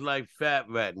songs like Fat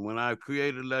Rat and when I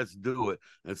created Let's Do It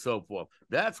and so forth,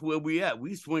 that's where we at.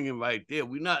 We swinging right there.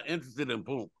 We're not interested in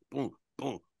boom, boom,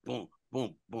 boom, boom,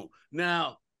 boom, boom.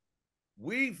 Now,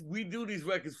 we do these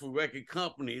records for record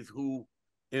companies who,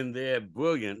 in their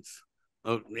brilliance,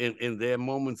 in their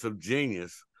moments of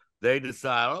genius, they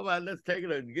decide, all right, let's take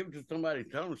it and give it to somebody.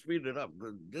 Tell them to speed it up,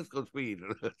 disco speed.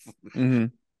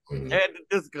 Mm-hmm. Add the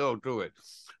disco to it.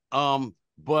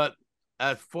 But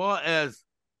as far as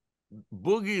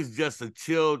Boogie is just a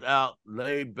chilled out,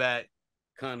 laid back,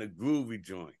 kind of groovy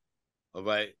joint, all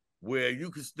right, where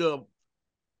you can still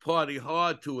party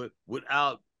hard to it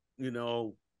without,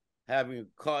 having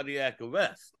cardiac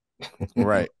arrest.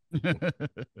 Right.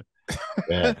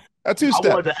 Yeah. A two I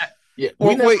step. wanted to, yeah.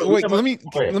 Well, We wait. never,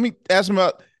 Let me ask him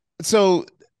about. So,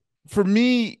 for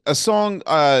me, a song.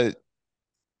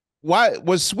 Why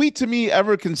was "Sweet to Me"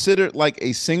 ever considered like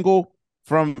a single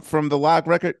from the live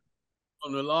record?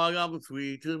 On the log album,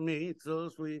 Sweet to Me, so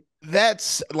sweet.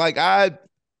 That's like I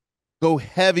go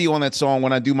heavy on that song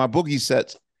when I do my boogie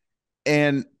sets,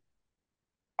 and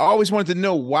I always wanted to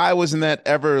know why wasn't that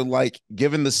ever like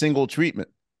given the single treatment?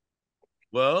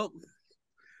 Well,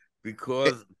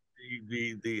 because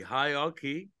the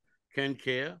hierarchy, Ken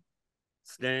Care,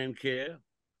 Stan Care,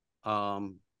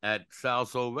 at South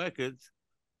Soul Records,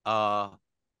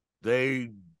 they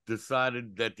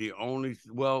decided that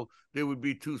there would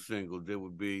be two singles. There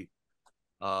would be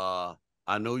I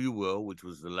Know You Will, which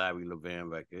was the Larry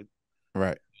Levan record.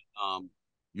 Right.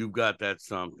 You've Got That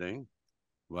Something,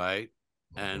 right?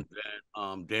 And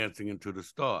then Dancing into the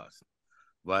Stars,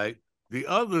 right? The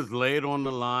others laid on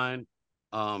the line,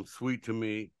 Sweet to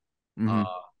Me. Mm-hmm.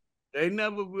 They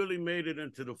never really made it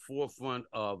into the forefront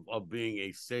of being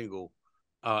a single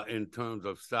in terms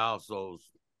of South Soul's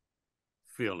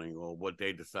feeling or what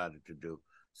they decided to do.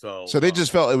 So they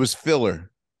just felt it was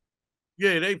filler.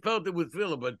 yeah, they felt it was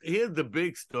filler. But here's the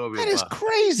big story That is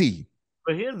crazy.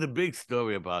 But here's the big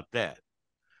story about that.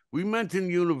 We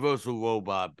mentioned Universal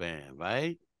Robot Band,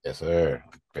 right? Yes, sir.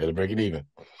 Better break it even.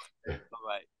 All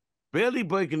right. Barely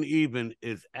Breaking Even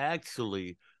is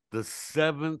actually the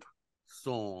 7th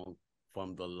song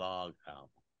from the Log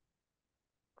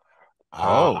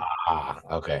album.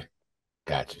 Okay.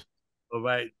 Gotcha. All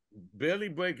right. Barely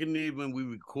Breaking Even, we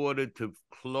recorded to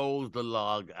close the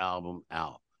Log album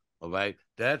out. All right.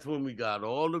 That's when we got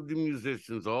all of the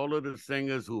musicians, all of the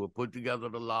singers who had put together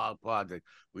the Log project.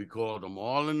 We called them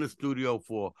all in the studio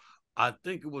for, I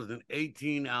think it was an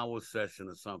 18-hour session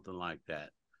or something like that.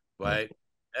 Right. Mm-hmm.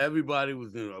 Everybody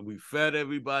was, we fed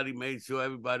everybody, made sure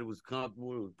everybody was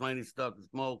comfortable. There was plenty of stuff to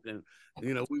smoke. And,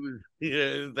 it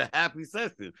was a happy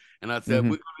session. And I said, we're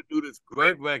going to do this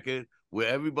great record where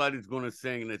everybody's going to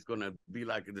sing and it's going to be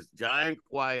like this giant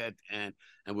choir at the end.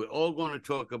 And we're all going to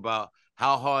talk about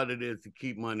how hard it is to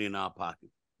keep money in our pocket,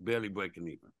 barely breaking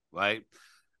even, right?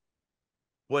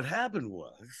 What happened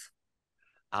was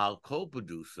our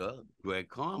co-producer, Greg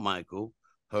Carmichael,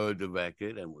 heard the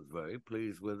record and was very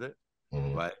pleased with it,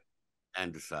 right?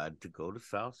 And decided to go to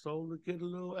South Soul to get a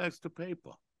little extra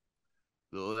paper.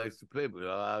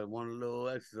 I want a little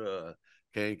extra.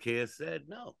 Ken said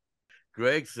no.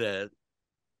 Greg said,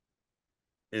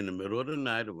 in the middle of the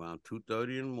night, around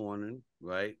 2:30 in the morning,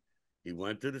 right? He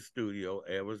went to the studio,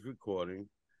 Air was recording,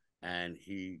 and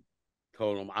he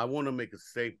told him, I want to make a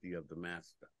safety of the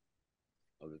master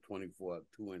of the 2-inch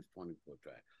 24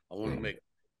 track. I want to make it,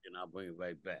 and I'll bring it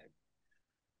right back.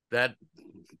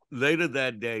 Later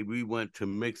that day, we went to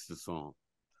mix the song,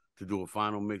 to do a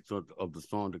final mix of the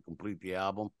song to complete the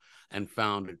album, and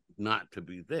found it not to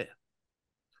be there.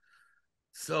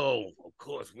 So, of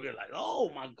course, we're like,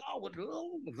 oh, my God,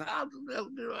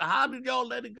 how did y'all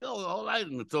let it go? All right.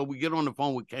 And so we get on the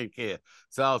phone with Ken Care.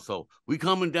 So we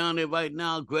coming down there right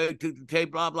now. Greg took the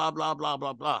tape, blah, blah, blah, blah,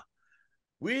 blah, blah.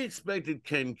 We expected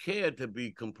Ken Care to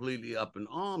be completely up in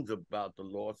arms about the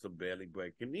loss of Barely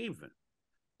Breaking Even,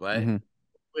 right? Mm-hmm.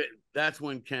 That's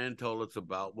when Ken told us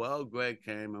about, Greg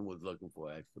came and was looking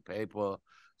for extra paper,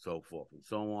 so forth and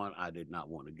so on. I did not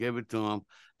want to give it to him.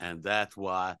 And that's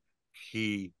why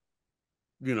he,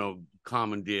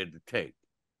 commandeered the tape,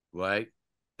 right?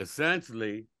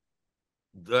 Essentially,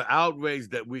 the outrage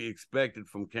that we expected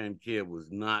from Ken Care was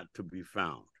not to be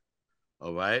found,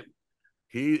 all right?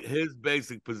 His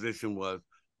basic position was,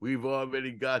 we've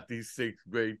already got these 6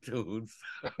 great tunes.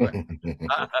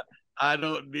 I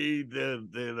don't need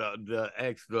the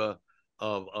extra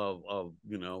of.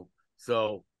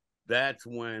 So that's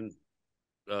when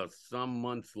some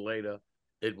months later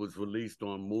it was released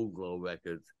on Mooglow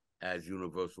Records as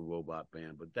Universal Robot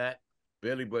Band. But that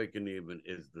Barely Breaking Even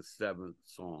is the 7th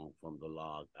song from the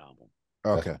Log album.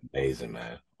 Okay. That's amazing,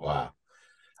 man. Wow.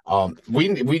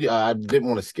 We I didn't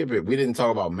want to skip it. We didn't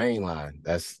talk about Mainline.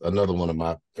 That's another one of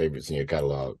my favorites in your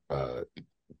catalog.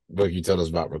 Book, you tell us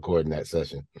about recording that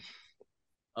session.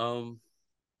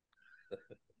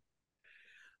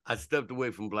 I stepped away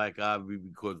from Black Ivory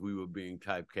because we were being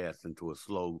typecast into a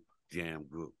slow jam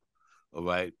group. All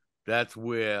right. That's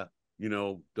where,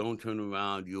 Don't Turn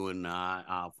Around, You and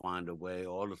I'll Find a Way,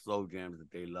 all the slow jams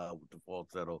that they love with the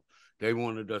falsetto. They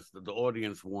wanted us, the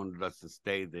audience wanted us to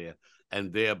stay there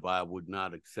and thereby would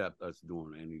not accept us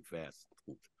doing any fast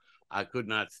tunes. I could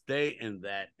not stay in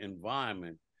that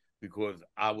environment because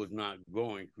I was not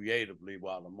growing creatively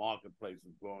while the marketplace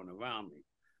was growing around me.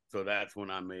 So that's when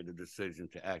I made a decision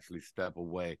to actually step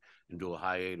away and do a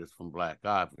hiatus from Black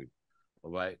Ivory.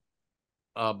 All right.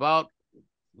 About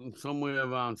somewhere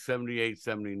around 78,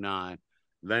 79,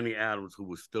 Lenny Adams, who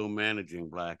was still managing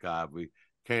Black Ivory,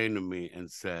 came to me and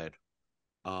said,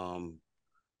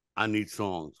 I need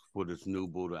songs for this new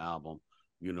Buddha album,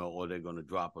 or they're going to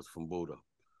drop us from Buddha.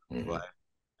 Mm-hmm. Right.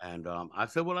 And I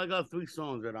said, well, I got 3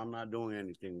 songs that I'm not doing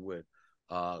anything with.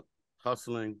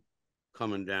 Hustling,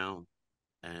 Coming Down,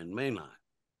 and Mainline.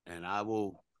 And I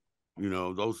will,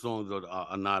 those songs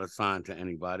are not assigned to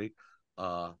anybody.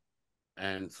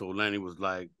 And so Lenny was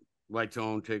like, write your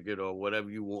own ticket or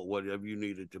whatever you want, whatever you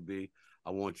need it to be.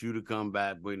 I want you to come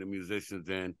back, bring the musicians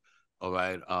in. All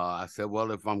right. I said,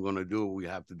 well, if I'm going to do it, we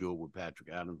have to do it with Patrick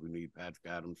Adams. We need Patrick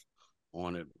Adams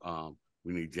on it.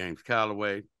 We need James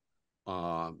Calloway,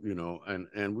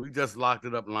 and we just locked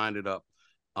it up, lined it up.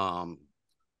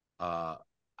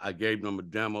 I gave them a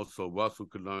demo so Russell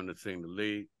could learn to sing the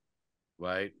lead,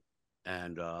 right?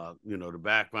 And, the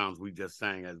backgrounds we just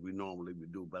sang as we normally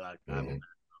would do, but I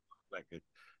record,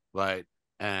 right?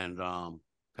 And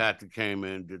Patrick came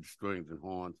in, did the strings and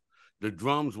horns. The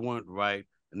drums weren't right.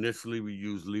 Initially, we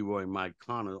used Leroy Mike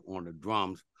Connor on the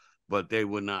drums, but they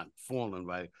were not falling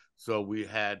right. So we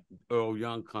had Earl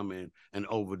Young come in and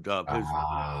overdub his.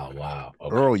 Wow.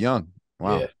 Okay. Earl Young.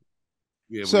 Wow.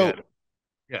 Yeah. So,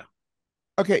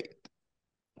 okay.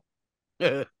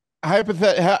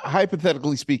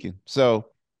 Hypothetically speaking, so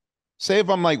say if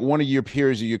I'm like one of your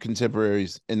peers or your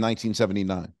contemporaries in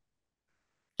 1979,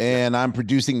 and I'm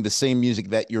producing the same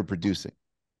music that you're producing.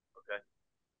 Okay.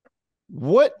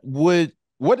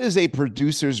 What is a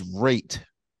producer's rate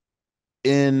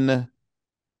in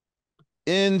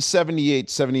 78,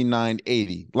 79,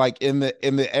 80, like in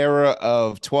the era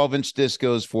of 12-inch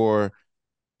discos for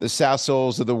the South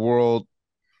Souls of the world,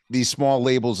 these small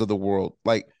labels of the world?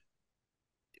 Like,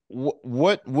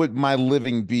 what would my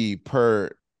living be per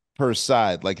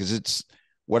side? Like, is it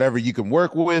whatever you can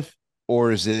work with,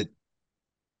 or is it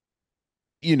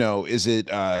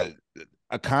a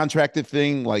contracted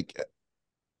thing? Like,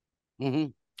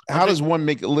 how does one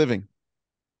make a living?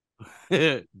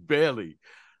 Barely.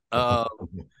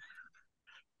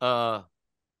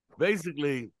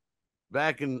 Basically,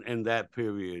 back in that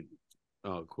period,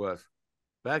 Quest,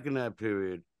 back in that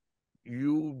period,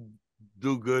 you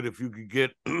do good if you could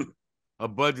get a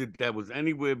budget that was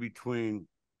anywhere between,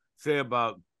 say,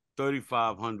 about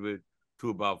 3,500 to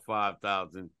about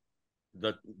 5,000.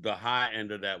 The high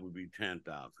end of that would be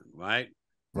 10,000, right?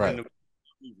 Right. And the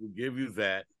would give you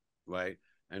that, right,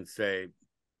 and say,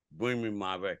 bring me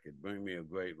my record, bring me a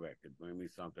great record, bring me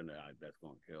something that's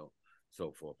going to kill,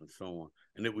 so forth and so on.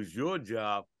 And it was your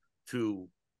job to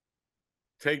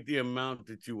take the amount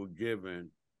that you were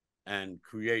given and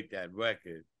create that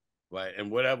record, right?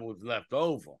 And whatever was left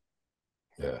over,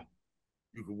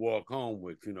 you could walk home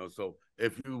with, So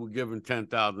if you were given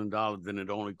 $10,000 and it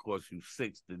only cost you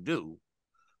 $6 to do,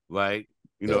 right?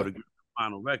 To get the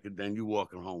final record, then you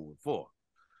walking home with $4,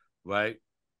 right?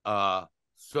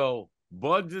 So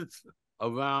budgets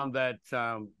around that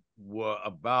time were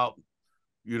about,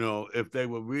 if they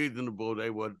were reasonable, they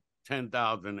were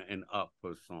 10,000 and up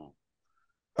per song,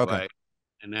 right?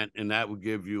 And that would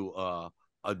give you a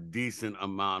decent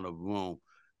amount of room.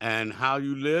 And how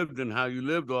you lived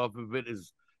off of it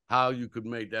is how you could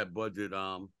make that budget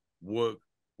work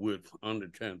with under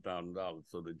 $10,000,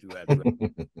 so that you had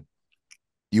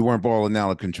you weren't balling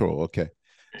out of control. Okay.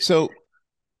 So,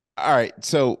 all right.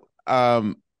 So,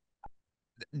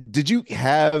 did you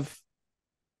have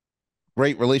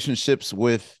great relationships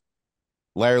with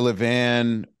Larry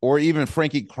Levan or even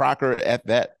Frankie Crocker at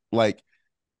that? Like,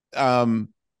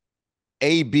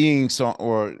 A being a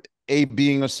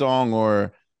song,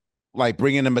 or like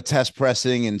bringing them a test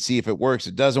pressing and see if it works,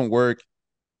 it doesn't work.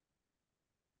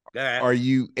 are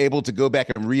you able to go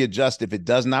back and readjust if it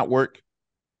does not work?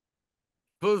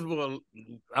 First of all,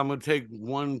 I'm gonna take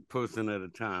one person at a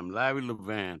time. Larry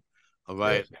Levan. All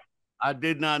right. Yes. I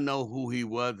did not know who he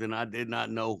was, and I did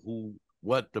not know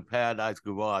what the Paradise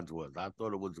Garage was. I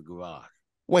thought it was a garage.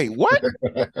 Wait, what?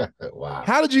 Wow.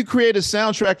 How did you create a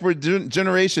soundtrack for a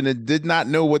generation that did not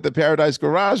know what the Paradise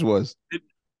Garage was?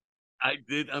 I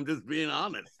did. I'm just being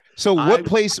honest. So what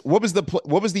was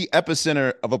the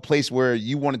epicenter of a place where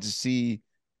you wanted to see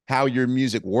how your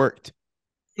music worked?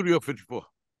 Studio 54.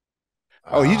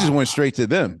 Oh, you just went straight to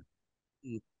them.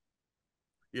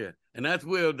 Yeah. And that's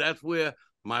where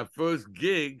my first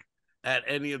gig at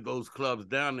any of those clubs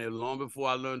down there, long before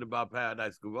I learned about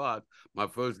Paradise Garage, my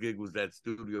first gig was at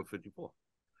Studio 54,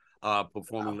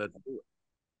 performing Let's Do It.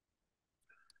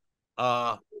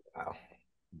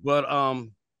 But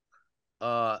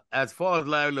as far as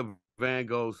Larry Levan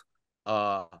goes,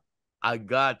 I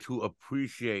got to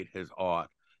appreciate his art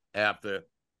after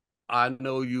I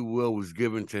Know You Will was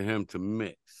given to him to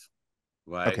mix,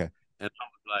 right? Okay. And I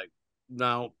was like,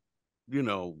 now, you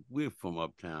know, we're from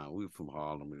uptown, we're from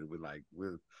Harlem, and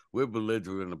we're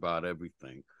belligerent about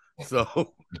everything.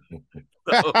 So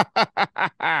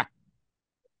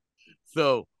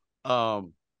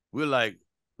we're like,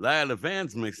 Larry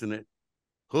Levan's mixing it.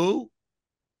 Who?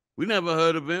 We never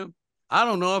heard of him. I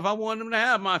don't know if I want him to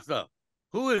have my stuff.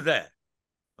 Who is that?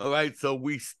 All right, so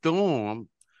we stormed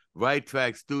Right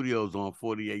Track Studios on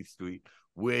 48th Street,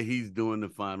 where he's doing the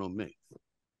final mix.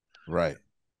 Right.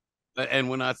 And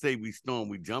when I say we storm,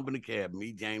 we jump in the cab,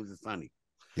 me, James, and Sonny.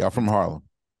 Y'all from Harlem.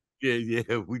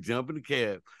 Yeah. We jump in the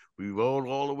cab. We rolled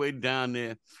all the way down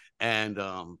there, and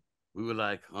we were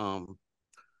like, oh,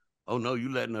 no,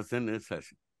 you letting us in this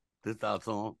session. This our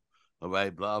song. All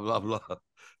right, blah, blah, blah.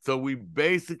 So we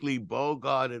basically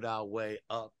bogarted our way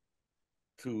up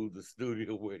to the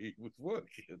studio where he was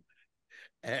working.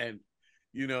 And,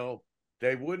 you know,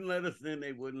 they wouldn't let us in.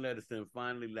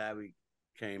 Finally, Larry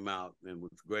came out and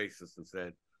was gracious and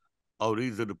said, oh,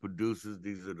 these are the producers,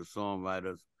 these are the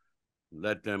songwriters,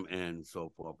 let them in,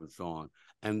 so forth and so on.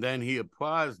 And then he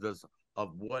apprised us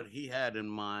of what he had in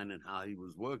mind and how he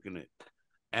was working it.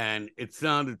 And it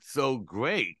sounded so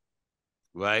great,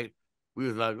 right? We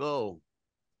was like, oh,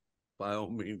 by all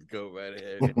means, go right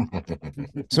ahead.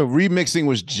 So remixing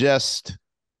was just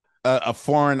a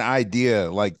foreign idea,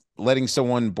 like letting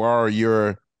someone borrow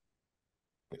your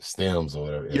stems or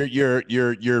whatever.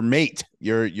 Your mate,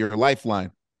 your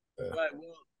lifeline. Right.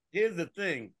 Well, here's the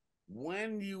thing: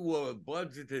 when you were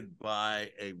budgeted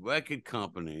by a record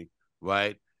company,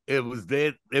 right? It was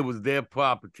their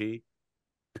property.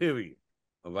 Period.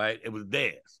 All right. It was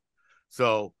theirs.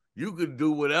 So you could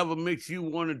do whatever mix you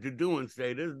wanted to do and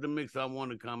say, this is the mix I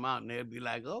want to come out. And they'd be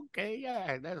like, okay,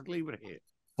 yeah, let's leave it here.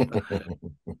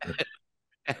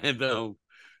 And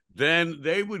then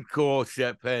they would call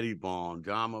Shep Pettibone,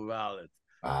 John Morales,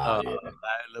 Larry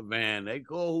Levan. They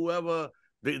call whoever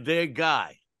their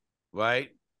guy, right?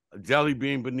 Jelly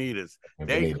Bean Benitez.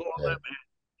 They call them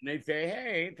and they say,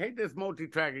 hey, take this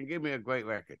multi-track and give me a great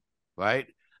record, right?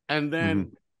 And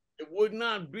then it would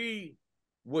not be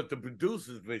what the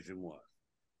producer's vision was.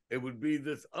 It would be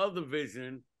this other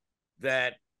vision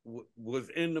that was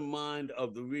in the mind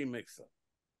of the remixer,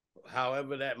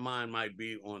 however that mind might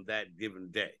be on that given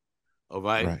day. All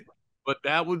right. But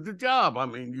that was the job. I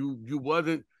mean, you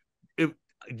wasn't, if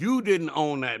you didn't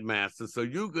own that master, so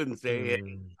you couldn't say,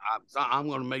 hey, I'm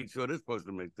going to make sure this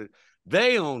person makes it.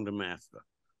 They owned the master.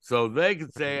 So they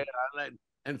could say,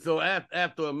 and so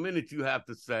after a minute, you have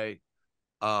to say,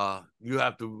 you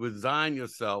have to resign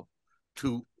yourself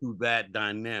to that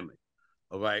dynamic.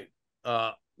 All right.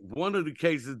 One of the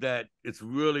cases that it's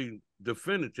really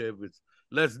definitive is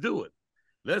Let's Do It.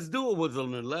 Let's Do It was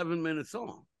an 11-minute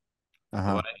song,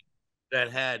 right?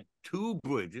 That had 2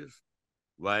 bridges,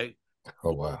 right?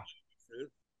 Oh, wow.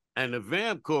 And the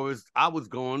vamp chorus, I was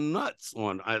going nuts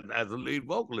on as a lead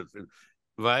vocalist,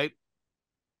 right?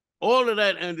 All of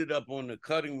that ended up on the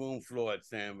cutting room floor at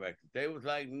Sam Records. They was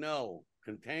like, no,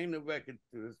 contain the record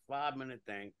to this 5-minute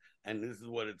thing, and this is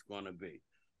what it's going to be.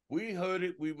 We heard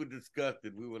it. We were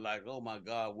disgusted. We were like, oh, my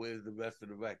God, where's the rest of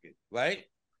the record, right?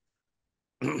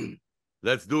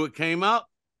 Let's Do It came out.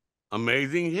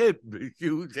 Amazing hit.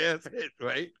 Huge ass hit,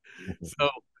 right? So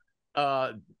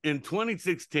in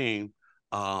 2016,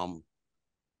 I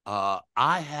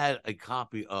had a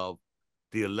copy of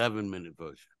the 11-minute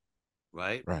version,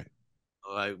 right? Right.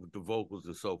 All right, with the vocals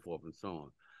and so forth and so on.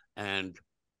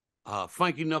 And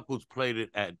Frankie Knuckles played it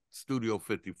at Studio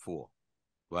 54,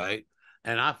 right?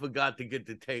 And I forgot to get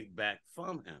the tape back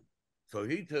from him. So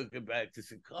he took it back to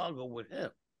Chicago with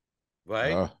him,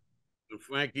 right? when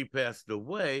Frankie passed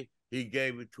away, he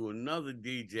gave it to another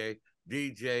DJ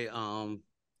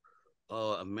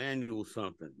Emmanuel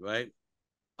something, right?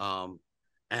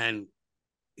 And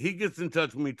he gets in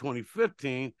touch with me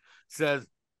 2015, says,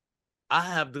 I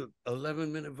have the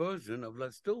 11-minute version of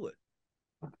Let's Do It.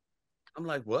 I'm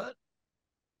like, what?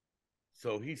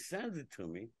 So he sends it to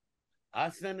me. I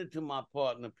send it to my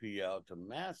partner PL to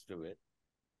master it,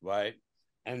 right?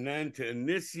 And then to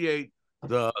initiate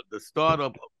the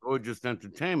startup of Burgess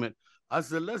Entertainment, I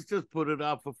said, let's just put it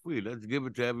out for free. Let's give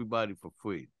it to everybody for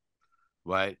free,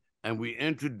 right? And we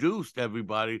introduced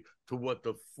everybody to what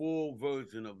the full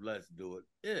version of Let's Do It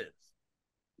is,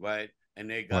 right? And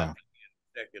they got to hear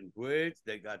the second bridge,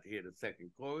 they got to hear the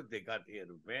second chorus, they got to hear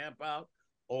the vamp out,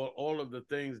 all of the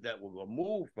things that were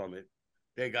removed from it,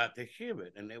 they got to hear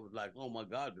it. And they was like, oh my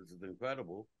God, this is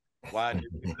incredible. Why did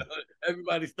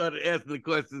everybody started asking the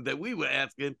questions that we were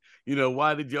asking,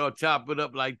 why did y'all chop it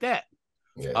up like that?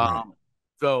 Yeah,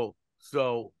 so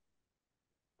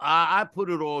I put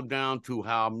it all down to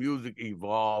how music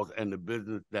evolves and the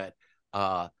business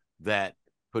that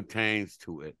pertains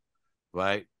to it,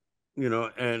 right?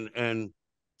 And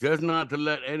just not to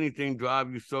let anything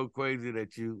drive you so crazy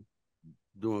that you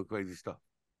doing crazy stuff.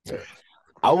 yeah.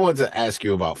 I wanted to ask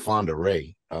you about Fonda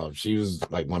Rae. She was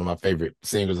like one of my favorite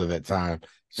singers of that time.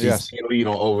 She's lead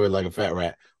on Over Like a Fat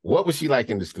Rat. What was she like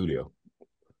in the studio?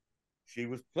 She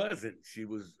was pleasant. She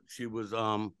was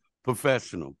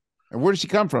professional. And where did she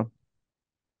come from?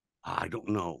 I don't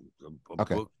know.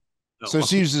 Okay. No. So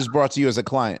she was just brought to you as a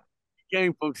client.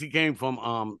 She came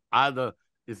from either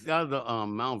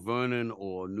Mount Vernon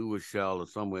or New Rochelle or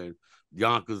somewhere,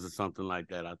 Yonkers or something like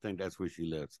that. I think that's where she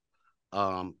lives.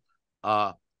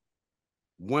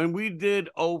 When we did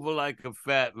Over Like a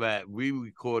Fat Rat, we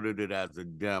recorded it as a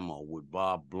demo with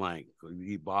Bob Blank.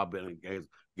 Bob Blank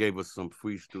gave us some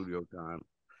free studio time.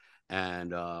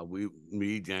 And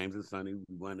me, James, and Sonny, we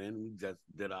went in and we just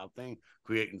did our thing,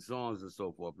 creating songs and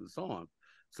so forth and so on.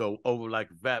 So Over Like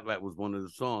a Fat Rat was one of the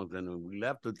songs. And then we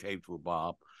left the tapes with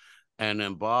Bob. And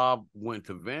then Bob went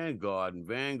to Vanguard, and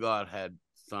Vanguard had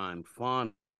signed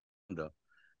Fonda.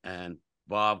 And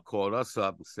Bob called us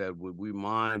up and said, would we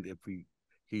mind if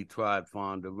he tried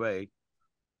Fonda Rae?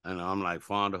 And I'm like,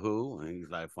 Fonda who? And he's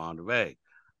like, Fonda Rae.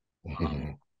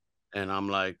 And I'm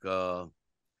like,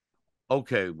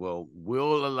 okay, well,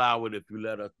 we'll allow it if you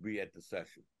let us be at the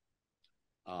session.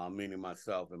 Meaning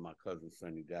myself and my cousin,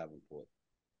 Sonny Davenport.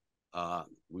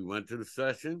 We went to the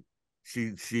session.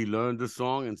 She learned the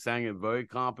song and sang it very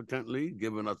competently,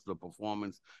 giving us the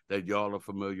performance that y'all are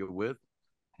familiar with.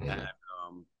 And,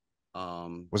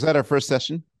 was that her first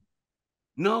session?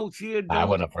 No, she had. I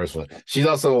wasn't the first one. She's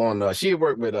also on. She had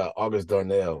worked with August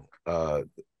Darnell. During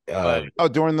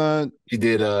the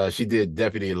she did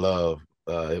Deputy Love.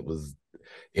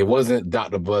 It wasn't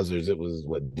Dr. Buzzards. It was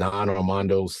Don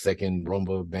Armando's second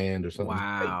rumba band or something.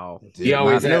 Wow. He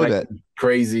always had that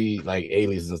crazy like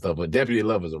aliases and stuff. But Deputy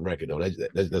Love is a record though.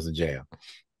 That's a jam.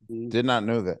 Did not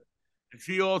know that.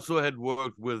 She also had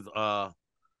worked with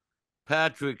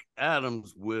Patrick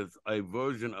Adams with a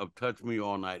version of Touch Me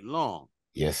All Night Long.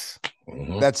 Yes.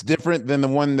 Mm-hmm. That's different than the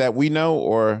one that we know,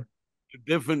 or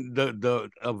different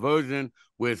a version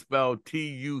where it's spelled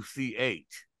Tuch.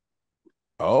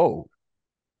 Oh.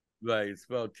 Right, it's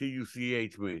spelled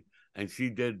Tuch me. And she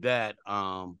did that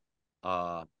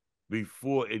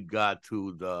before it got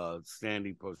to the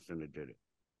standing person that did it.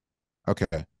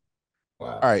 Okay.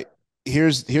 Wow. All right.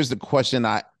 Here's the question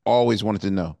I always wanted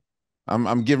to know.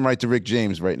 I'm giving right to Rick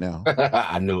James right now.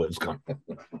 I knew it was coming.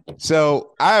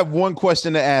 So I have one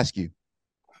question to ask you.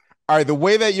 All right, the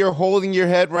way that you're holding your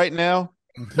head right now,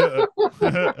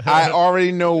 I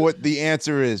already know what the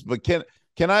answer is. But can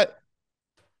I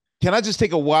just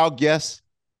take a wild guess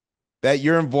that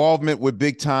your involvement with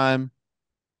Big Time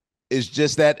is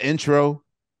just that intro?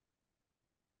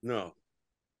 No.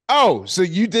 Oh, so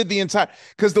you did the entire,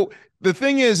 because the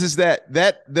thing is that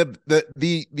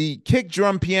the kick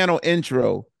drum piano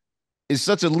intro is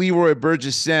such a Leroy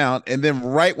Burgess sound, and then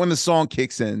right when the song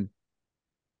kicks in,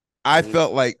 I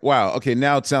felt like, wow, okay,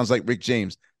 now it sounds like Rick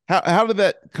James. How did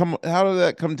that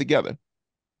come together?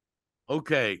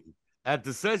 Okay. At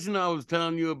the session I was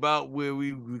telling you about where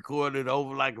we recorded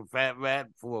Over Like a Fat Rat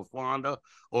for Fonda,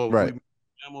 or right. we made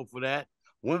a demo for that.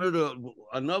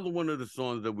 Another one of the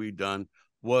songs that we done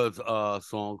was a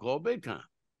song called Big Time,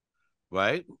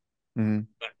 right? Mm-hmm.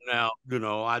 Now,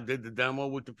 I did the demo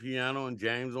with the piano and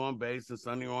James on bass and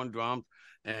Sonny on drums,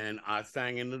 and I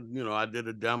sang in I did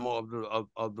a demo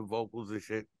of the vocals and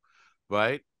shit,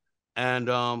 right? And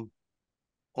on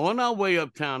our way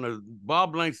uptown,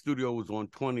 Bob Blank's studio was on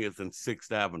 20th and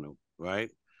 6th Avenue, right?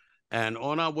 And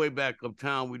on our way back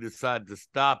uptown, we decided to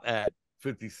stop at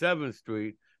 57th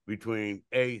Street between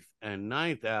 8th and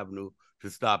 9th Avenue to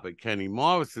stop at Kenny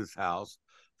Morris's house.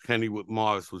 Kenny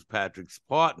Morris was Patrick's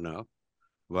partner,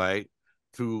 right?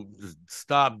 To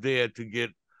stop there to get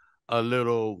a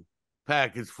little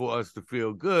package for us to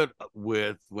feel good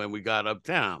with when we got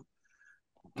uptown.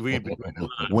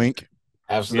 Wink.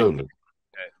 Absolutely.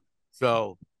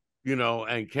 So,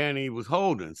 and Kenny was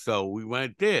holding. So we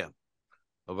went there.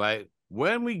 All right.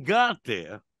 When we got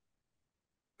there,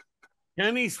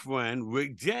 Kenny's friend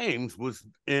Rick James was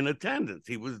in attendance.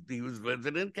 He was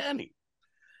visiting Kenny.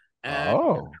 And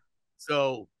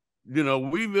so,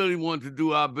 we really wanted to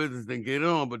do our business and get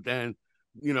on, but then,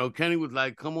 Kenny was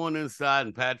like, come on inside,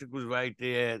 and Patrick was right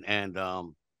there. And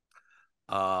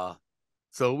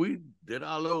so we did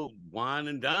our little wine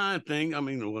and dine thing. I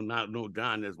mean, well, not no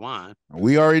dine, there's wine.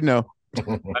 We already know.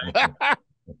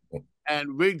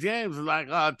 And Rick James was like,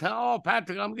 tell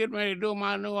Patrick I'm getting ready to do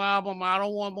my new album. I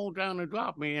don't want Motown to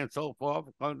drop me and so forth.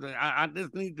 I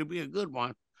just need to be a good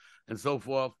one and so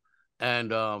forth.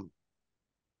 And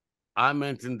I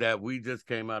mentioned that we just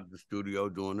came out of the studio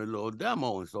doing a little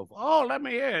demo and so forth. Oh, let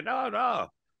me hear it. No.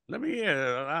 Let me hear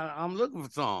it. I'm looking for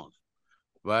songs.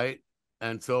 Right?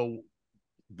 And so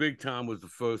Big Time was the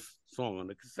first song on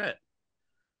the cassette.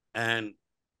 And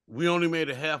we only made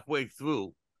it halfway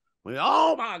through.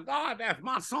 Oh my God, that's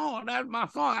my song. That's my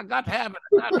song. I got to have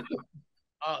it.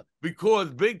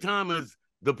 Because Big Time is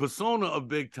the persona of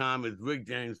Big Time is Rick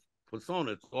James'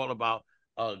 persona. It's all about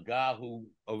a guy who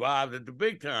arrived at the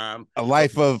big time. A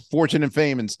life of fortune and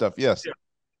fame and stuff. Yes.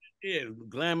 Yeah,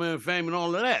 glamour and fame and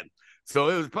all of that. So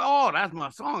it was, that's my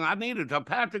song. I needed to.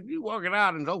 Patrick, you work it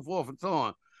out and so forth and so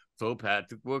on. So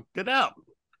Patrick worked it out.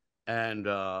 And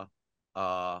this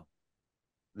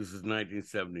is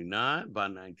 1979. By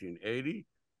 1980,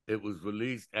 it was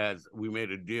released as we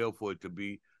made a deal for it to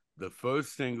be the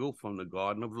first single from the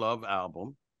Garden of Love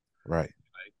album. Right.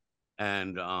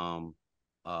 And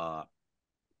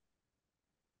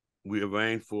we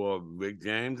arranged for Rick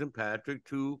James and Patrick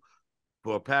to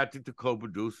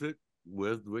co-produce it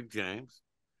with Rick James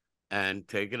and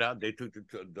take it out. They took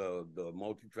the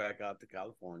multi-track out to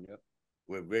California,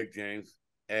 where Rick James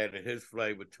added his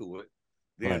flavor to it.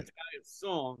 The entire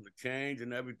song, the change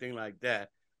and everything like that,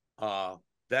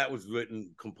 that was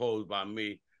composed by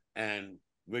me, and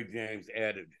Rick James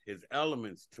added his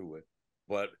elements to it.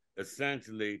 But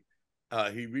essentially,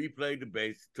 he replayed the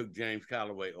bass, took James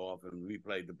Calloway off and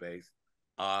replayed the bass,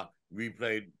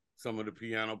 replayed some of the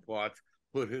piano parts,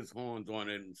 put his horns on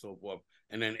it and so forth,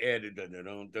 and then added the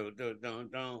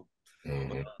dun-dun-dun-dun-dun.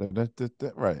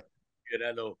 Right. Yeah,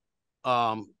 that little.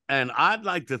 And I'd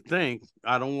like to think,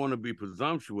 I don't want to be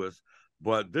presumptuous,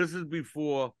 but this is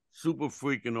before Super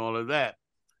Freak and all of that.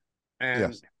 And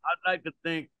I'd like to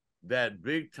think that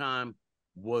Big Time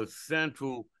was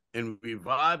central in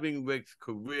reviving Rick's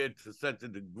career to such a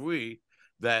degree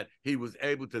that he was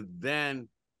able to then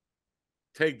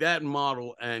take that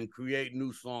model and create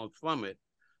new songs from it,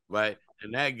 right?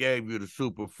 And that gave you the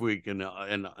Super Freak and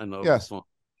the song.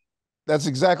 That's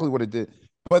exactly what it did.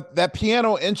 But that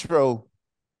piano intro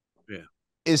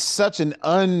is such an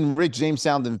un-Rick James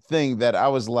sounding thing that I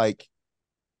was like,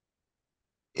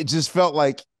 it just felt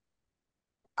like,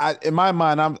 in my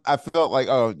mind, I felt like,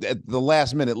 at the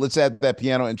last minute, let's add that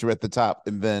piano intro at the top,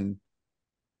 and then.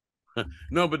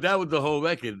 No, but that was the whole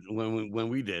record when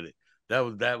we did it. That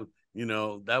was the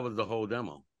whole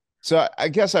demo. So I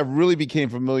guess I really became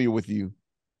familiar with you,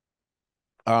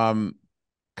 kind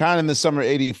of in the summer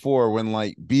 '84 when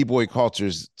like B-boy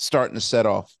culture's starting to set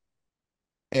off,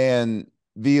 and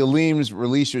the Aleem's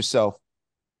Release Yourself.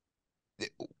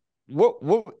 What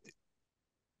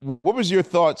was your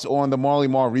thoughts on the Marley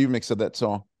Marl remix of that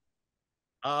song?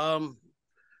 I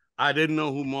didn't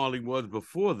know who Marley was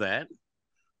before that,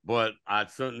 but I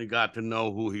certainly got to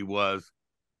know who he was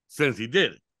since he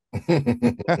did it.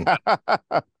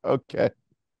 Okay.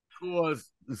 Because,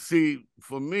 see,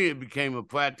 for me, it became a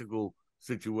practical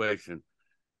situation.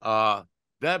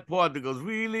 That part that goes,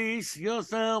 release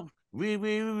yourself, right.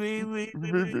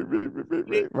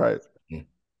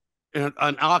 And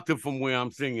an octave from where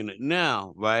I'm singing it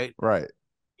now, right? Right.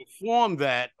 Perform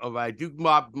that, all right. You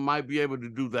might be able to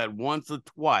do that once or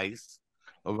twice,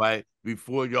 all right,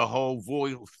 before your whole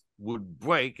voice would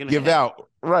break and give out,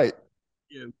 right?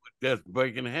 Yeah, just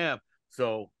break in half.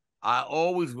 So I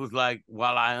always was like,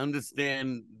 while I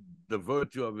understand the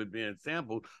virtue of it being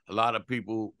sampled, a lot of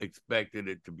people expected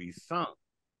it to be sung.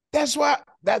 That's why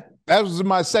that was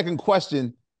my second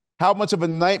question. How much of a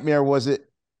nightmare was it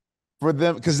for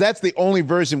them? Because that's the only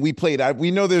version we played.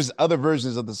 We know there's other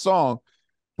versions of the song,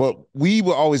 but we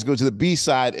would always go to the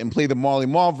B-side and play the Marley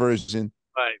Marl version.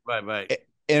 Right.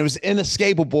 And it was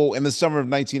inescapable in the summer of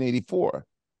 1984.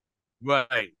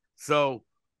 Right. So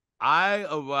I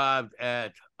arrived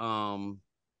at a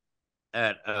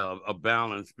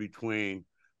balance between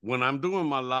when I'm doing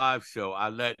my live show, I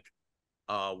let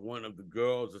one of the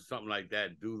girls or something like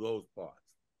that do those parts,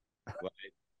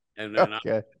 right? And then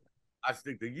I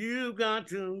stick to you got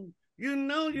to, you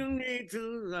know you need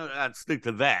to. I'd stick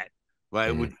to that,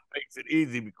 right? Which makes it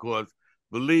easy because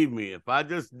believe me, if I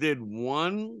just did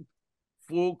one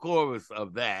full chorus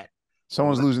of that,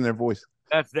 someone's losing their voice.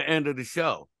 That's the end of the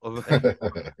show. Okay?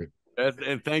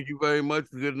 And thank you very much.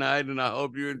 Good night, and I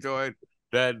hope you enjoyed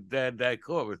that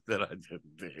chorus that I just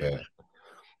did. Yeah.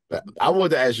 I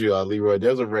wanted to ask you, Leroy.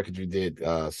 There's a record you did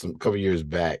some couple years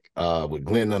back with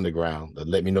Glenn Underground.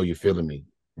 Let Me Know You're Feeling Me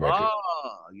record.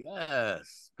 Oh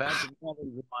yes, Patrick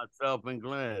Evans and myself and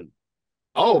Glenn.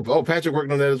 Oh, Patrick worked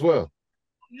on that as well.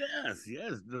 Yes.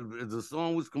 The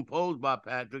song was composed by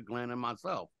Patrick, Glenn, and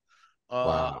myself.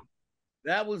 Wow.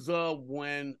 That was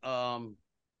when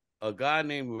a guy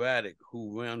named Radic,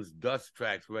 who runs Dust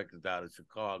Tracks Records out of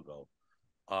Chicago,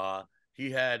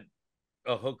 he had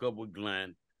a hookup with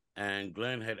Glenn, and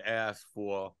Glenn had asked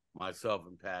for myself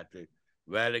and Patrick.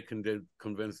 Radic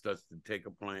convinced us to take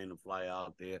a plane and fly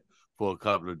out there for a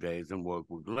couple of days and work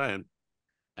with Glenn.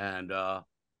 And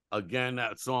again,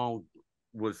 that song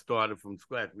was started from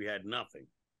scratch. We had nothing,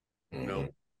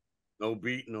 no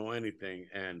beat, no anything.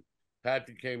 And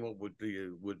Patrick came up with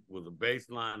a bass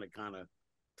line that kind of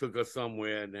took us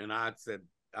somewhere. And then I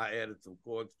added some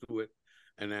chords to it.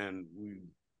 And then we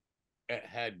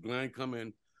had Glenn come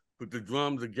in, put the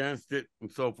drums against it,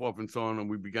 and so forth and so on. And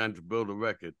we began to build a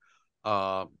record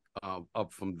up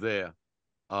from there.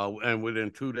 And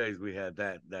within 2 days, we had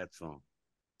that song.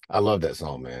 I love that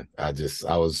song, man. I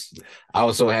was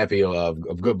so happy. A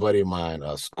good buddy of mine,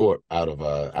 Scorp out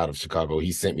of Chicago,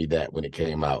 he sent me that when it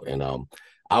came out, and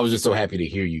I was just so happy to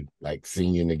hear you like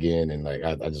singing again, and like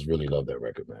I just really love that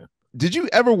record, man. Did you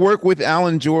ever work with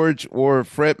Alan George or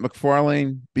Fred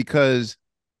McFarlane? Because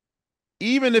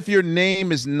even if your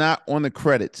name is not on the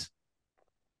credits,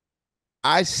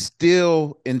 I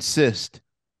still insist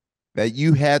that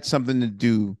you had something to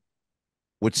do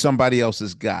with somebody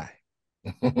else's guy.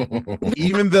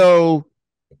 Even though,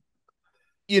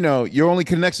 your only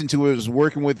connection to it was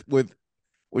working with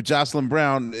Jocelyn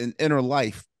Brown in Inner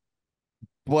Life.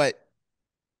 And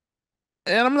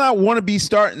I'm not want to be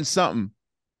starting something,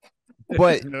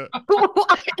 but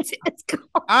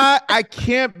I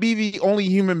can't be the only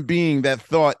human being that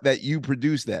thought that you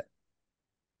produced that.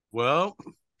 Well,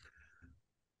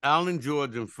 Alan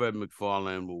George and Fred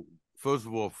McFarlane first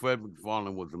of all, Fred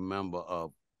McFarlane was a member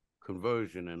of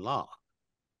Conversion and Law.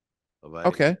 Right?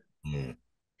 Okay.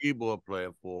 Keyboard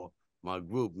player for my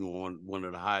group, one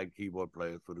of the high keyboard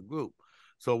players for the group.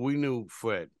 So we knew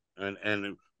Fred,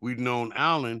 and we'd known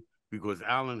Alan because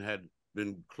Alan had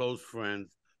been close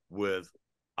friends with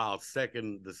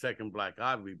the second Black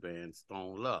Ivory band,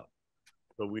 Stone Love.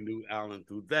 So we knew Alan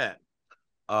through that.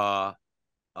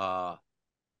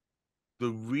 The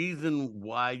reason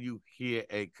why you hear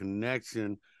a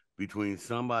connection between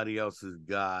somebody else's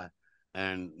guy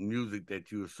and music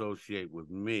that you associate with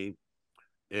me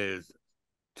is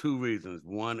two reasons.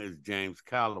 One is James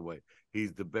Calloway.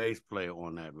 He's the bass player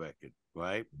on that record,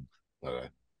 right? Okay.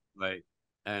 Right.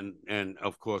 And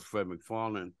of course, Fred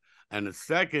McFarlane. And the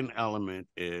second element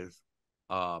is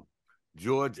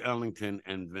George Ellington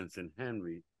and Vincent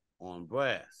Henry on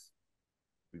brass.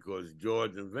 Because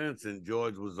George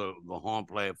was the horn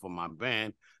player for my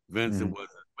band. Vincent was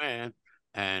his man.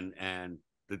 And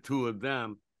the two of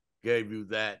them gave you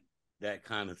that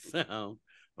kind of sound,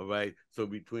 all right? So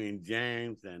between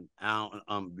James and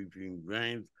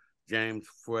James,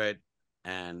 Fred,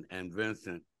 and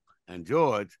Vincent and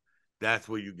George, that's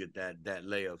where you get that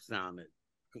layer of sound that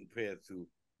compared to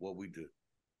what we do.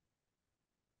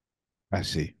 I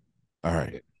see. All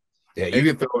right. Yeah, you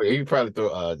can probably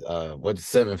throw what's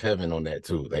Seventh Heaven on that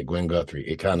too, like Gwen Guthrie.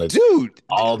 It kind of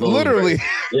all those literally.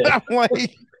 Yeah. I'm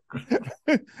like,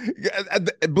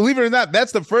 believe it or not,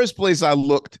 that's the first place I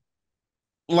looked.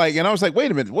 Like, and I was like,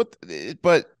 wait a minute, what?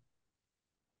 But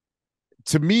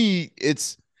to me,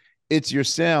 it's your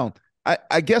sound.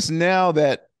 I guess now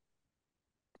that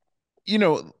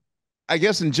I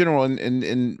guess in general,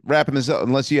 in wrapping this up,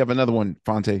 unless you have another one,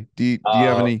 Fonte, do you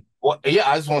have any? Well, yeah,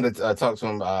 I just wanted to talk to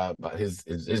him about his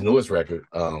newest record.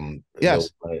 Yes.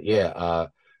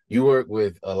 You work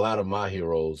with a lot of my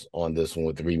heroes on this one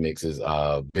with the remixes.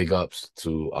 Big ups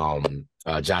to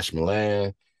Josh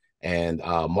Milan and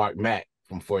Mark Mack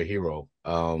from For Hero.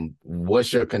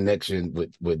 What's your connection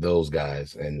with those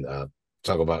guys? And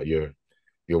talk about your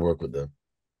work with them.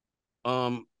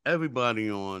 Everybody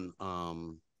on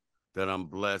that I'm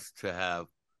blessed to have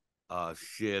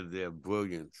shared their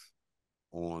brilliance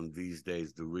on these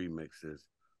days, the remixes,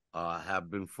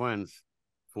 have been friends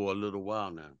for a little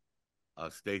while now.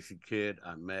 Stacy Kidd,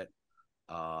 I met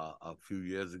a few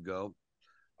years ago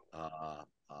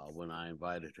when I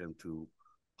invited him to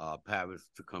Paris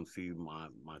to come see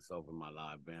myself and my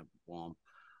live band perform.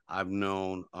 I've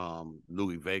known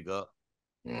Louis Vega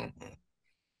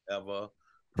ever.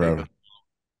 Forever.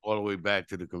 All the way back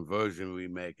to the Conversion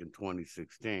remake in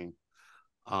 2016.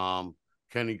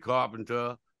 Kenny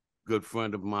Carpenter, good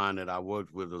friend of mine that I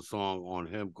worked with, a song on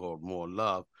him called More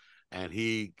Love, and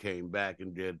he came back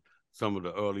and did some of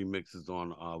the early mixes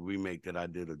on a remake that I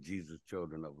did of Jesus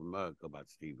Children of America by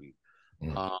Stevie.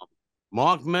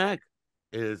 Mark Mack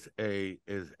is a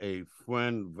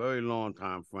friend, very long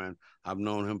time friend. I've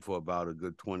known him for about a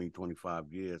good 20,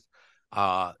 25 years.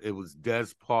 It was Des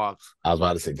Parks. I was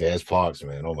about to say Des Parks,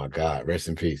 man. Oh my God, rest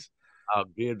in peace. Our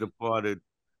dear departed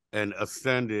and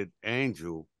ascended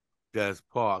angel, Des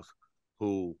Parks,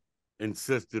 who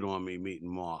insisted on me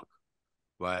meeting Mark,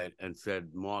 right? And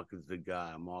said, Mark is the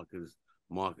guy. Mark,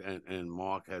 and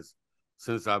Mark has,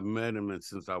 since I've met him and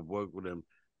since I've worked with him,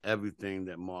 everything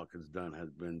that Mark has done has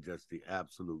been just the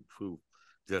absolute truth,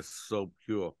 just so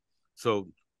pure. So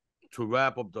to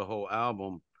wrap up the whole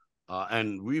album,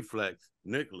 and Reflex,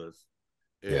 Nicholas,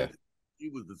 he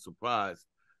was the surprise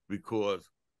because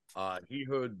he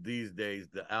heard These Days,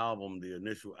 the album, the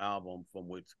initial album from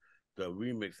which the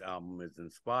remix album is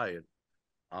inspired,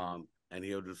 and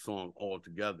he heard the song all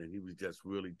together, and he was just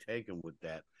really taken with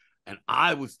that. And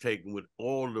I was taken with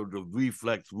all of the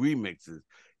Reflex remixes.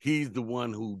 He's the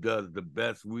one who does the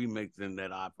best remixing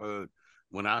that I've heard.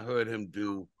 When I heard him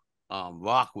do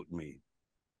Rock With Me,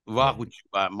 Rock With You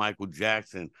by Michael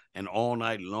Jackson, and All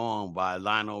Night Long by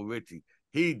Lionel Richie,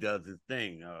 he does his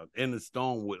thing. In the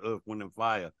Stone with Earth, Wind, and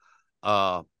Fire.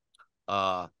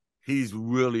 He's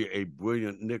really a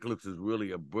brilliant, Nicholas is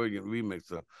really a brilliant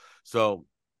remixer. So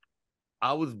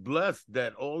I was blessed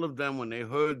that all of them, when they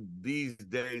heard These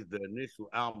Days, the initial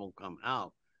album come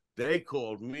out, they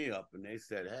called me up and they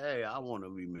said, hey, I want to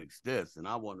remix this, and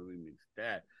I want to remix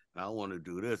that, and I want to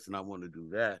do this, and I want to do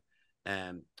that.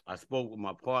 And I spoke with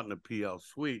my partner, PL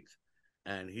Sweets,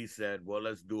 and he said, well,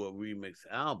 let's do a remix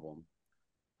album,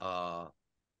 that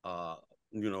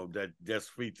just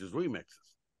features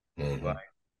remixes, right?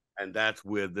 And that's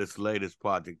where this latest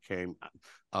project came.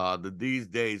 The These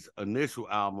Days initial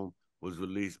album was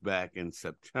released back in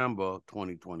September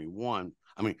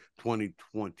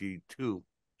 2022.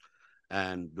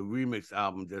 And the remix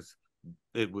album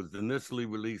it was initially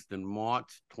released in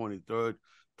March 23rd,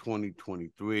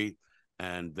 2023.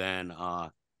 And then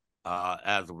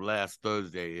as of last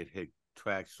Thursday, it hit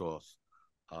Tracksource.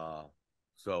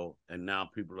 And now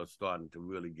people are starting to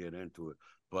really get into it.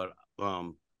 But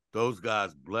those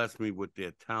guys blessed me with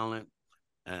their talent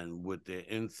and with their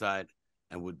insight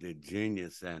and with their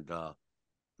genius. And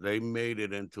they made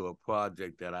it into a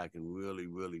project that I can really,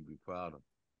 really be proud of.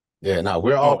 Yeah, no,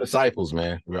 we're all disciples,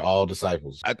 man. We're all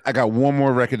disciples. I got one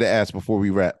more record to ask before we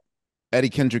wrap. Eddie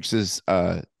Kendrick's his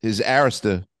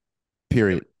Arista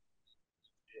period.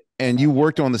 And you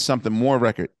worked on the Something More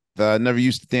record, the Never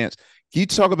Used to Dance. Can you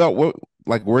talk about what,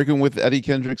 like, working with Eddie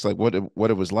Kendrick's, like what it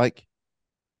was like?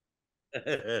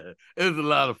 It was a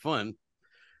lot of fun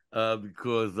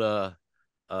because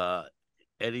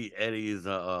Eddie is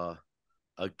a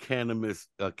cannabis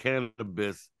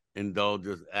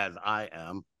indulger as I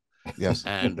am. Yes.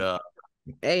 Hey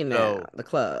And now, the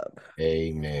club.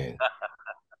 Amen.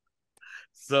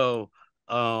 So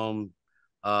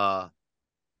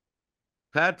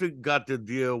Patrick got the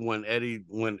deal when he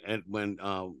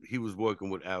was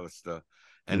working with Arista,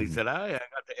 and he said, "Hey, I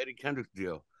got the Eddie Kendrick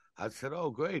deal." I said,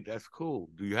 "Oh, great, that's cool.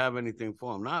 Do you have anything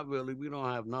for him?" "Not really. We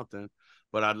don't have nothing,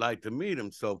 but I'd like to meet him."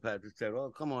 So Patrick said,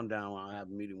 "Oh, come on down. I'll have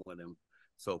a meeting with him,"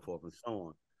 so forth and so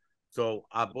on. So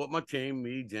I brought my team,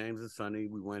 me, James, and Sonny.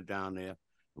 We went down there.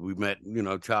 We met,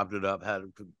 chopped it up, had a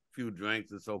few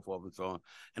drinks and so forth and so on.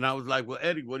 And I was like, "Well,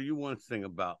 Eddie, what do you want to sing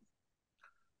about?"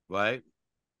 Right?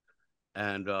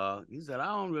 And he said,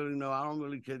 "I don't really know. I don't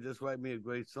really care. Just write me a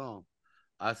great song."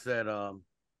 I said,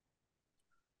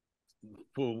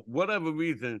 for whatever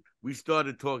reason, we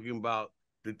started talking about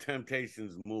the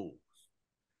Temptations moves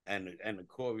and the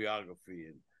choreography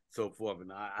and so forth.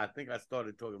 And I think I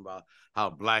started talking about how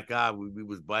Black Ivory, we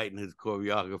was biting his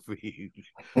choreography.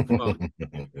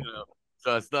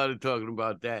 So I started talking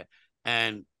about that.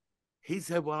 And he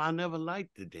said, "Well, I never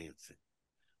liked the dancing."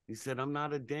 He said, "I'm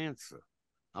not a dancer."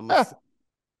 I'm not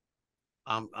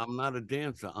a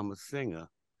dancer. I'm a singer,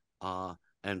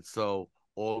 and so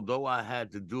although I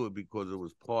had to do it because it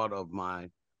was part of my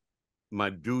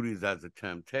duties as a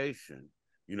temptation,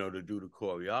 to do the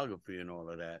choreography and all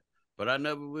of that, but I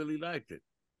never really liked it,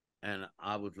 and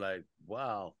I was like,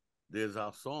 wow, there's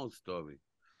our song story.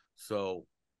 So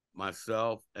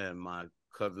myself and my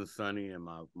cousin Sonny and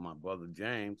my brother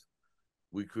James,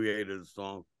 we created a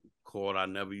song called "I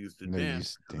Never Used to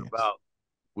Dance,"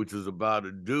 which is about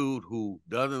a dude who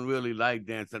doesn't really like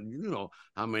dancing. You know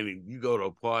how many you go to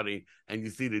a party and you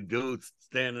see the dudes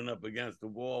standing up against the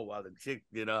wall while the chicks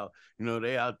get out.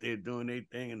 They out there doing their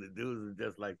thing, and the dudes are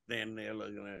just like standing there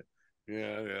looking at,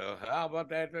 yeah. How about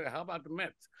that? How about the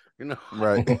Mets?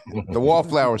 Right. The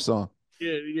Wallflower song.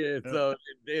 Yeah. So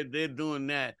they're doing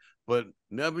that, but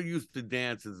Never Used to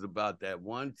Dance is about that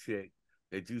one chick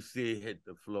that you see hit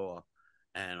the floor,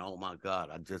 and oh my God,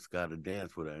 I just got to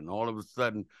dance with her. And all of a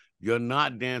sudden, you're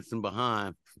not dancing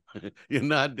behind, you're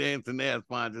not dancing there,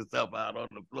 find yourself out on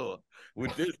the floor.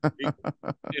 With this,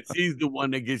 she's the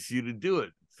one that gets you to do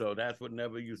it. So that's what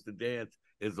Never Used to Dance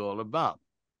is all about.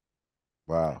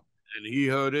 Wow. And he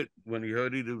heard it. When he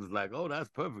heard it, it was like, oh, that's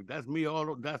perfect. That's me.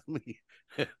 That's me.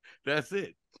 That's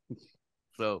it.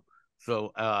 So,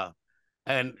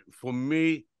 and for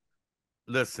me,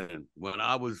 listen, when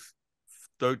I was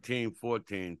 13,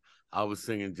 14, I was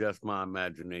singing Just My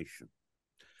Imagination.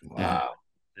 Wow.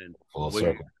 And full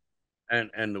circle.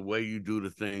 And the way you do the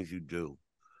things you do.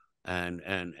 And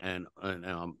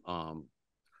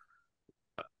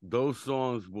those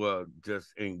songs were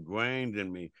just ingrained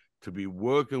in me to be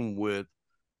working with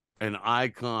an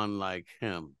icon like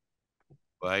him,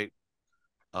 right?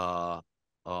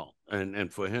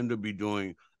 And for him to be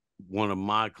doing one of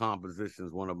my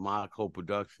compositions, one of my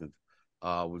co-productions,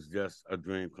 was just a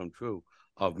dream come true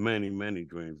of many, many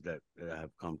dreams that have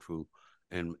come true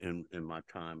in my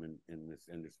time in this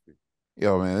industry.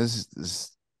 Yo, man, this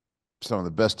is some of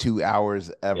the best 2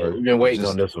 hours ever. Yeah, we've been waiting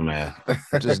on this one, man.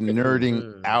 Just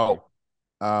nerding out.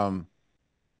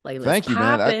 Thank you,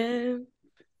 man.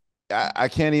 I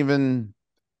can't even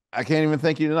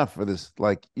thank you enough for this.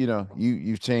 Like,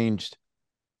 you've changed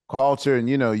culture, and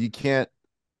you can't,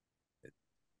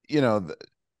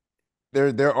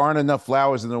 there aren't enough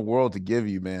flowers in the world to give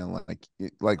you, man.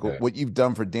 Like what you've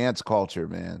done for dance culture,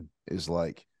 man, is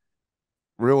like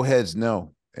real heads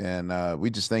know. And we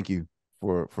just thank you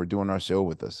for doing our show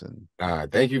with us. And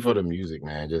thank you for the music,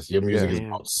 man. Just your music has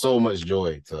brought so much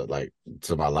joy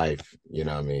to my life, you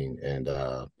know what I mean? And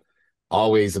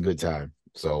always a good time.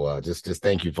 So just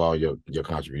thank you for all your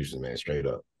contributions, man. Straight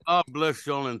up. God bless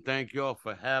y'all, and thank y'all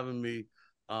for having me.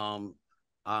 I'm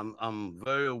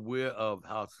very aware of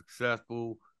how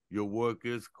successful your work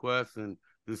is, Quest, and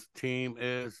this team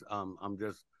is. I'm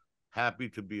just happy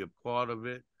to be a part of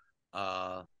it,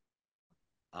 and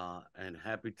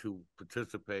happy to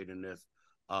participate in this.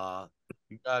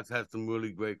 You guys had some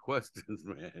really great questions,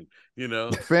 man.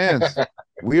 Fans,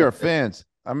 we are fans.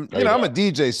 I'm a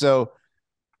DJ, so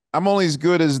I'm only as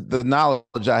good as the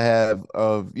knowledge I have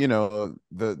of, the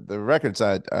records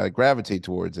I gravitate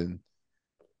towards. And,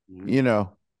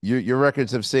 your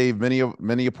records have saved many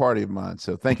a party of mine.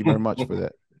 So thank you very much for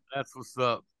that. That's what's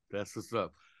up.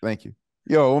 Thank you.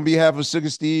 Yo, on behalf of Sugar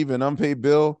Steve and Unpaid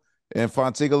Bill and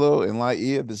Fontigolo and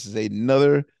Laia, this is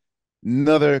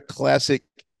another classic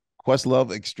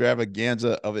Questlove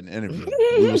extravaganza of an interview.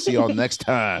 We will see y'all next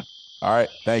time. All right.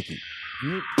 Thank you.